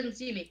 He doesn't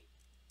see me.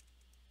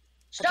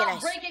 Stop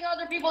nice. breaking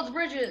other people's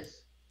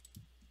bridges.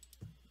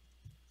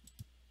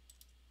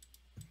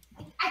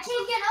 I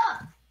can't get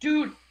up.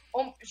 Dude,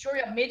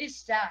 sorry, mid is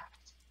stacked.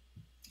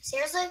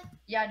 Seriously?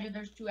 Yeah, dude,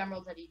 there's 2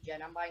 emeralds at each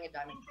gen. I'm buying a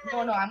diamond. No,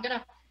 I'm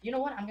gonna, you know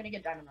what? I'm gonna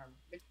get diamond armor.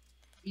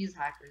 These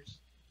hackers.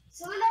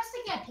 Someone has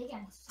to get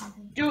pickaxe or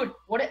something. Dude,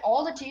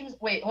 all the teams,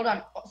 wait, hold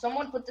on.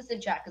 Someone put this in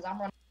chat, because I'm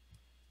running.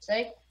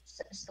 Say,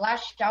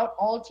 /shout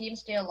all teams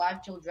stay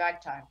alive till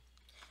drag time.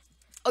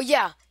 Oh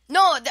yeah.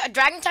 No, the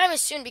dragon time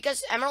is soon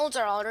because emeralds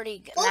are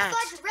already Both maxed.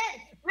 sides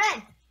red.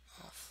 Where?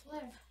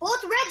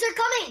 Both reds are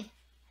coming.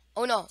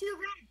 Oh no. 2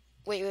 red.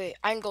 Wait.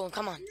 Iron Golem,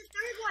 come on. And the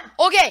third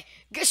one. Okay,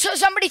 so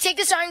somebody take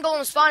this Iron Golem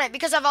and spawn it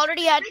because I've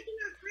already had.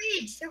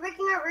 They're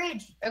breaking our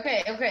bridge.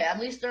 Okay, at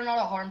least they're not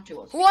a harm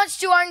to us. Who wants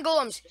 2 Iron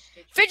Golems?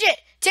 Fidget,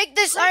 take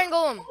this Iron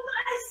Golem. Oh,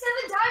 I have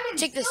 7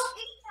 diamonds. Take this. No,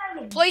 8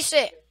 diamonds. Place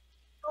it.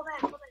 Go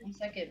back. 1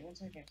 second.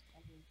 I'm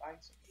buying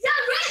some. Yeah,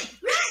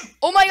 red.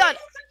 Oh my God,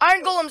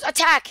 Iron Golems,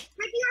 attack.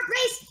 Breaking our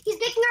base. He's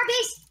breaking our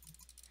base.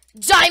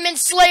 Diamond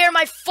Slayer,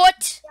 my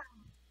foot.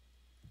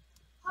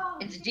 Oh,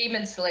 It's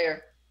Demon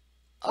Slayer.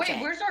 Okay.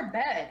 Wait, where's our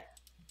bed?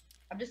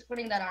 I'm just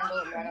putting that iron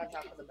golem right on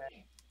top of the bed.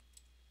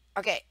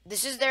 Okay,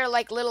 this is their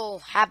like little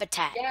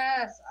habitat.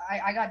 Yes,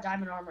 I got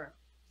diamond armor.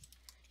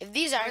 If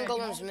these Iron Yeah, do you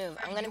Golems want- move,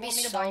 I'm do gonna you be want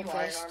me to so buy you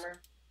iron pissed.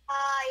 armor?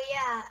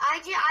 Yeah.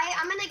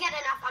 I'm gonna get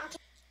enough.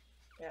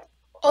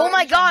 Oh Or my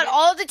we can God, get-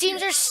 all the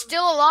teams are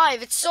still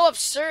alive. It's so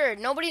absurd.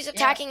 Nobody's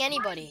attacking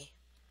anybody.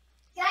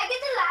 Can I get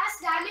the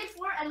last diamond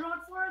for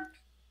Emerald for?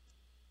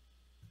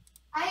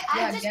 I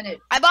Yeah, just get it.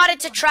 I bought it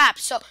to trap,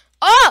 so.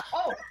 Oh!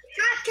 Oh,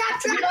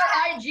 Trap. dude,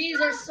 our IGs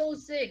are so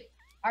sick.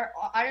 Our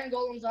iron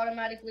golems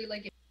automatically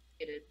like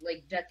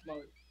death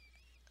mode.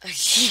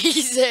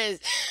 Jesus.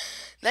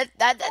 That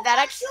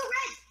actually. Two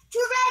reds. Two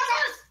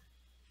reds.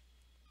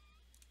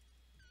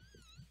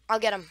 I'll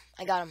get him.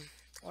 I got him.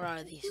 Where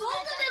are these? Both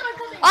of them are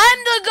coming. I'm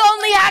the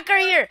only hacker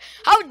here.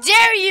 How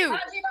dare you?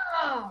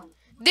 Hajima!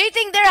 They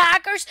think they're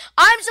hackers.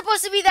 I'm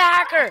supposed to be the I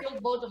hacker.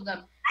 killed both of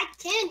them. I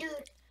can, dude.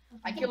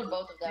 I killed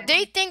both of them.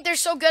 They think they're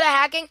so good at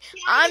hacking.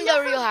 I'm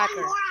the real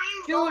hacker.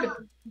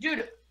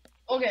 Dude.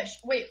 Okay,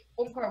 wait,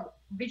 Omkar,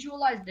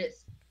 visualize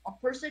this. A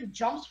person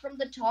jumps from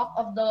the top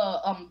of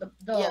the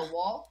Yeah.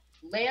 wall,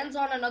 lands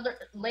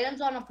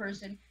on a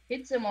person,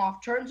 hits him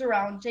off, turns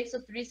around, takes a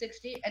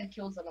 360, and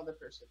kills another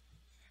person.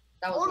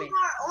 That was me.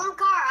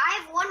 Omkar, I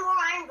have one more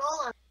iron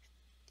golem.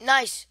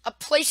 Nice.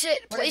 Place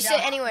it Put down,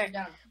 anywhere. put it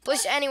down.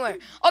 Place it anywhere.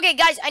 Okay,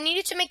 guys, I need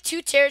you to make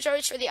 2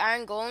 territories for the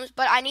iron golems,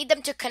 but I need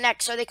them to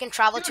connect so they can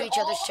travel to Dude, each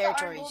other's all the iron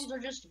territories. golems are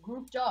just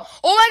grouped up.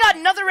 Oh my god,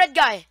 another red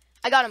guy.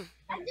 I got him.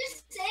 I'm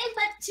just saying,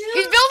 but two.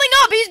 He's building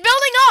up. He's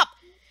building up.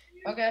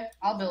 Okay,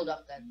 I'll build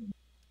up then.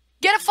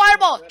 Get a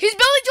fireball. He's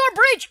building to a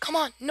bridge. Come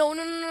on. No.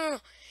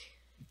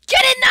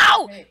 Get it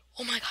now. Hey,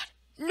 Oh my god.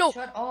 No.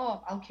 shut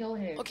up. I'll kill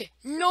him. Okay.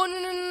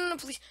 No,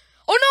 please.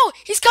 Oh no,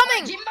 he's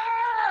coming.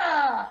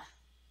 Hajima!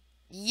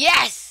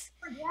 Yes.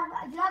 Do you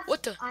have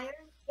What the? iron?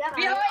 You have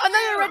Behind iron?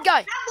 Another red guy. I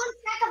have one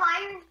stack of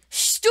iron.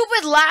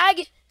 Stupid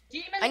lag.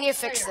 Demon I need to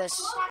fix Slayer.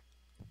 this.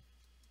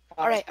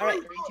 Alright.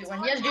 3, 2,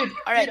 1. Yes, dude.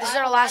 Alright, Dude, this I is have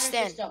our a last ladder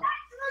stand. system.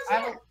 I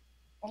have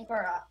a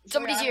Omkar,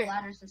 Somebody's I have a here.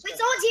 ladder system. Wait,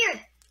 someone's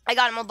here. I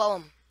got him. I'll bow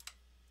him.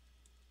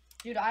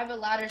 Dude, I have a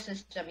ladder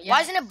system. Yes.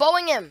 Why isn't it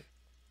bowing him?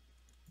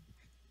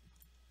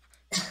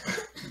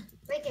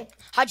 Break it.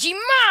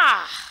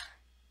 Hajima.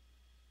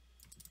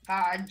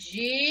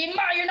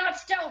 Hajima, you're not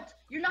stealth.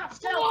 You're not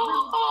stealth.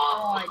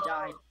 Oh,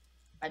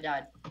 I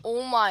died.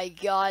 Oh my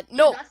god.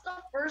 No. That's the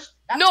first.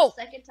 That's No.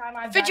 the second time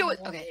I've Fidget died the with-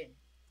 whole okay. game.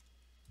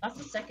 That's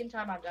the second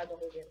time I've died the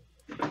whole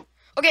game.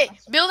 Okay,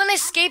 build an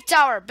escape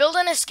tower. Build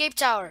an escape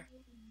tower.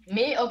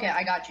 Me? Okay,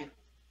 I got you.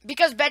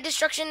 Because bed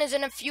destruction is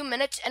in a few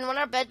minutes, and when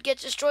our bed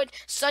gets destroyed,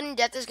 sudden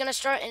death is gonna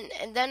start,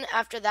 and then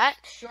after that,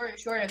 Sure.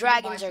 if you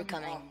Dragons buy are some,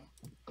 coming.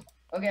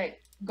 Okay,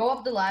 go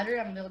up the ladder.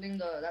 I'm building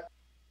the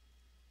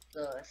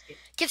escape.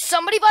 can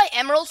somebody buy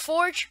Emerald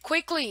Forge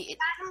quickly?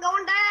 I'm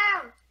going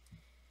down.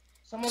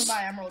 Someone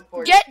buy Emerald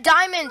Forge. Get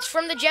diamonds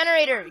from the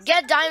generator.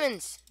 Get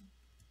diamonds.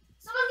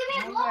 Someone give me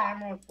a Someone buy block.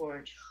 Emerald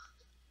Forge.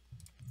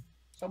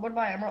 Someone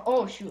buy Emerald.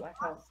 Oh shoot, I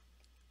fell.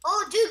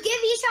 Oh, dude,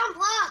 give me some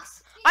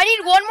blocks. I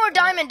need one more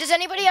diamond. Does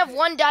anybody have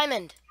one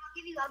diamond?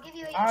 I'll give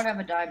you I don't have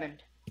a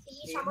diamond.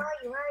 Where are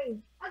you? Where are you?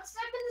 I'm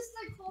stuck in this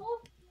like hole.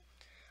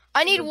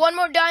 I need one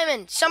more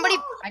diamond. Somebody.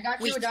 I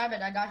got you a Wait.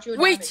 diamond. I got you a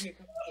Wait. diamond.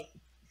 Here,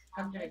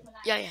 come to me.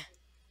 Yeah.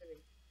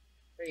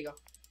 There you go.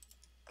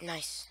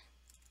 Nice.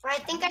 I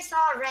think I saw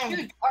a red.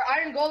 Dude, our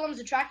iron golem's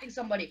attracting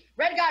somebody.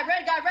 Red guy. The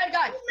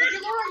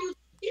KillAura,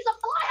 he's a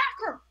fly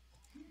hacker.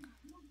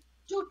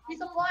 Dude, he's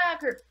a fly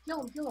hacker.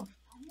 Kill him.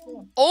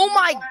 Oh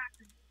my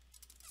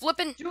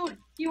flippin'. Dude,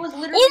 he was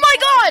literally. Oh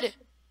my god!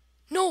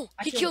 No,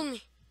 I he killed killed him.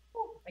 me.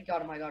 I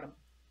got him.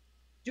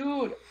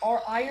 Dude,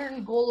 our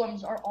iron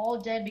golems are all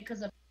dead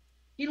because of.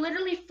 He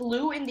literally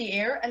flew in the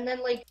air and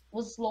then like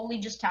was slowly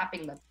just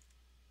tapping them.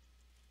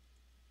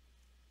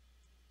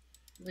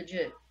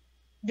 Legit.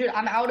 Dude,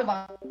 I'm out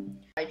of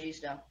IG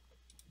stuff.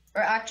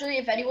 Or actually,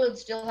 if anyone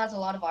still has a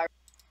lot of iron,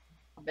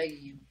 I'm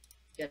begging you,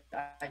 get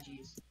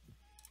IGs.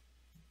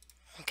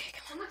 Okay,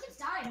 come Someone just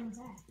died. Who's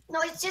that? No,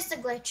 it's just a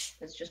glitch.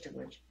 It's just a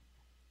glitch.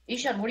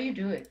 Ishan, what are you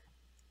doing?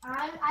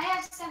 I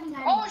have 7 Oh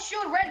diamonds.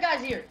 shoot, red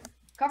guy's here.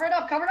 Cover it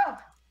up.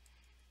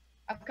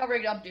 I'm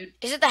covering it up, dude. on.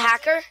 Is it the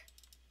hacker?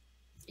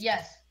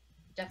 Yes,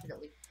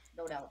 definitely,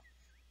 no doubt.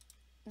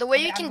 The way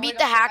Okay, you I'm can going beat up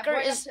the to- hacker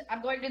is.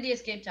 I'm going to the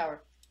escape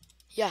tower.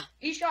 Yeah.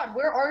 Ishan,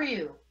 where are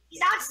you?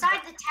 He's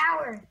outside the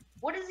tower.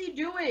 What is he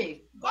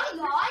doing? Oh,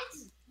 God.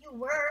 You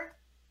were.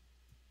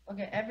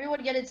 Okay,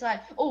 everyone get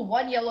inside. Oh,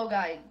 one yellow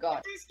guy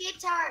got. The escape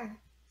tower.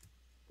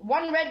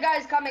 One red guy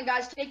is coming,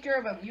 guys. Take care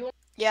of him. You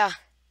Yeah.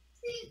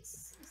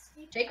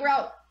 take her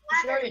out.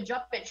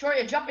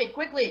 Shoria, jump it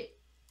quickly.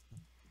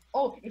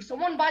 Oh, if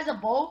someone buys a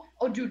bow,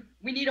 oh, dude,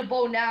 we need a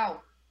bow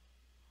now.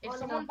 If Oh,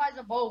 someone no. buys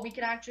a bow, we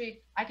can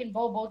actually. I can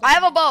bow both. Of I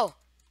have a them. bow.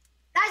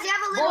 Guys, you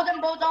have a Bow little.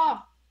 them both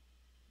off.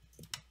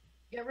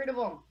 Get rid of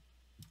them.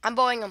 I'm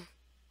bowing him.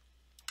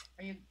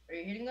 Are you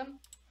hitting them?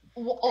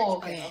 Oh,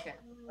 okay.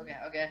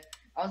 Okay.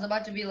 I was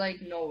about to be like,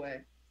 no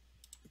way.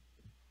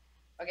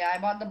 Okay, I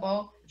bought the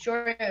bow.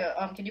 Sure.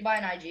 Can you buy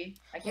an IG?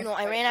 Oh no,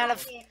 I ran out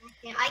of.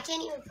 I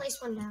can't even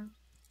place one down.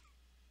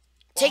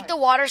 Take the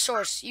water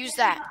source. Use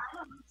that.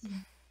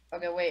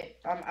 Okay, wait.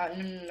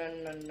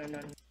 No.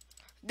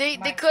 They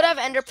could have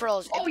ender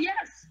pearls. Oh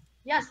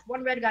yes.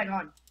 One red guy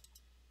gone.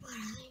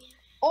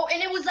 Oh,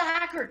 and it was the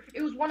hacker.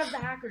 It was one of the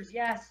hackers.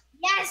 Yes.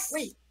 Yes.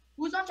 Wait,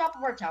 who's on top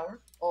of our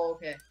tower? Oh,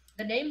 okay.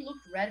 The name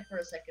looked red for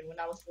a second when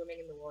I was swimming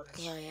in the water.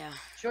 Yeah.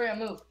 Sure,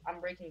 move. I'm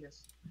breaking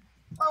this.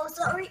 Oh,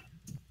 sorry.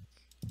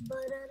 But,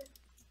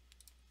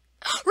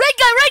 Red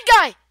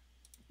guy.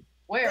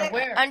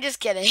 Where? I'm just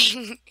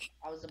kidding.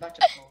 I was about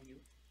to call you.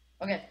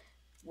 Okay.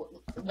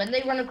 When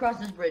they run across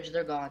this bridge,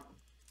 they're gone.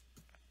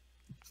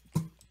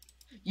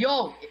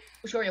 Yo,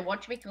 Sorry,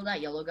 watch me kill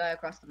that yellow guy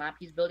across the map.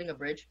 He's building a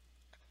bridge.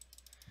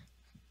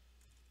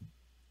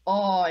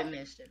 Oh, I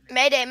missed it.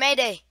 Mayday,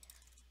 mayday.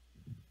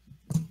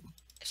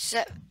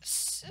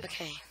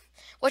 Okay.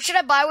 What should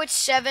I buy with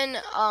 7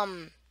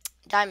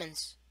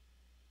 diamonds?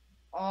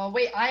 Oh,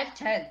 wait, I have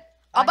 10.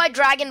 I'll buy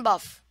dragon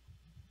buff.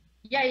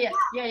 Yeah.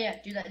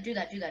 Do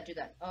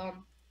that.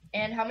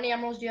 And how many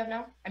emeralds do you have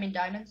now? I mean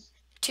diamonds?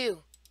 2.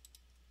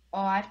 Oh,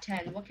 I have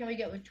 10. What can we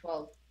get with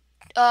 12?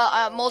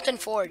 Molten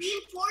forge.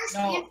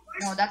 No,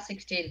 that's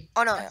 16.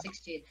 Oh no. That's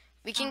 16.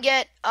 We can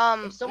get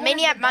If someone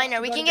maniac has the miner.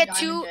 buff We to can go to get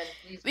the 2. diamond gen,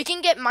 please. We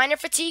can get miner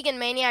fatigue and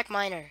maniac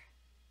miner.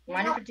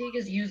 Miner fatigue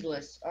is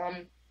useless.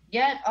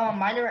 Get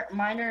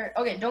miner.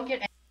 Okay, don't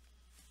get.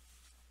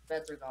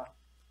 Beds are gone.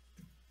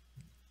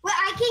 Well,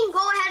 I can go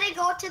ahead and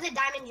go to the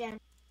diamond gen.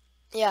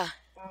 Yeah.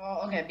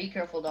 Oh, okay. Be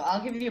careful though.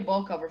 I'll give you a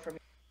bow cover for me.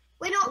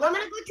 Wait, no, I'm gonna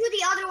go to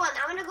the other one.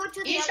 I'm gonna go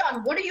to the other.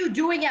 Ishan, what are you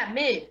doing at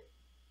mid?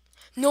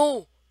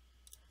 No.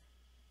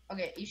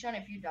 Okay, Ishan,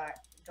 if you die,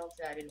 don't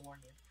say I didn't warn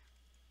you.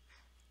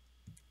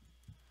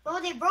 Oh,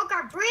 they broke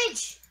our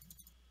bridge.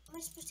 How am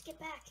I supposed to get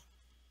back?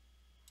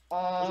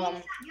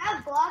 You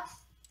have blocks?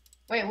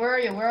 Wait, where are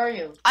you? Where are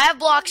you? I have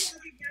blocks.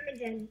 Diamond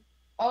gen.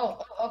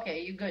 Oh, okay.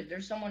 You good?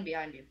 There's someone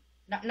behind you.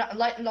 Not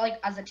like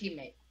as a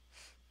teammate.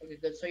 Okay,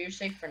 good. So you're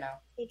safe for now.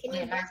 Hey, can Okay,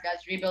 you nice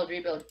guys.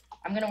 Rebuild.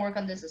 I'm gonna work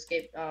on this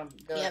escape.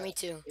 Yeah, me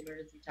too.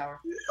 Emergency tower.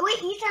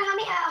 Wait, Ethan, how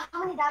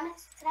many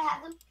diamonds? Can I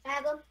have them?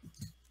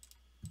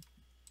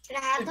 Can I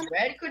have them?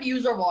 Red could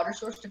use our water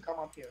source to come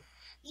up here.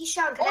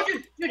 Ishan, can Oh,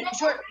 I? dude,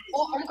 sure.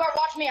 Oh, Omkar,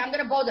 watch me. I'm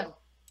gonna bow them.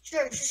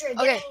 Sure. Get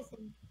Okay.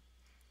 anything.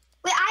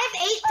 Wait, I have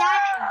 8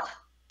 diamonds.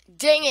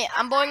 Dang it,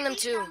 I'm bowing them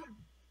too.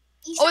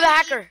 Ishan, Oh, the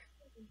hacker.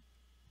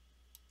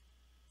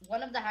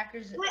 One of the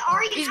hackers. Wait,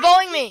 Ari, He's I have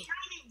bowing 8 me.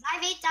 diamonds. I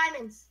have 8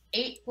 diamonds.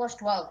 8 plus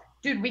 12.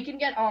 Dude, we can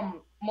get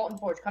molten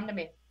forge. Come to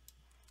me.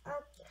 Okay.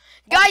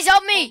 Guys,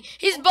 help me.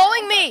 He's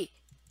bowing me.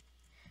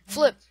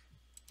 Flip.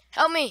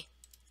 Help me.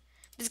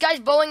 This guy's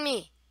bowing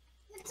me.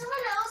 Did someone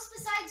else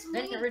besides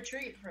me? Then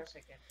retreat for a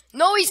second.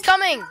 No, he's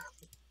coming.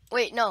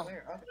 Wait, no.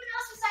 Where? Okay. Someone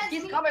else besides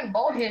He's me? coming.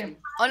 Bow him.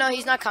 Oh no,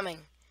 he's not coming.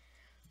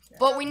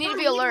 But we need to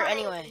be alert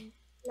anyway.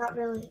 Not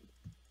really.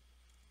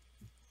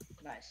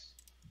 Nice.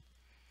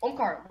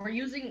 Omkar, we're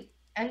using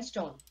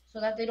endstone so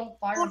that they don't Oh,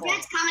 fireball.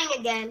 Red's coming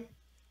again.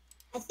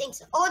 I think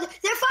so. Oh,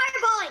 they're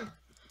fireballing.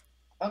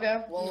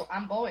 Okay, well,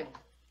 I'm bowing.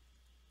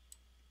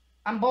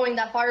 I'm bowing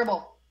that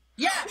fireball.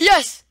 Yeah.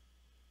 Yes.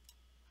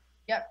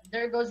 Yeah,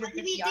 there goes your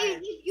 50 Dude,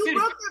 iron. you Dude,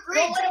 broke the bridge.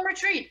 don't let him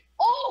retreat.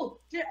 Oh,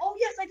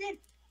 yes, I did.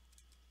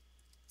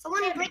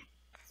 Someone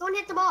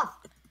hit them off.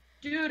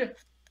 Dude,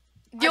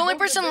 The I only broke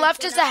the person bridge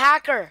left for is the now.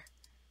 hacker.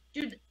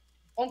 Dude,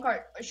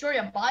 Omkar,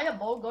 Shoria, buy a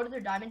bow, go to their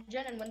diamond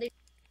gen, and when they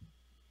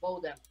bow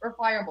them. Or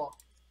fireball.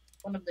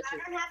 One of the two.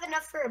 I don't have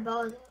enough for a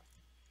bow. You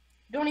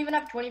don't even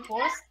have 24?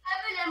 Yes,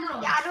 7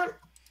 emeralds. Yeah, I don't.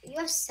 You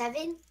have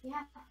 7?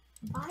 Yeah.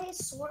 Buy a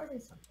sword or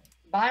something.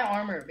 Buy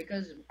armor,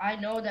 because I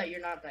know that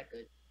you're not that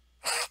good.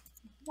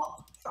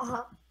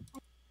 Uh-huh.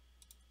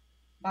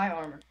 Buy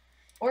armor.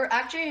 Or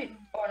actually,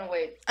 oh no,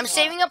 wait. I'm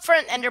saving up for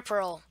an ender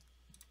pearl.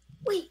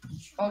 Wait.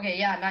 Okay,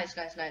 yeah, nice.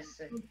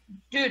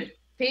 Dude,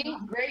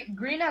 pink,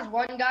 green has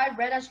 1 guy,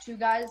 red has 2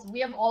 guys. We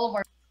have all of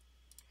our.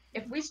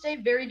 If we stay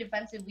very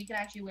defensive, we can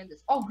actually win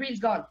this. Oh, green's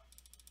gone.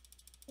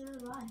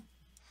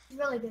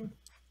 Really good.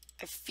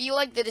 I feel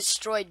like they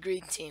destroyed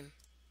green team.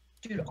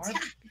 Dude,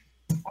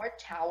 our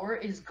tower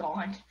is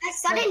gone. That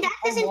sudden Like, death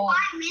is in a wall.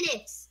 5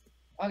 minutes.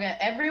 Okay,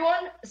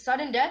 everyone,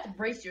 sudden death,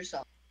 brace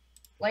yourself.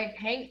 Like,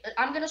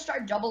 I'm gonna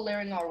start double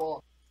layering our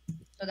wall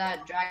so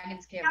that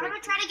dragons can't I'm break.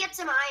 gonna try to get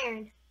some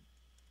iron.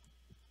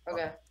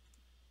 Okay.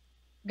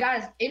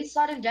 Guys, in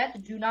sudden death,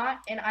 do not,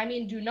 and I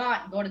mean do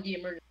not go to the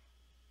emergency.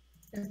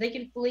 Because they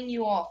can fling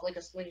you off like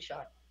a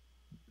slingshot.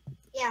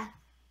 Yeah.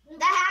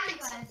 That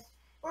happens.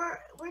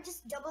 We're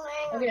just double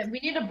layering. Okay, we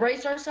need to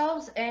brace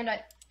ourselves, and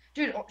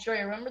dude, sure,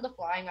 you remember the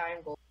flying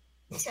iron gold?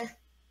 I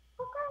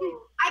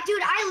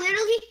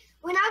literally,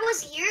 when I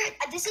was here,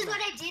 this is what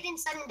I did in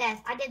sudden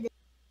death. I did this.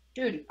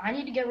 Dude, I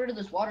need to get rid of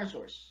this water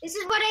source. This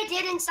is what I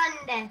did in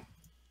sudden death.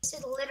 This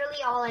is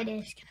literally all I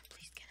did.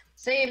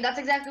 Same, that's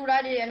exactly what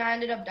I did, and I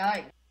ended up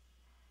dying.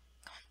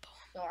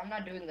 So I'm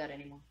not doing that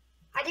anymore.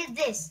 I did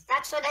this.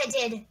 That's what I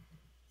did.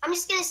 I'm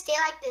just gonna stay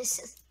like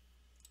this.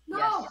 No!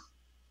 Yes.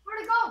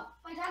 Where'd it go?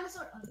 My diamond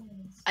sword. Oh, there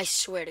it is. I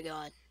swear to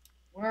God.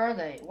 Where are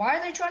they? Why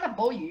are they trying to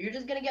bow you? You're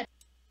just gonna get.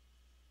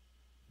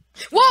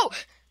 Whoa!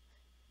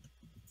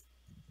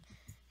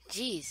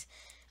 Jeez.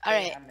 All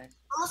right. I missed.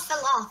 Almost fell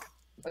off.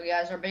 Okay,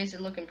 guys, our base is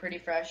looking pretty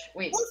fresh.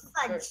 Wait. Wolf sure.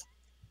 fudge.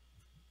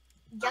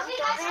 Jumped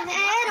Okay, over guys, the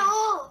head.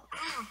 Oh.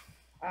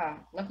 Ah.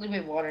 Luckily we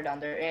have water down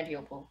there and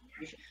heal pool.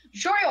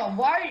 Shorio,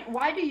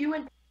 why do you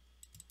and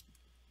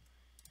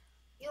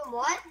You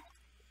what?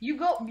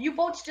 you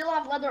both still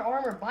have leather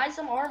armor? Buy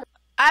some armor.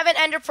 I have an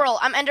ender pearl.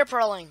 I'm ender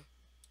pearling.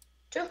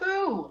 To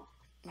who?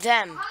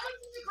 Them. How much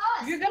does it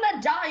cost? You're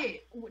gonna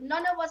die.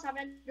 None of us have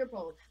ender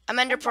pearl. I'm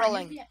ender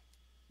pearling.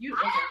 You I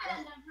okay, have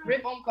an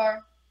rip Omkar.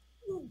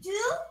 You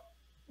do?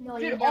 No,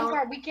 you Dude, don't.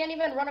 Omkar, we can't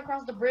even run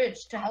across the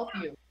bridge to help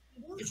you.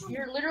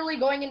 You're literally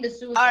going into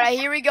suicide. All right,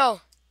 here we go.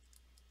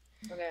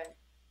 Okay.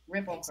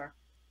 Rip Omkar.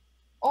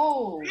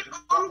 Oh.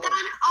 I'm done.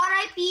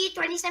 R.I.P.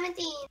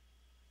 2017.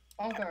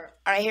 Omkar.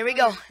 All right, here we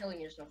go. You're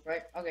killing yourself,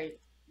 right? Okay.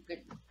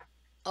 Good.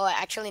 Oh,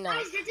 actually, no.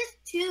 Guys, they're just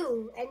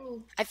two.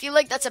 And I feel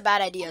like that's a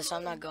bad idea, so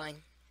I'm not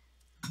going.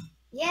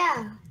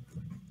 yeah.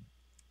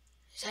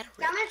 Is that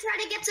a I'm gonna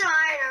try to get some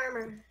iron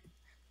armor.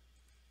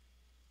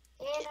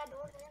 And I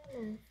don't have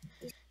none.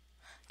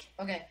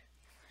 Okay.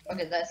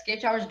 Okay, the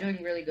escape tower is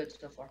doing really good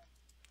so far.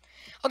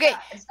 Okay, Yeah,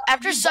 it's not-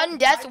 after you sudden don't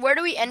death, die- where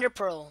do we ender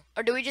pearl?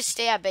 Or do we just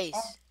stay at base?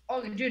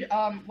 Oh, dude,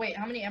 wait,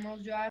 how many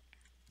emeralds do I have?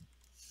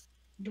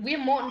 Do we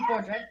have molten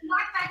forge, right?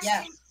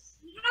 Yes.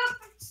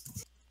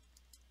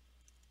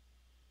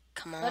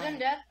 Come Sudden on.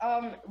 death,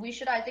 we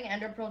should, I think,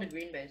 ender pearl to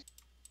green base.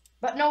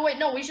 But no, wait,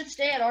 no, we should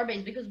stay at our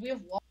base because we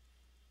have wall.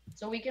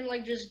 So we can,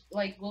 like, just,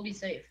 like, we'll be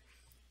safe.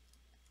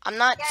 I'm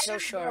not so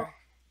sure.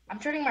 I'm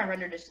turning my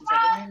render distance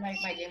up. It may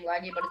make my game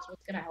laggy, but it's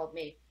what's gonna help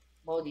me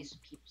mow these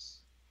peeps.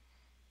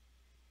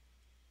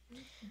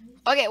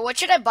 Okay, what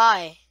should I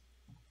buy?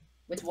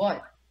 With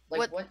what? Like,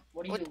 With-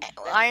 what do With you...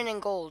 iron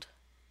and gold.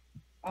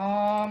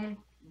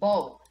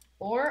 Bow.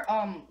 Or,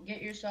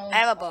 get yourself... I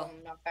have a bow.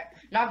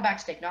 Knockback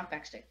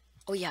stick.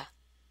 Oh, yeah.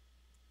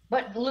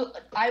 But look,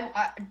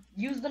 I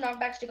use the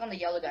knockback stick on the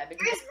yellow guy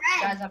because Where's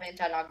you red? guys have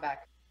anti-knockback.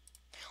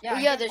 Oh, I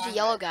yeah, can there's a find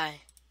yellow that.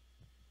 guy.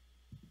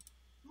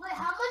 Wait,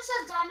 how much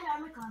does diamond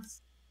armor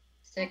cost?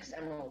 6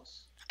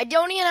 emeralds. I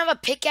don't even have a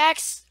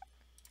pickaxe.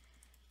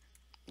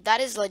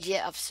 That is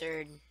legit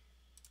absurd.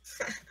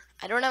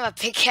 I don't have a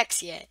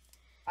pickaxe yet.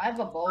 I have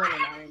a bow and an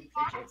iron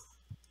fidget.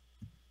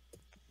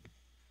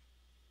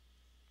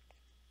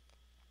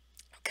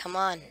 Come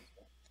on.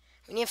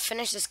 We need to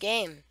finish this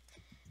game.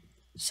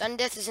 Sun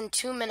death is in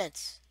 2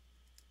 minutes.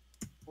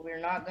 We're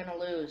not gonna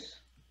lose.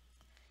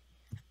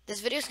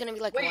 This video is gonna be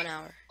like Wait. 1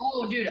 hour.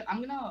 Oh, dude,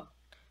 I'm gonna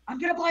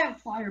buy a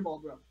fireball,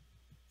 bro.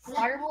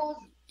 Fireballs.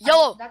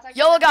 Yellow, That's actually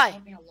yellow gonna guy.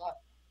 help me a lot.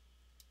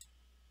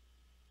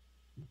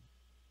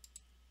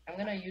 I'm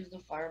gonna use the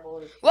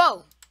fireball.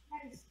 Whoa.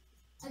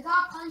 I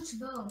got a punch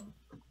bow.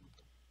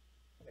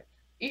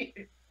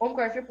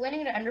 Omkar, if you're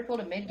planning to ender pearl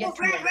to mid, Oh, get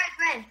to red, mid.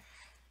 red.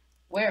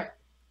 Where?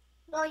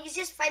 No, he's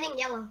just fighting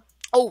yellow.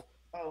 Oh,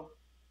 Oh,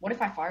 what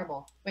if I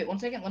fireball? Wait, 1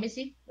 second. Let me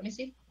see.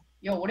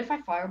 Yo, what if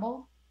I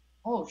fireball?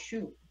 Oh,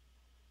 shoot.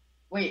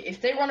 Wait,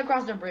 if they run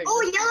across the bridge.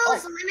 Oh, yellow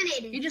is He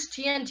eliminated. just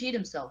TNT'd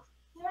himself.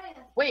 There you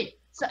go. Wait,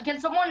 so can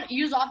someone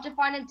use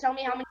Optifine and tell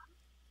me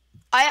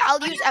I'll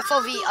use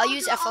FOV. I'll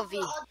use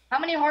FOV. how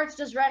many hearts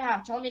does red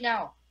have? Tell me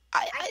now.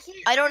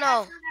 I don't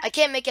know. I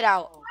can't make it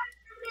out.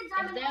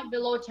 If they have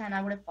below 10,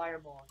 I would have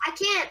fireball. I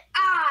can't.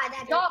 Ah, that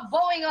hurt. Stop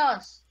bowing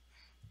us!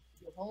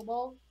 You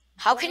hobo.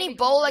 How can he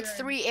bowl like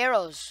 3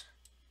 arrows?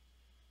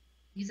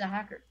 He's a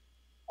hacker.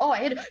 Oh, I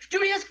hit him.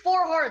 Dude, he has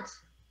 4 hearts!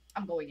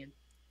 I'm going in.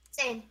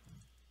 Same.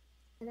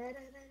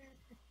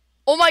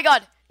 Oh my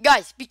god.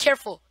 Guys, be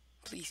careful.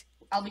 Please.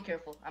 I'll be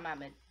careful. I'm at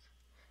mid.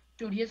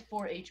 Dude, he has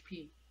 4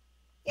 HP.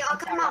 Yeah, I'll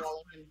cut him off.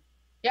 Fireballing him.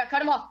 Yeah,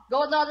 cut him off.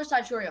 Go on the other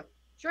side, Shorya.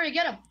 Shorya,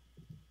 get him.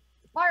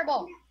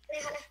 Fireball.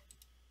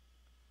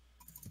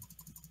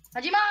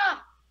 Hajima!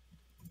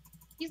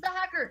 He's the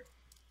hacker.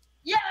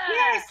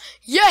 Yes!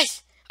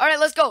 Yes. All right,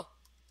 let's go.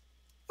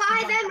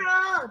 5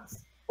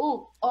 emeralds.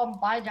 Ooh,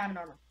 buy diamond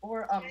armor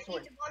or I need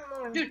sword. 1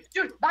 more.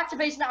 Dude, back to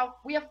base now.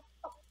 We have.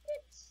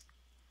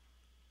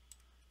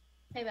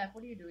 Hey, back.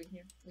 What are you doing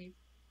here? Leave.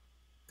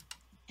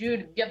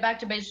 Dude, get back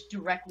to base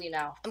directly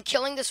now. I'm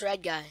killing this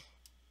red guy.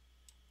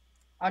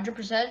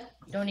 100%.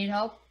 You don't need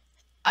help.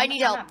 I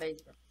need I'm help. at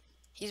base, bro.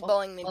 He's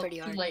bowling me Oh, pretty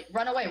too hard. late.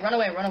 Run away.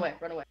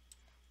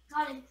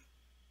 Got him.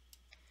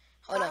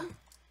 Hold on. Dude,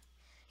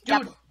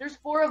 Grapple. there's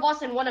 4 of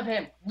us and 1 of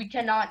him. We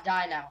cannot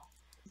die now.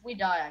 If we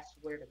die, I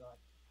swear to God.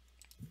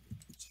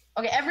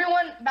 Okay,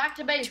 everyone, back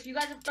to base. You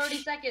guys have 30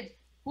 seconds.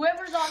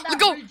 Whoever's on that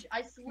Go. bridge,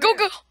 I swear.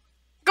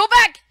 Go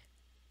back.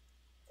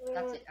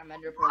 That's it. I'm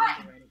under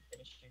already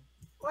finishing.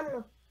 1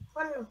 more.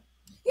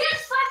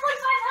 Yes,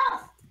 5.5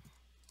 health.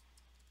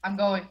 I'm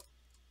going.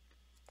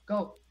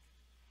 Go.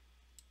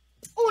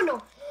 Oh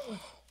no.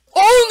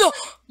 Oh no.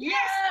 Yes!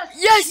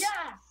 Yes!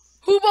 Yes!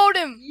 Who bowled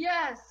him?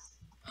 Yes!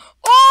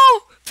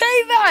 Oh,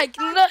 payback.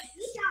 Nice.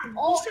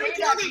 Oh, He should've Payback,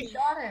 killed you it.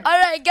 shot him.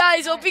 Alright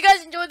guys, hope you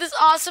guys enjoyed this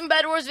awesome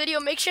Bedwars video.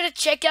 Make sure to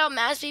check out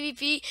Maz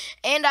PvP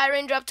and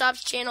Iron Drop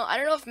Top's channel. I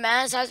don't know if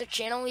Maz has a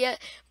channel yet,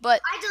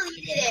 but I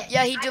deleted it.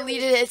 yeah, he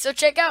deleted it. So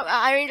check out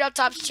Iron Drop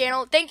Top's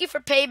channel. Thank you for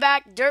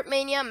Payback, Dirt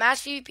Mania,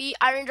 Maz PvP,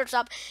 Iron Drop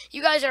Top.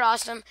 You guys are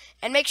awesome.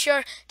 And make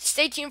sure to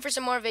stay tuned for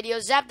some more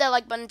videos. Zap that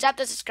like button, zap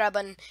that subscribe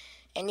button.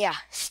 And yeah,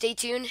 stay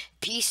tuned.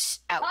 Peace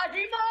out.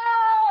 Hajima!